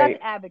 Right.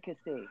 That's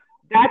advocacy.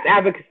 That's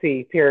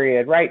advocacy,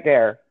 period, right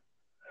there.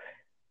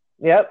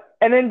 Yep.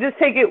 And then just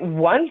take it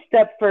one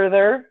step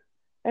further.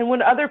 And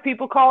when other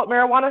people call it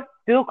marijuana,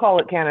 still call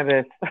it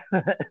cannabis.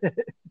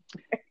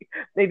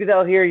 Maybe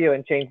they'll hear you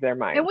and change their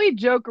mind. And we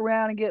joke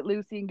around and get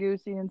loosey and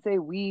goosey and say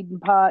weed and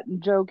pot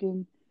and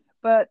joking.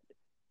 But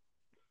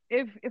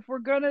if we're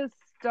going to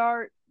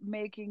start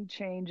making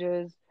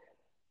changes,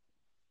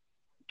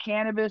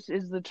 cannabis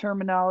is the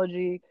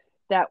terminology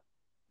that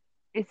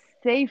is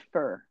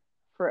safer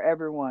for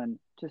everyone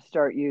to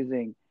start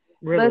using.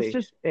 Really, let's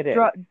just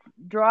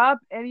drop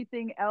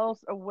anything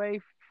else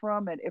away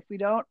from it. If we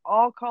don't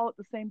all call it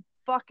the same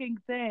fucking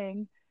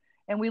thing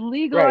and we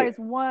legalize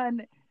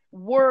one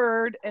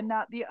word and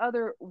not the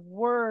other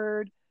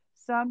word,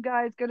 some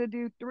guy's going to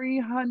do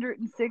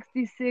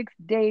 366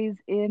 days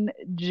in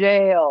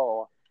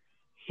jail.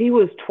 He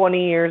was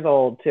 20 years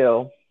old,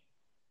 too.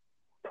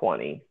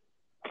 20.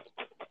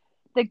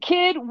 The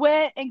kid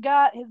went and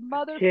got his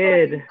mother's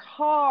fucking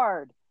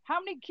card. How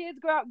many kids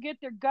go out and get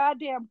their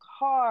goddamn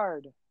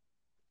card?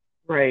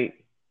 Right.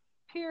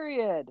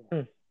 Period.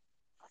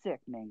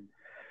 Sickening.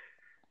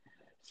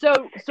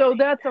 So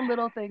that's a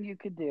little thing you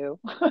could do.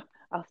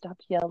 I'll stop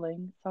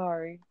yelling.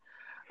 Sorry.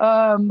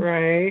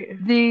 Right.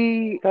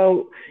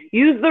 So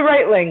use the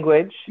right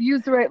language.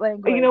 Use the right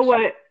language. You know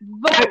what?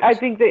 I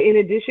think that in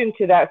addition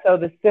to that, so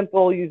the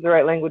simple use the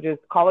right language is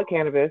call it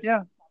cannabis.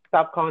 Yeah.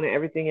 Stop calling it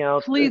everything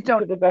else. Please don't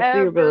to the best of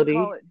your ability.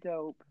 call it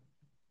dope.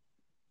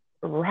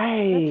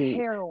 Right. That's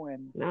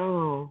heroin.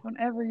 No. Don't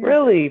ever use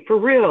really? it. For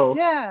real?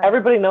 Yeah.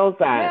 Everybody knows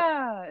that.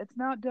 Yeah. It's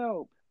not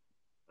dope.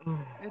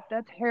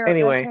 That's heroin.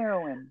 Anyway. That's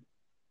heroin.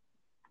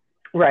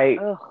 Right.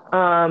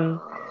 Ugh.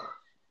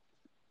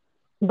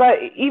 But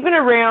even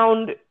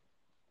around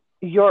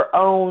your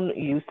own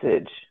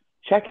usage,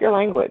 check your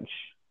language.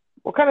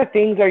 What kind of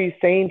things are you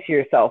saying to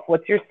yourself?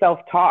 What's your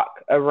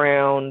self-talk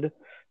around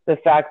the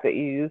fact that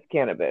you use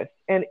cannabis?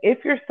 And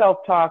if your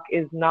self-talk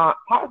is not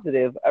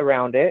positive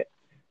around it,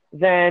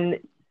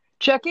 then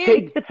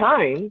take the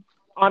time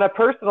on a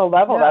personal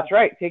level. Yeah. That's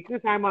right. Take the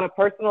time on a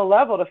personal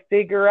level to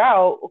figure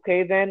out,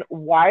 okay, then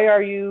why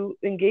are you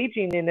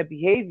engaging in a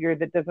behavior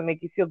that doesn't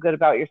make you feel good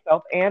about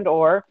yourself, and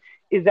or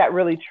is that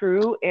really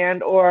true,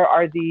 and or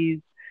are these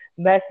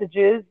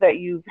messages that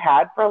you've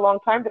had for a long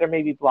time that are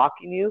maybe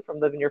blocking you from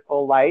living your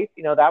full life?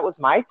 You know, that was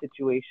my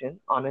situation,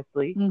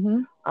 honestly.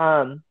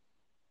 Mm-hmm.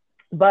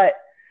 But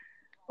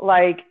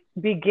like,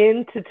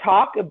 begin to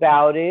talk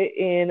about it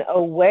in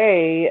a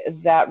way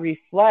that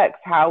reflects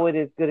how it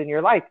is good in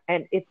your life.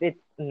 And if it's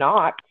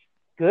not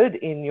good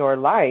in your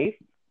life,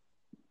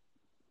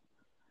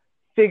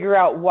 figure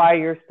out why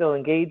you're still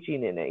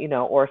engaging in it, you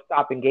know, or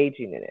stop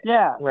engaging in it.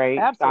 Yeah, right.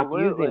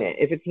 Absolutely. Stop using it.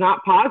 If it's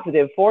not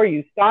positive for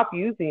you, stop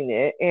using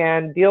it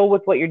and deal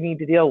with what you need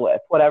to deal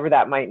with, whatever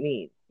that might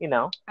mean, you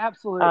know.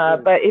 Absolutely.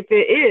 But if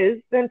it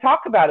is, then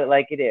talk about it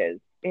like it is.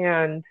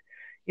 And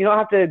you don't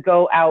have to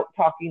go out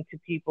talking to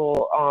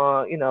people,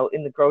 you know,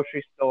 in the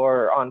grocery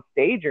store or on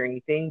stage or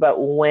anything. But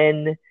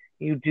when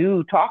you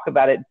do talk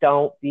about it,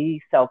 don't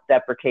be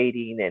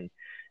self-deprecating and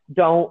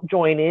don't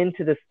join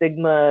into the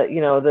stigma, you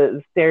know,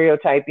 the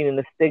stereotyping and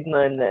the stigma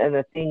and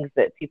the things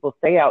that people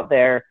say out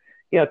there,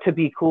 you know, to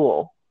be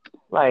cool.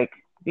 Like,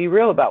 be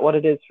real about what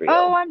it is for you.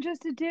 Oh, I'm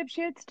just a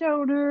dipshit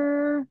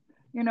stoner.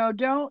 You know,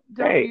 don't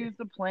right. use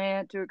the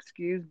plant to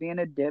excuse being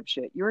a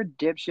dipshit. You're a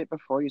dipshit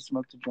before you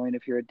smoked a joint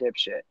if you're a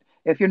dipshit.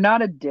 If you're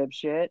not a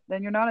dipshit,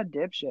 then you're not a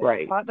dipshit.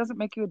 Right. Pot doesn't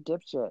make you a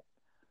dipshit.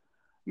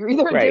 You're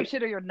either a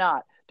dipshit or you're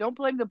not. Don't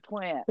blame the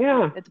plant.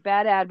 Yeah. It's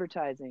bad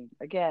advertising.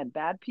 Again,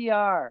 bad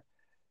PR.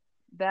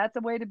 That's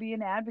a way to be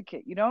an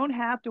advocate. You don't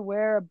have to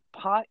wear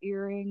pot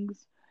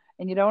earrings,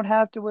 and you don't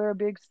have to wear a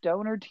big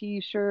stoner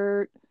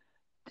t-shirt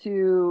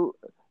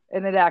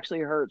and it actually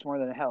hurts more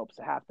than it helps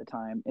half the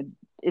time.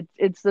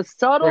 It's the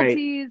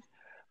subtleties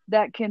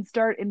that can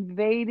start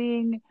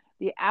invading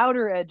the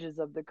outer edges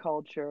of the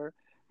culture.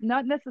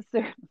 Not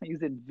necessarily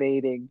use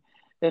invading.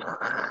 It's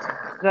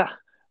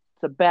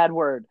a bad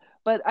word.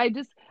 But I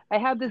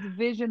have this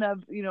vision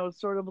of, you know,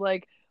 sort of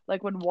like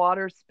when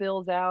water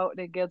spills out and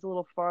it gets a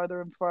little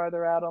farther and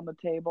farther out on the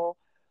table.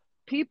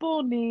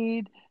 People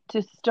need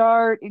to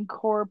start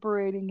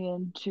incorporating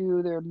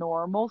into their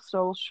normal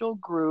social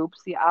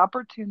groups the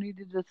opportunity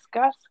to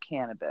discuss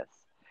cannabis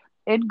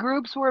in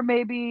groups where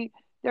maybe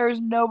there's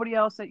nobody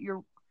else that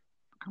you're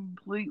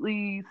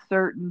completely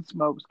certain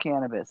smokes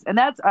cannabis. And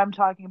I'm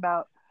talking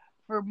about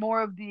for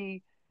more of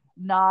the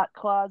not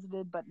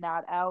closeted but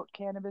not out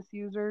cannabis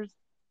users.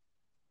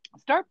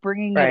 Start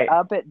bringing it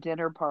up at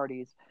dinner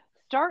parties.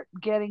 Start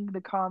getting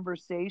the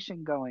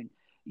conversation going.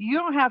 You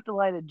don't have to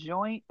light a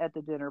joint at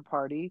the dinner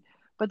party,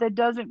 but that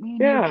doesn't mean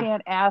you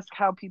can't ask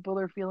how people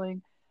are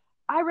feeling.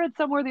 I read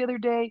somewhere the other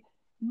day,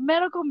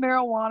 medical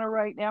marijuana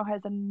right now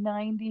has a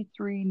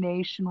 93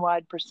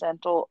 nationwide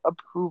percentile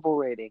approval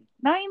rating.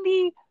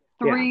 93%.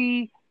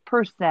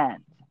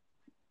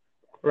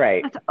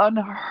 Right. That's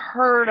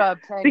unheard of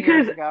 10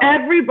 years ago. Because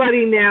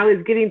everybody now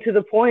is getting to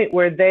the point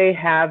where they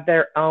have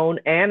their own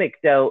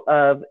anecdote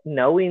of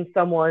knowing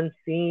someone,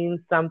 seeing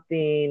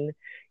something,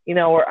 you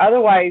know, or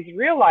otherwise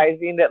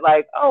realizing that,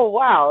 like, oh,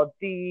 wow,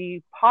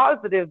 the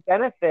positive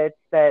benefits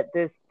that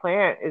this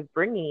plant is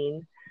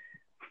bringing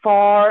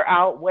far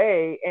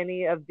outweigh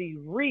any of the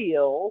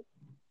real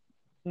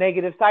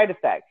negative side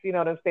effects. You know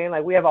what I'm saying?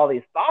 Like, we have all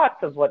these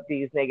thoughts of what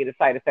these negative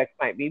side effects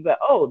might be, but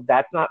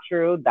that's not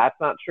true, that's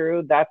not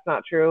true, that's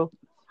not true.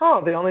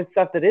 The only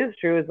stuff that is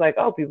true is like,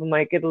 people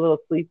might get a little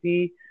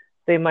sleepy,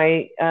 they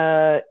might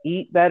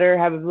eat better,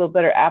 have a little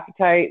better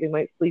appetite, they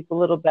might sleep a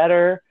little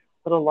better,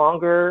 a little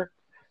longer,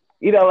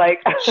 you know,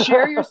 like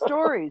share your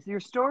stories. Your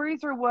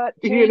stories are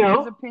what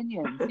changes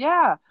opinions.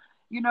 Yeah.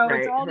 You know,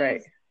 it's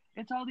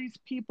all these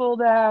people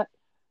that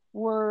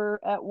were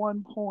at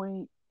one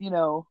point, you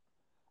know,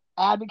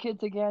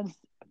 advocates against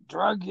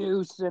drug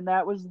use, and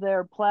that was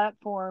their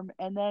platform.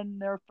 And then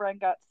their friend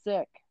got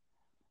sick,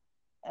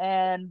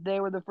 and they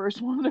were the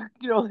first one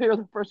to, they were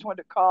the first one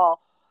to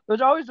call.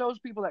 There's always those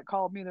people that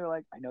call me. They're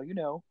like, I know you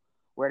know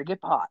where to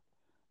get pot.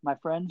 My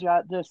friend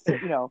got this,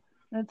 And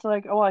it's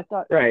like, oh, I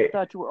thought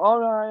you were. Oh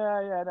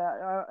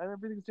no, yeah,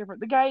 everything's different.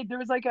 The guy, there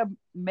was like a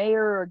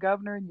mayor or a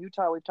governor in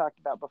Utah we've talked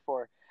about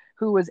before,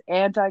 who was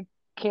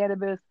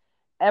anti-cannabis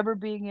ever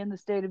being in the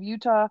state of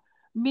Utah.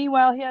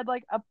 Meanwhile, he had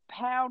like a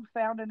pound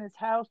found in his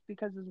house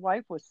because his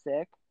wife was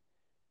sick.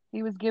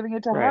 He was giving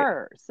it to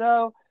her.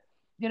 So,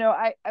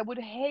 I would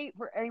hate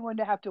for anyone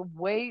to have to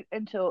wait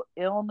until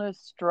illness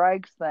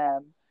strikes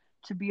them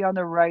to be on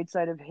the right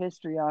side of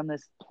history on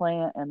this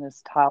plant and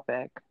this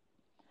topic.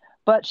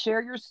 But share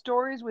your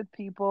stories with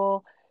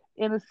people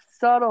in a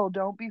subtle,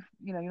 don't be,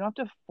 you don't have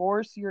to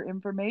force your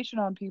information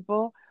on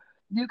people.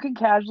 You can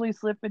casually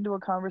slip into a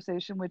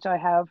conversation, which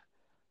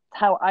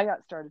how I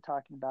got started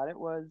talking about it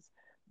was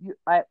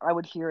I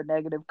would hear a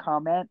negative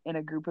comment in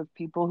a group of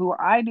people who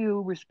I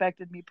knew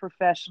respected me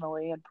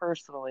professionally and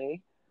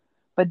personally,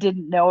 but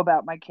didn't know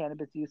about my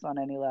cannabis use on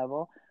any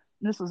level.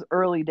 And this was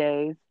early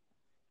days.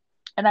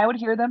 And I would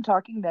hear them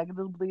talking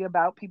negatively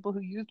about people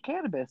who used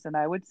cannabis. And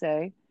I would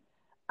say,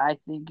 I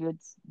think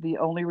it's the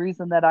only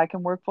reason that I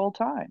can work full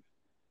time.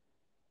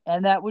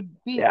 And that would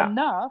be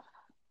enough.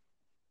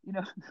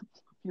 People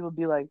would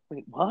be like,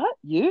 wait, what?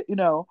 You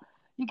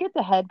get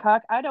the head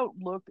cock. I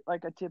don't look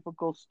like a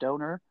typical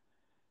stoner.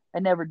 I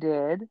never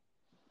did.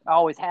 I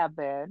always have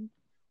been.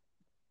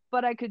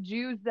 But I could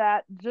use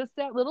that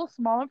little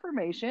small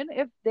information.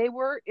 If they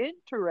were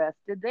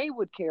interested, they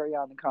would carry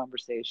on the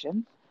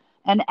conversation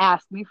and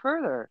ask me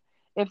further.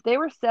 If they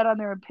were set on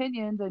their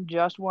opinions and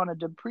just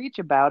wanted to preach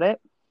about it,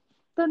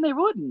 then they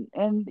wouldn't,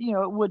 and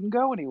it wouldn't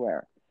go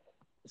anywhere.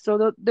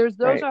 So there's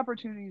those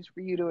opportunities for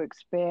you to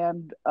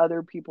expand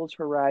other people's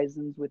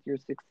horizons with your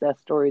success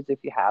stories if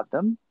you have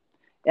them.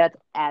 That's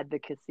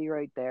advocacy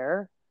right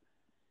there.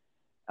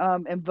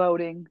 And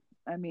voting.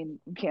 I mean,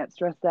 you can't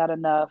stress that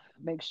enough.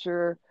 Make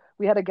sure.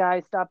 We had a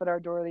guy stop at our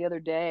door the other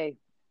day,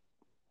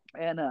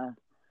 and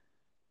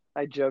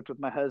I joked with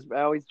my husband.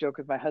 I always joke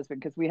with my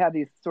husband because we have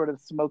these sort of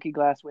smoky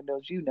glass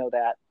windows. You know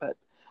that, but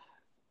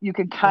you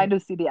can kind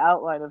of see the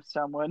outline of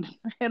someone.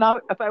 And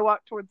if I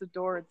walk towards the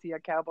door and see a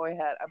cowboy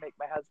hat, I make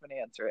my husband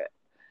answer it.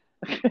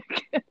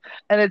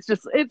 And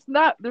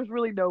there's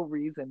really no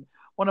reason.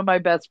 One of my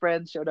best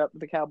friends showed up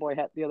with a cowboy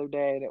hat the other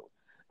day, and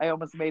I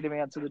almost made him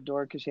answer the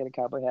door because she had a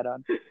cowboy hat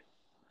on.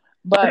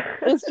 But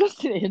it's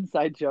just an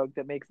inside joke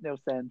that makes no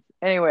sense.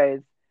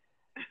 Anyways,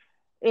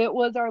 it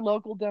was our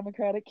local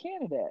Democratic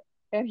candidate,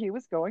 and he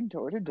was going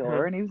door to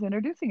door, and he was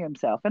introducing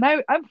himself. And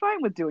I'm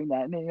fine with doing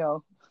that.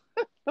 And,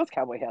 those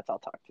cowboy hats I'll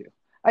talk to.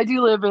 I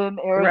do live in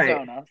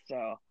Arizona,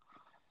 so.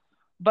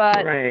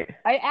 But I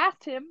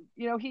asked him,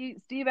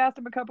 Steve asked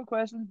him a couple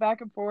questions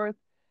back and forth.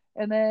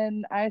 And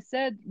then I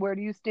said, where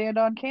do you stand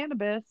on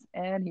cannabis?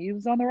 And he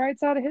was on the right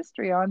side of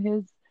history on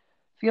his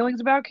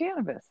feelings about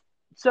cannabis.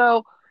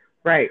 So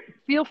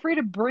feel free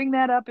to bring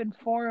that up in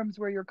forums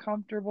where you're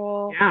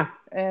comfortable. Yeah.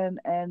 And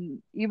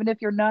even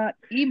if you're not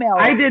emailing.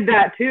 I did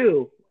that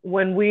too.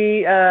 When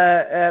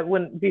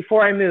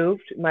before I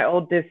moved, my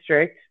old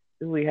district,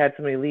 we had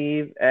somebody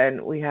leave,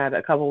 and we had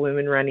a couple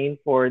women running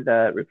for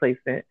the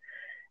replacement.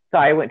 So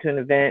I went to an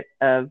event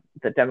of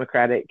the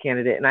Democratic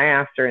candidate, and I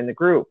asked her in the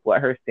group what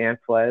her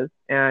stance was.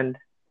 And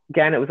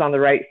again, it was on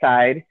the right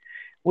side,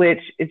 which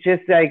it's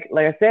just like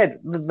I said,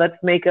 let's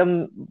make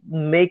them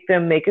make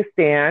a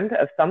stand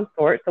of some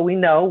sort so we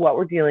know what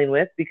we're dealing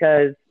with,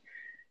 because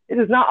it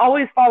does not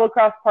always fall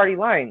across party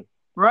lines.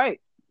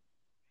 Right.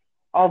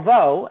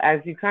 Although,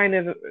 as you kind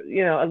of,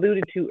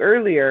 alluded to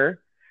earlier,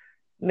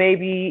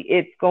 maybe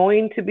it's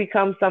going to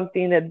become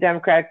something that the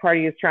Democratic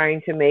Party is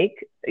trying to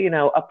make,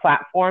 a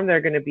platform they're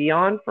going to be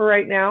on for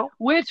right now.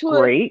 Which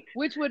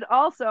would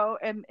also,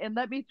 and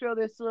let me throw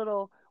this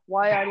little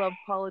why I love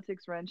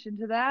politics wrench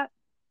into that.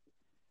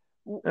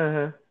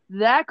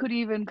 That could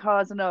even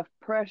cause enough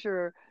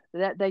pressure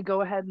that they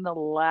go ahead and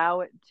allow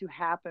it to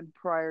happen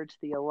prior to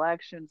the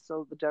election,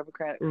 so the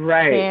Democrats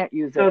can't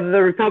use it. So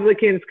the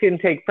Republicans can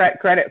take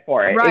credit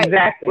for it. Right.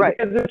 Exactly. Right.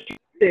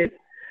 Because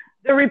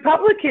the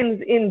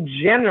Republicans in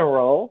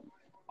general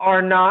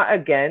are not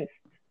against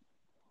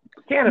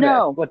cannabis.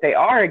 No. What they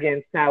are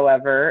against,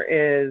 however,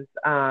 is,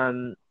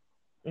 stopping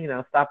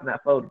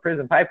that flow to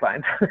prison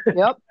pipelines.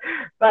 Yep.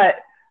 But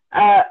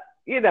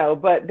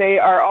they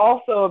are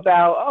also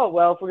about,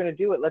 if we're going to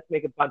do it, let's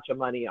make a bunch of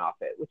money off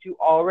it, which you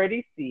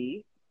already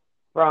see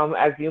from,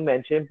 as you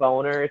mentioned,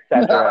 Boner,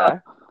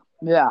 etc.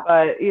 Yeah.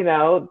 But,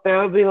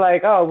 they'll be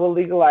like, we'll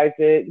legalize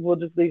it. We'll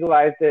just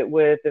legalize it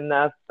with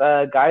enough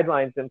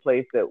guidelines in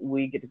place that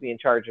we get to be in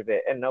charge of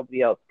it and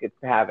nobody else gets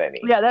to have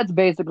any. Yeah, that's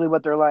basically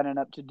what they're lining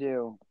up to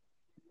do.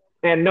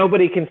 And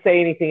nobody can say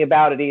anything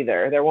about it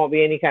either. There won't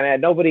be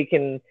nobody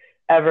can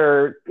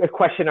ever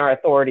question our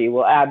authority.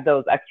 We'll add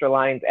those extra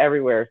lines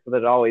everywhere so that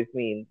it always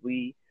means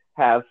we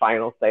have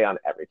final say on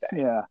everything.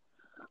 Yeah.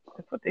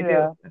 That's what they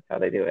do. That's how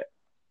they do it.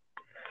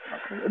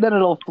 Then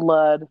it'll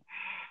flood.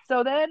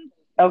 So then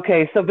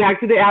Okay, so back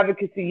to the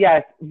advocacy.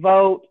 Yes,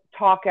 vote,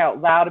 talk out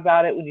loud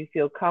about it when you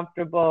feel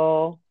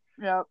comfortable.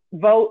 Yep.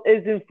 Vote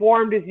as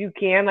informed as you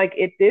can. Like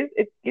it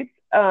gets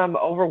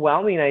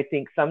overwhelming, I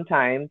think,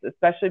 sometimes,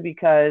 especially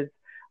because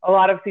a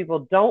lot of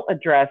people don't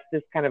address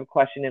this kind of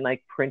question in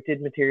like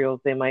printed materials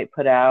they might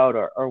put out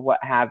or what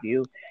have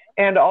you.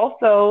 And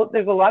also,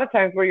 there's a lot of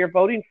times where you're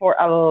voting for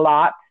a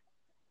lot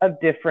of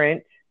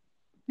different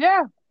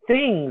Yeah.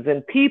 things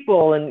and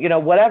people and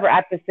whatever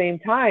at the same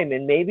time,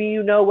 and maybe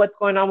what's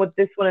going on with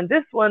this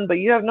one, but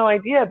you have no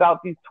idea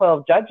about these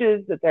 12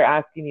 judges that they're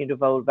asking you to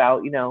vote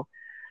about.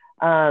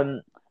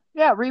 um,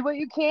 Yeah. Read what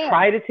you can.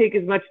 Try to take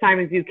as much time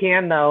as you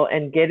can though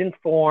and get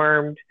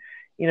informed.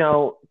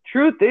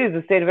 Truth is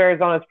the state of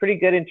Arizona is pretty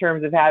good in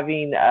terms of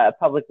having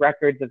public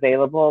records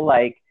available.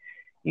 Like,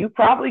 you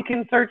probably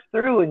can search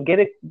through and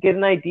get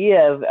an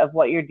idea of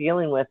what you're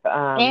dealing with.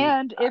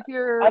 And if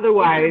you're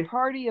Otherwise,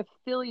 party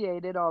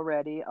affiliated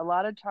already, a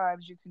lot of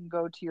times you can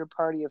go to your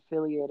party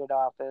affiliated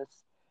office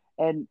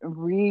and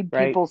read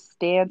right, people's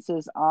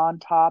stances on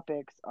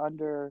topics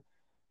under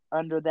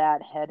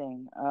that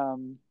heading.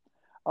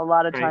 A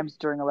lot of right, times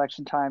during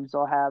election times,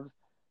 they'll have,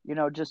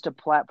 just a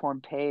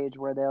platform page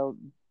where they'll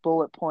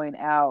bullet point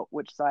out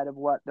which side of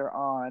what they're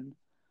on,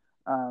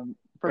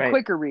 for right,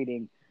 quicker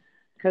reading.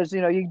 Because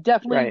you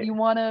definitely right, you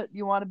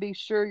want to be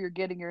sure you're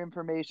getting your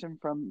information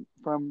from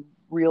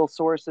real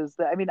sources.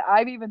 That, I mean,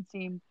 I've even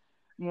seen,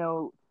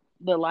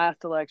 the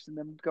last election,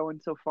 them going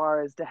so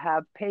far as to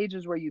have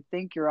pages where you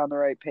think you're on the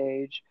right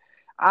page.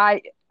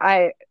 I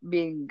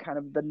being kind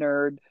of the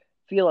nerd,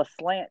 feel a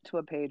slant to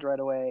a page right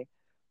away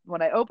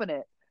when I open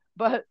it,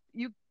 but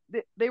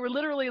they were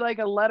literally like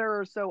a letter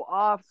or so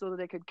off so that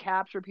they could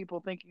capture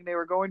people thinking they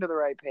were going to the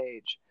right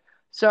page.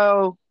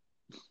 So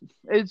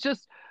it's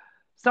just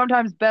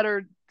sometimes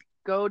better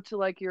go to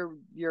like your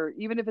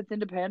even if it's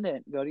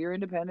independent, go to your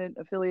independent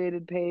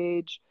affiliated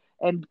page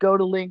and go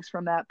to links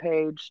from that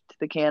page to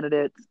the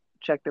candidates,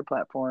 check their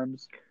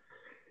platforms,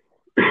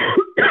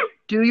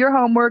 do your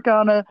homework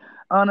on a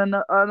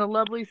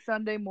lovely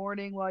Sunday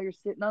morning while you're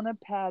sitting on the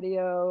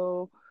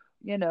patio.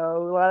 A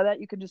lot of that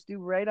you can just do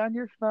right on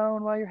your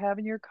phone while you're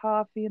having your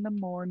coffee in the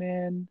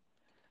morning.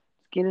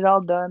 Just get it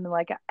all done in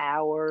like an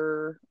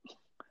hour,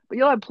 but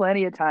you'll have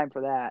plenty of time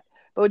for that.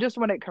 But just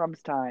when it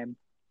comes time,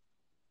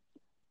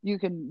 you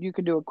can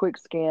do a quick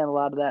scan, a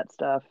lot of that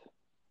stuff,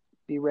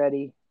 be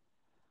ready.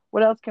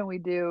 What else can we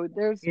do?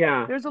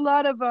 yeah, There's a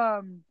lot of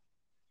um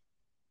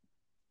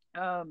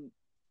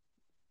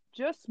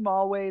just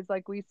small ways,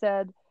 like we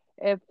said.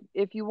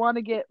 If you want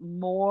to get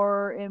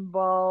more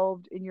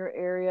involved in your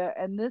area,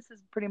 and this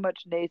is pretty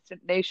much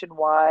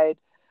nationwide,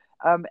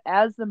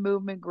 as the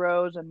movement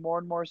grows and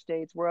more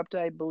states, we're up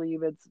to, I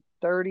believe it's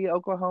 30.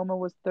 Oklahoma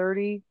was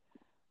 30.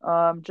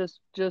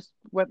 Just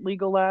went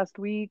legal last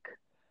week.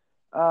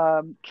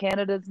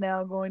 Canada's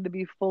now going to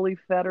be fully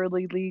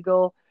federally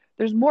legal.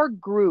 There's more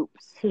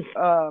groups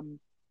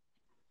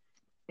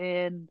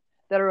in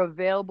that are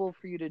available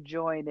for you to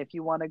join if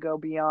you want to go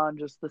beyond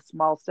just the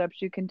small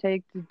steps you can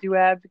take to do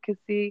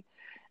advocacy.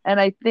 And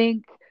I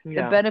think the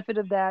yeah, benefit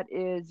of that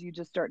is you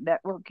just start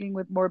networking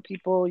with more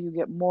people. You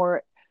get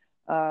more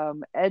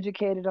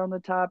educated on the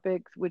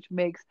topics, which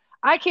makes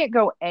I can't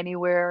go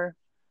anywhere.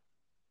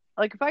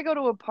 Like if I go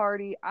to a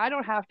party, I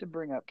don't have to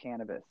bring up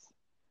cannabis.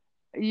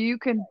 You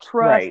can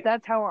trust right.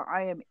 that's how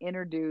I am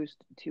introduced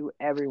to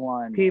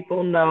everyone.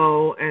 People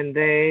know and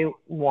they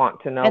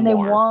want to know And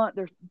more.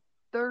 they're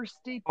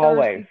thirsty,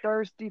 Always.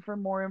 for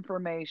more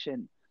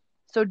information.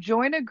 So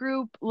join a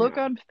group, look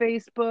Yeah. on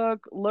Facebook,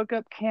 look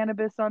up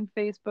cannabis on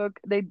Facebook.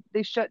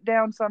 They shut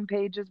down some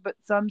pages, but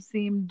some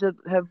seem to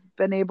have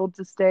been able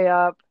to stay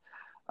up.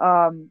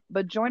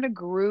 But join a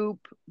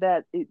group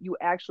that you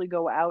actually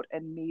go out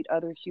and meet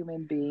other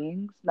human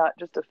beings, not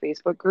just a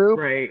Facebook group.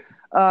 Right.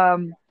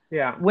 Um,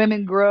 Yeah.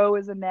 Women Grow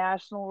is a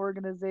national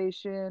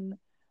organization.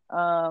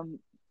 Um,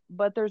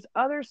 but there's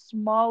other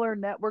smaller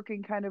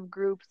networking kind of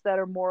groups that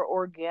are more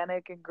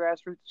organic and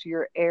grassroots to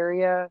your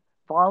area.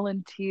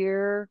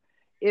 Volunteer.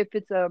 If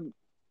it's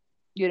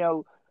you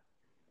know,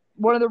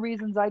 one of the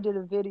reasons I did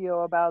a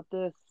video about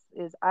this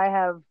is I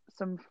have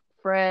some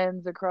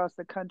friends across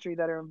the country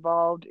that are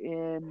involved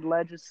in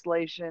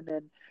legislation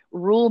and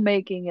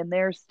rulemaking in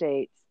their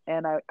states.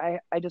 And I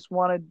just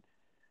wanted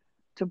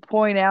to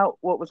point out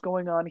what was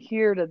going on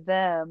here to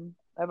them.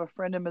 I have a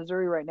friend in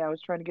Missouri right now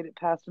who's trying to get it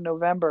passed in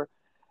November,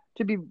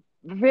 to be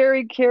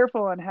very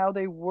careful on how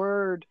they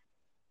word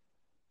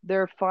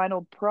their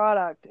final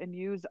product and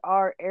use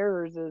our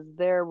errors as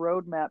their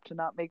roadmap to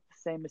not make the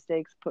same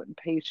mistakes, putting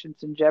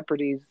patients in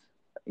jeopardies,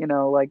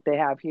 like they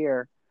have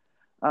here.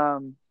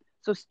 Um,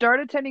 so start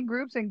attending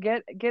groups and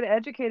get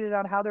educated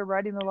on how they're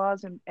writing the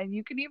laws, and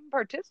you can even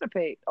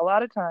participate a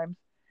lot of times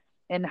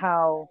in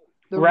how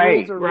the rules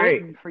Right. are Right.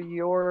 written for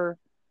your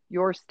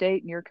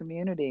state and your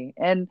community.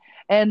 And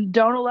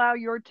don't allow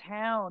your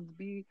towns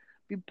be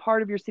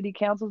part of your city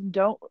councils, and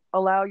don't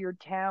allow your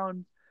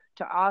town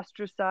to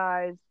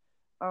ostracize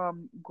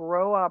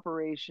grow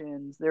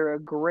operations. They're a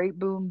great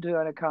boom to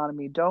an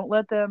economy. Don't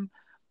let them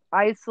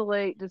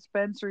isolate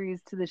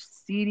dispensaries to the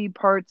seedy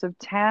parts of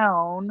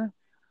town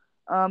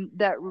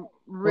that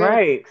risk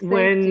Right. safety.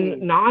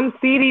 When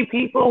non-seedy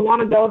people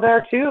want to go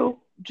there too.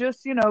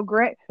 Just, do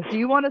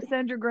you want to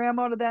send your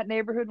grandma to that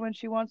neighborhood when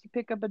she wants to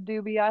pick up a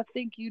doobie? I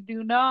think you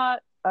do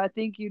not. I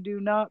think you do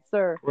not,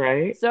 sir.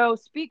 Right. So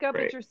speak up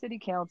at Right. your city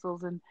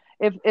councils, and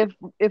if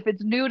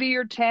it's new to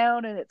your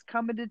town and it's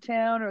coming to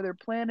town, or they're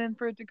planning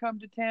for it to come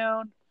to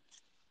town,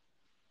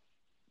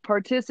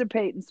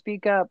 participate and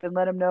speak up and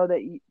let them know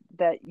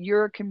that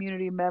you're a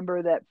community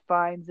member that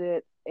finds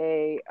it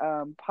a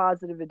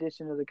positive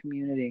addition to the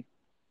community,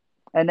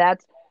 and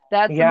that's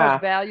the most Yeah.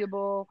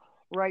 valuable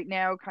right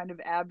now kind of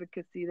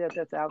advocacy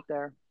that's out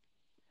there.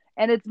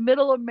 And it's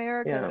middle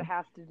America Yeah. that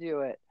has to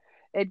do it.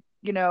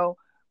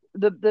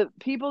 The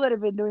people that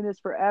have been doing this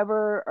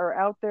forever are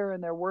out there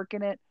and they're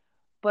working it,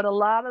 but a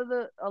lot of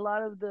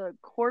the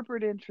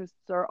corporate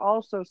interests are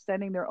also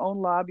sending their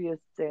own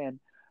lobbyists in.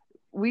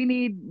 We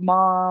need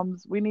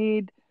moms, we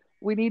need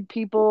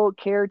people,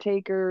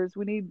 caretakers,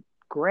 we need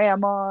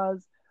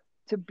grandmas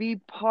to be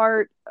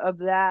part of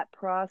that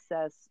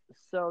process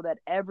so that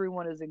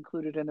everyone is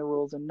included in the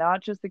rules and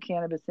not just the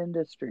cannabis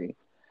industry.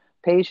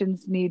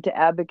 Patients need to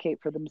advocate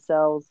for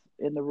themselves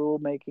in the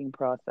rulemaking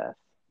process.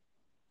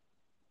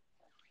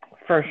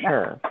 For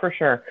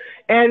sure.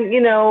 And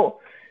you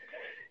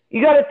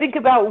got to think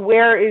about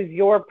where is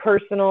your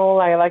personal,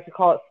 I like to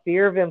call it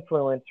sphere of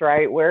influence,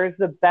 right? Where is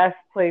the best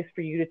place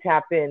for you to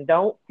tap in?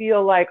 Don't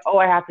feel like, oh,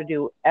 I have to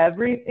do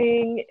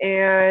everything.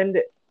 And,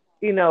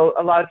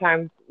 a lot of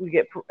times we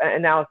get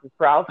analysis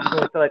paralysis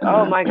and we feel like,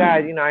 oh my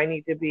God, I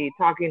need to be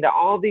talking to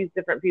all these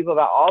different people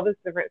about all this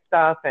different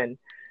stuff and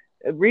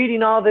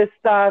reading all this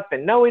stuff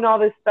and knowing all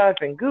this stuff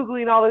and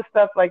Googling all this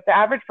stuff. Like the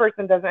average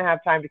person doesn't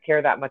have time to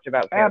care that much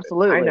about cannabis.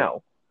 Absolutely. I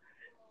know.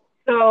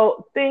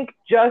 So think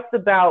just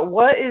about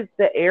what is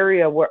the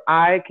area where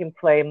I can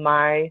play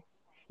my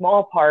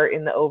small part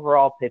in the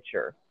overall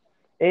picture.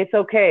 It's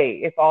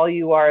okay if all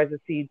you are is a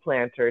seed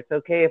planter. It's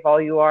okay if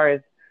all you are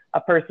is a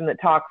person that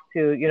talks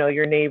to,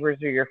 your neighbors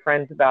or your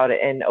friends about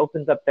it and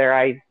opens up their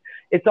eyes.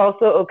 It's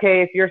also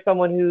okay if you're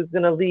someone who's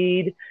going to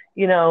lead,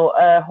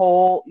 a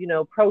whole,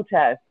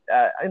 protest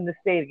in the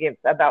state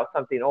about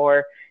something,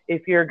 or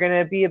if you're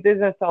going to be a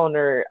business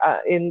owner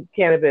in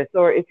cannabis,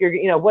 or if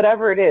you're,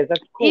 whatever it is,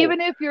 that's cool.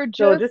 Even if you're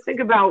just think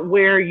about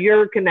where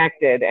you're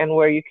connected and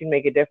where you can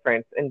make a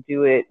difference and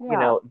do it,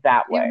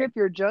 that way. Even if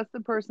you're just the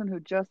person who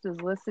just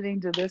is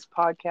listening to this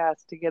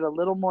podcast to get a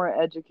little more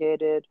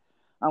educated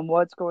on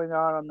what's going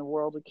on in the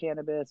world of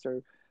cannabis,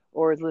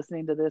 or is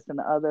listening to this and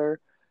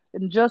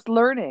and just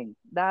learning,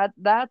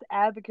 that's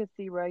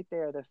advocacy right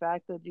there. The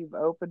fact that you've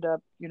opened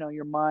up,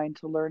 your mind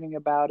to learning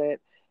about it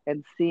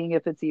and seeing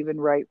if it's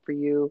even right for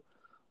you,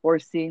 or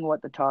seeing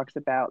what the talk's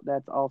about,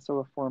 that's also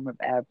a form of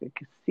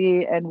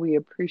advocacy, and we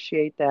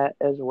appreciate that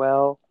as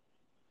well.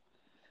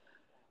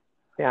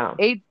 Yeah.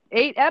 8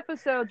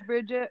 episodes,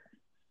 Bridget.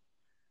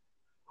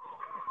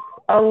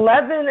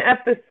 11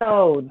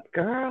 episodes.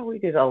 Girl, we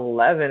did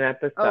 11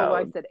 episodes. Oh,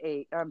 I said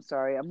 8. I'm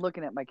sorry. I'm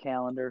looking at my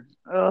calendar.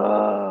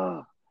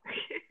 Oh.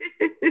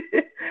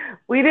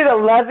 We did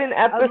 11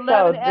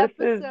 episodes. This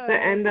is the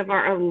end of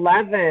our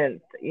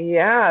 11th.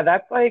 Yeah,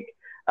 that's like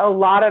a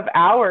lot of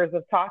hours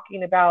of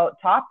talking about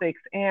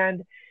topics.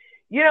 And,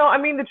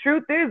 the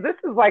truth is, this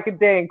is like a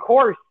dang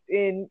course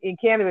in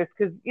cannabis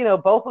because,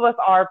 both of us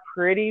are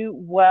pretty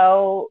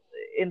well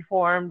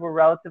informed. We're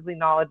relatively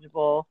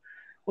knowledgeable.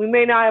 We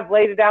may not have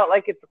laid it out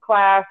like it's a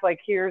class,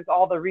 like here's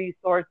all the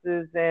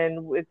resources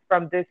and it's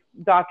from this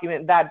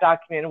document, that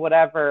document,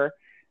 whatever.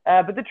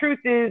 But the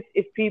truth is,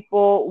 if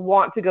people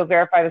want to go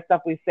verify the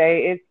stuff we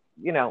say, it's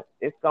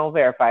don't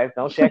verify.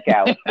 Don't check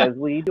out because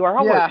we do our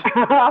homework.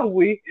 Yeah.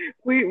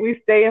 we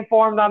stay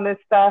informed on this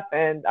stuff,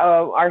 and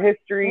our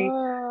history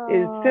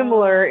is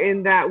similar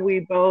in that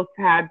we both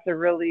had to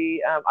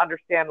really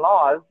understand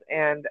laws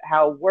and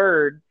how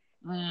words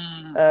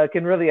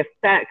can really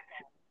affect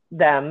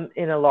them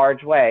in a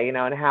large way,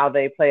 and how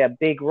they play a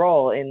big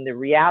role in the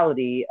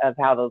reality of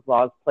how those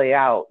laws play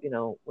out,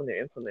 when they're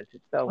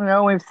implemented. So,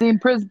 we've seen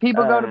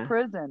people go to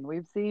prison.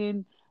 We've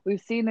seen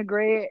the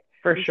gray,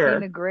 we've seen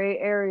the gray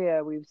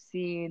area. We've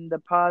seen the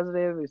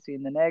positive. We've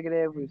seen the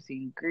negative. We've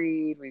seen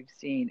greed. We've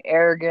seen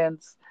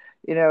arrogance.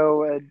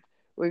 Humility.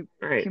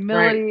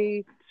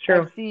 Right.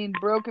 True. I've seen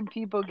broken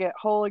people get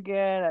whole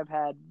again. I've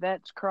had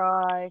vets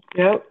cry.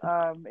 Yep.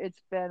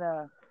 It's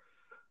been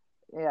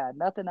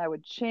nothing I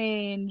would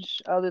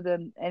change other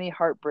than any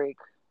heartbreak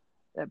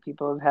that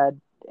people have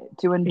had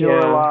to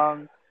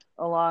endure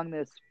along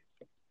this,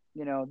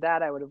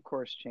 that I would of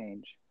course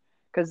change.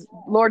 Because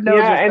Lord knows.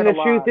 Yeah, and the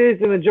truth is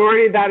the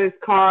majority of that is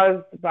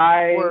caused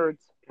by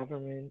words.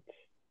 Government.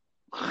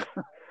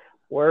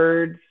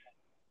 Words,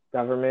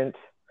 government.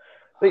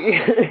 But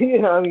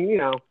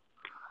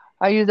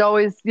I use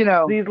always,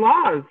 these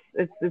laws.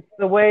 It's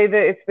the way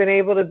that it's been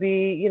able to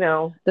be,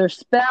 they're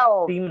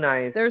spells.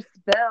 Demonized. They're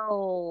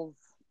spells.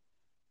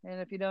 And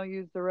if you don't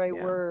use the right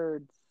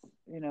words,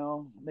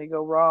 they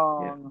go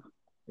wrong.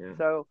 Yeah.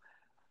 So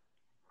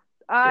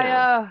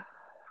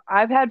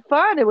I've had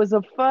fun. It was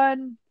a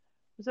fun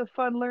was a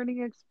fun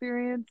learning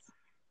experience.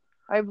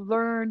 I've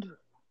learned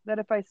that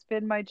if I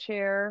spin my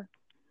chair,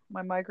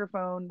 my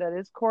microphone that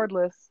is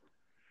cordless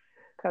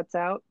cuts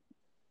out.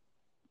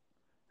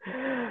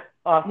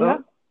 Awesome. Yeah.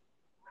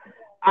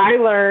 I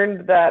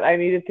learned that I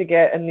needed to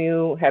get a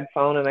new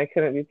headphone and I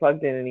couldn't be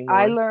plugged in anymore.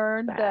 I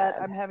learned that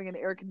I'm having an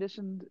air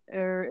conditioned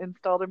air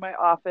installed in my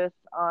office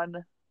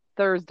on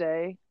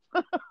Thursday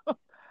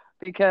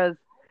because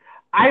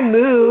I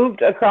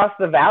moved across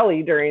the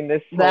valley during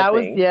this whole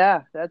thing.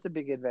 That's a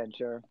big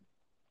adventure.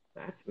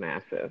 That's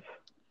massive.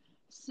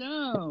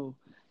 So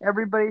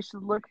everybody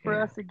should look for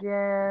us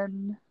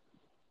again.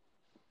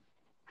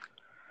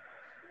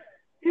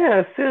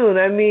 Yeah, soon.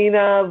 I mean,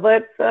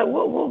 let's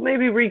we'll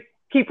maybe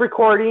keep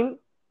recording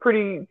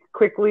pretty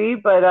quickly,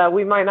 but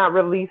we might not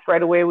release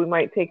right away. We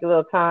might take a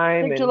little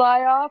time Take and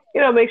July off.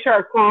 make sure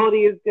our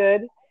quality is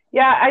good.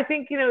 Yeah, I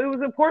think it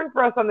was important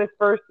for us on this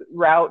first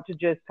route to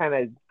just kind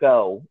of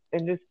go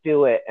and just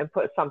do it and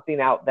put something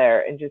out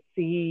there and just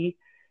see,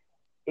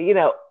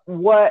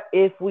 what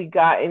if we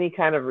got any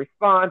kind of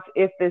response,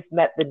 if this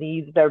met the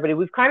needs of everybody.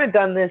 We've kind of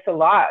done this a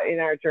lot in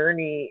our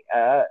journey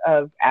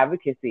of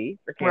advocacy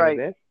for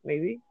cannabis,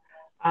 maybe.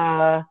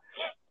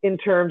 In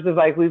terms of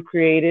we've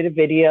created a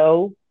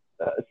video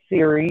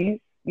series,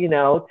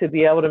 to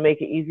be able to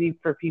make it easy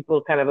for people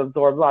to kind of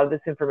absorb a lot of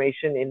this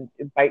information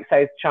in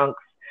bite-sized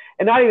chunks.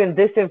 And not even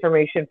this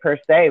information per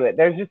se, but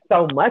there's just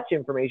so much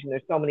information.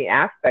 There's so many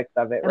aspects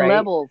of it, and right?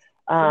 Levels.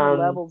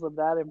 Levels of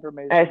that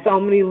information.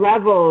 So many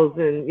levels,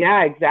 and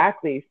yeah,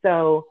 exactly.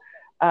 So,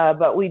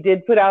 but we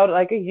did put out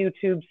a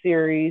YouTube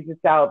series.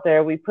 It's out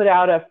there. We put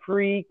out a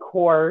free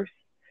course,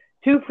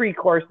 2 free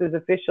courses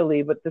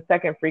officially, but the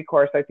second free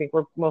course I think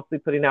we're mostly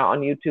putting out on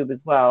YouTube as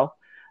well.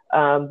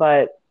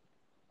 But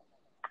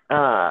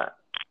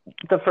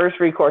the first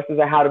free course is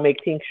a how to make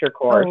tincture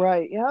course. Oh,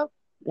 right. Yep.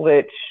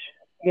 Which,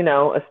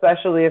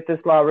 especially if this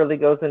law really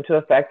goes into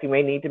effect, you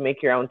may need to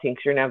make your own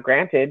tincture. Now,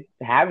 granted,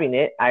 having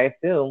it, I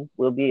assume,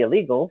 will be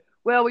illegal.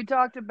 Well, we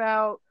talked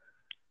about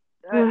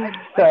I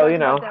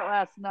about that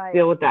last night.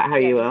 Deal with that how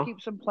you will.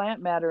 Keep some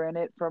plant matter in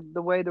it. From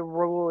the way the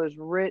rule is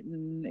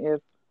written,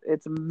 if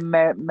it's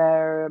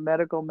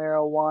medical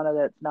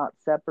marijuana that's not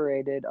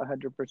separated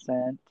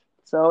 100%.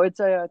 So it's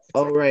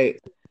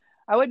right.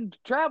 I wouldn't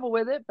travel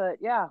with it, but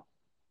yeah.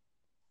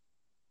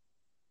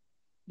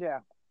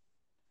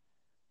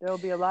 There'll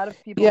be a lot of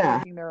people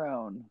making their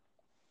own.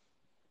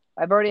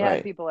 I've already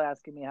had people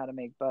asking me how to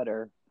make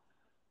butter.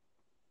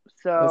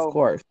 So of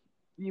course.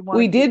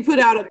 We did put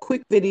out a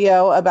quick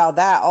video about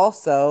that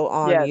also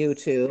on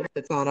YouTube.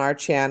 It's on our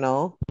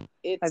channel.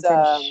 I've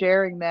been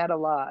sharing that a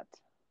lot.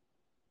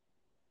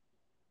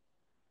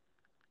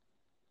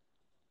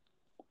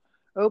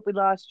 Oh, we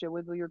lost you.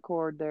 Wiggle your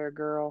cord there,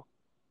 girl.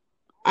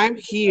 I'm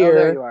here. Oh,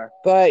 there you are.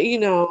 But,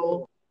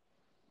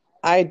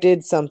 I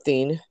did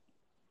something.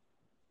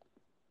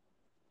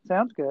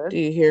 Sounds good. Do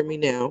you hear me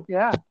now?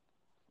 Yeah.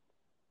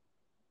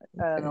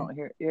 I don't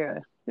hear. Yeah,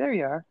 there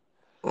you are.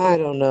 I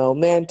don't know,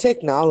 man.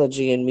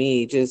 Technology and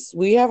me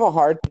we have a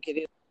hard time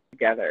getting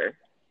together.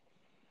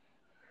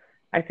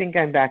 I think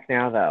I'm back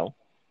now, though.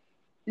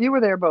 You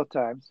were there both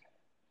times.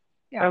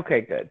 Yeah.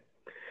 Okay, good.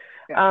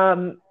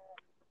 Yeah.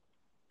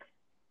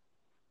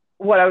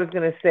 What I was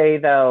going to say,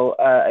 though,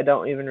 I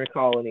don't even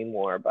recall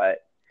anymore, but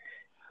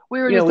we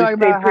were just talking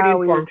about how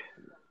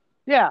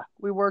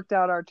we worked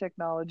out our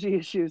technology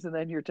issues, and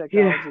then your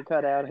technology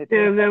cut out. I think.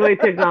 And then my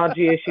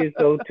technology issues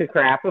go to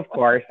crap, of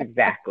course.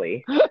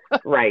 Exactly.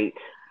 Right.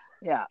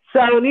 Yeah. So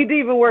I need to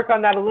even work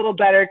on that a little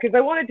better because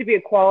I want it to be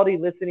a quality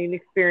listening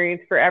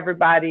experience for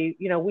everybody.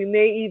 We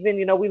may even,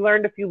 we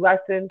learned a few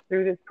lessons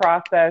through this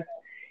process.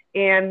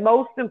 And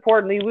most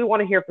importantly, we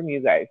want to hear from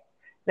you guys.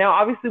 Now,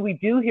 obviously, we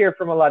do hear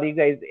from a lot of you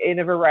guys in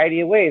a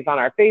variety of ways on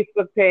our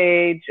Facebook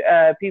page.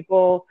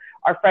 People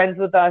are friends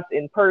with us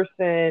in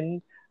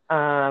person.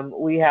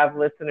 We have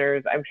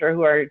listeners, I'm sure,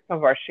 who are some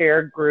of our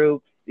shared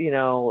groups, in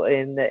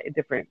the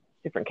different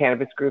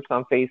cannabis groups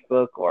on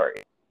Facebook or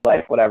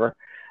life, whatever.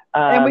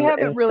 And we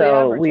haven't really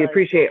advertised. We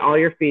appreciate all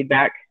your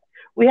feedback.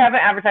 We haven't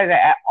advertised it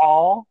at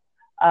all.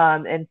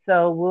 And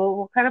so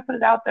we'll kind of put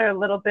it out there a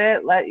little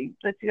bit, let you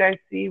guys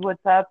see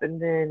what's up,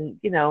 and then,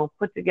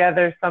 put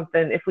together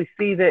something. If we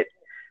see that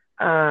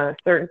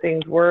certain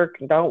things work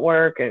and don't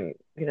work, and,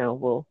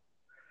 we'll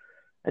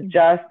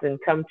adjust and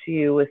come to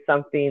you with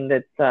something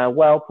that's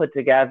well put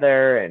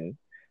together and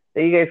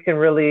that you guys can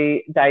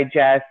really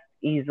digest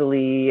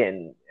easily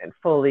and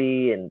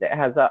fully, and that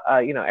has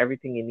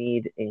everything you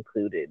need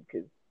included,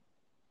 because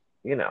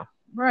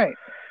right,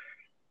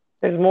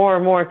 there's more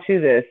and more to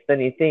this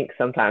than you think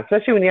sometimes,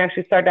 especially when you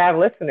actually start to have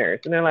listeners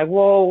and they're like,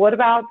 well, what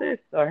about this,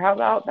 or how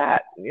about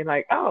that, and you're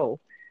like, oh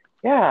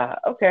yeah,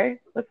 okay,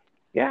 gotta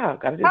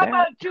do that. How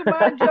about you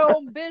mind your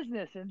own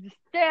business and just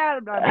stay out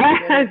of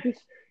my business?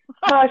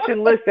 Hush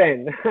and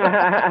listen.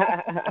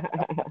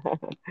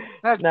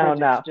 That's no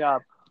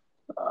job.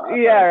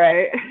 Yeah,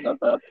 right.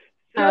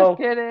 Just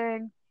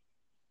kidding.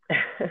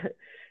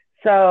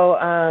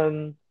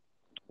 So,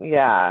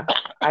 yeah.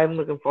 I'm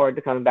looking forward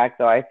to coming back,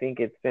 though. I think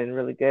it's been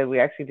really good. We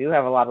actually do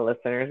have a lot of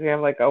listeners. We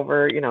have like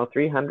over,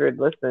 300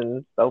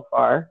 listens so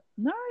far.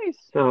 Nice.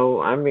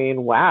 So, I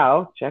mean,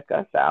 wow, check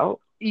us out.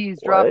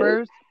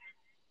 Eavesdroppers.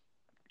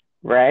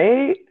 What?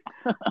 Right?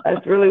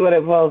 That's really what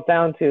it boils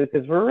down to,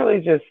 because we're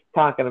really just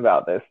talking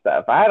about this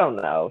stuff. I don't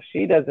know.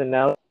 She doesn't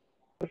know.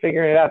 We're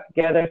figuring it out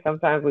together.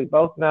 Sometimes we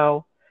both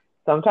know.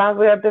 Sometimes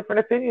we have different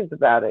opinions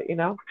about it,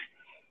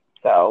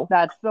 So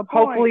that's the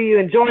point. Hopefully you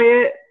enjoy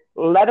it.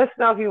 Let us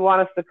know if you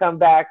want us to come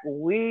back.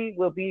 We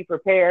will be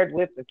prepared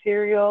with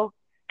material,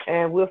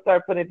 and we'll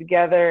start putting it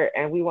together.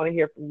 And we want to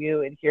hear from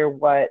you and hear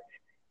what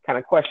kind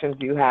of questions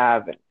you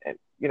have, and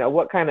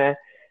what kind of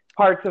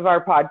parts of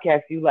our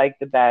podcast you like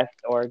the best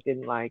or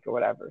didn't like or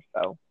whatever.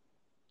 So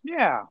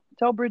yeah,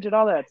 tell Bridget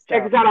all that stuff.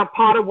 Check us out on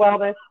Pot of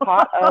Wellness,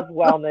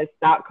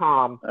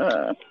 potofwellness.com.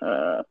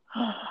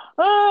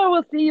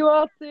 We'll see you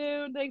all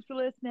soon. Thanks for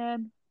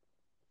listening.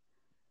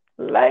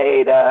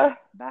 Later.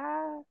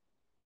 Bye.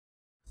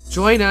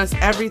 Join us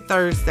every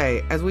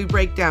Thursday as we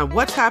break down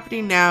what's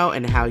happening now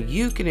and how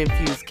you can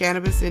infuse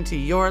cannabis into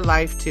your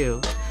life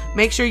too.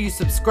 Make sure you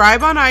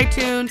subscribe on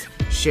iTunes,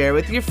 share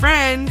with your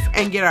friends,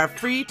 and get our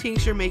free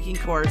tincture making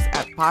course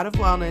at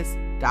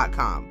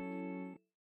potofwellness.com.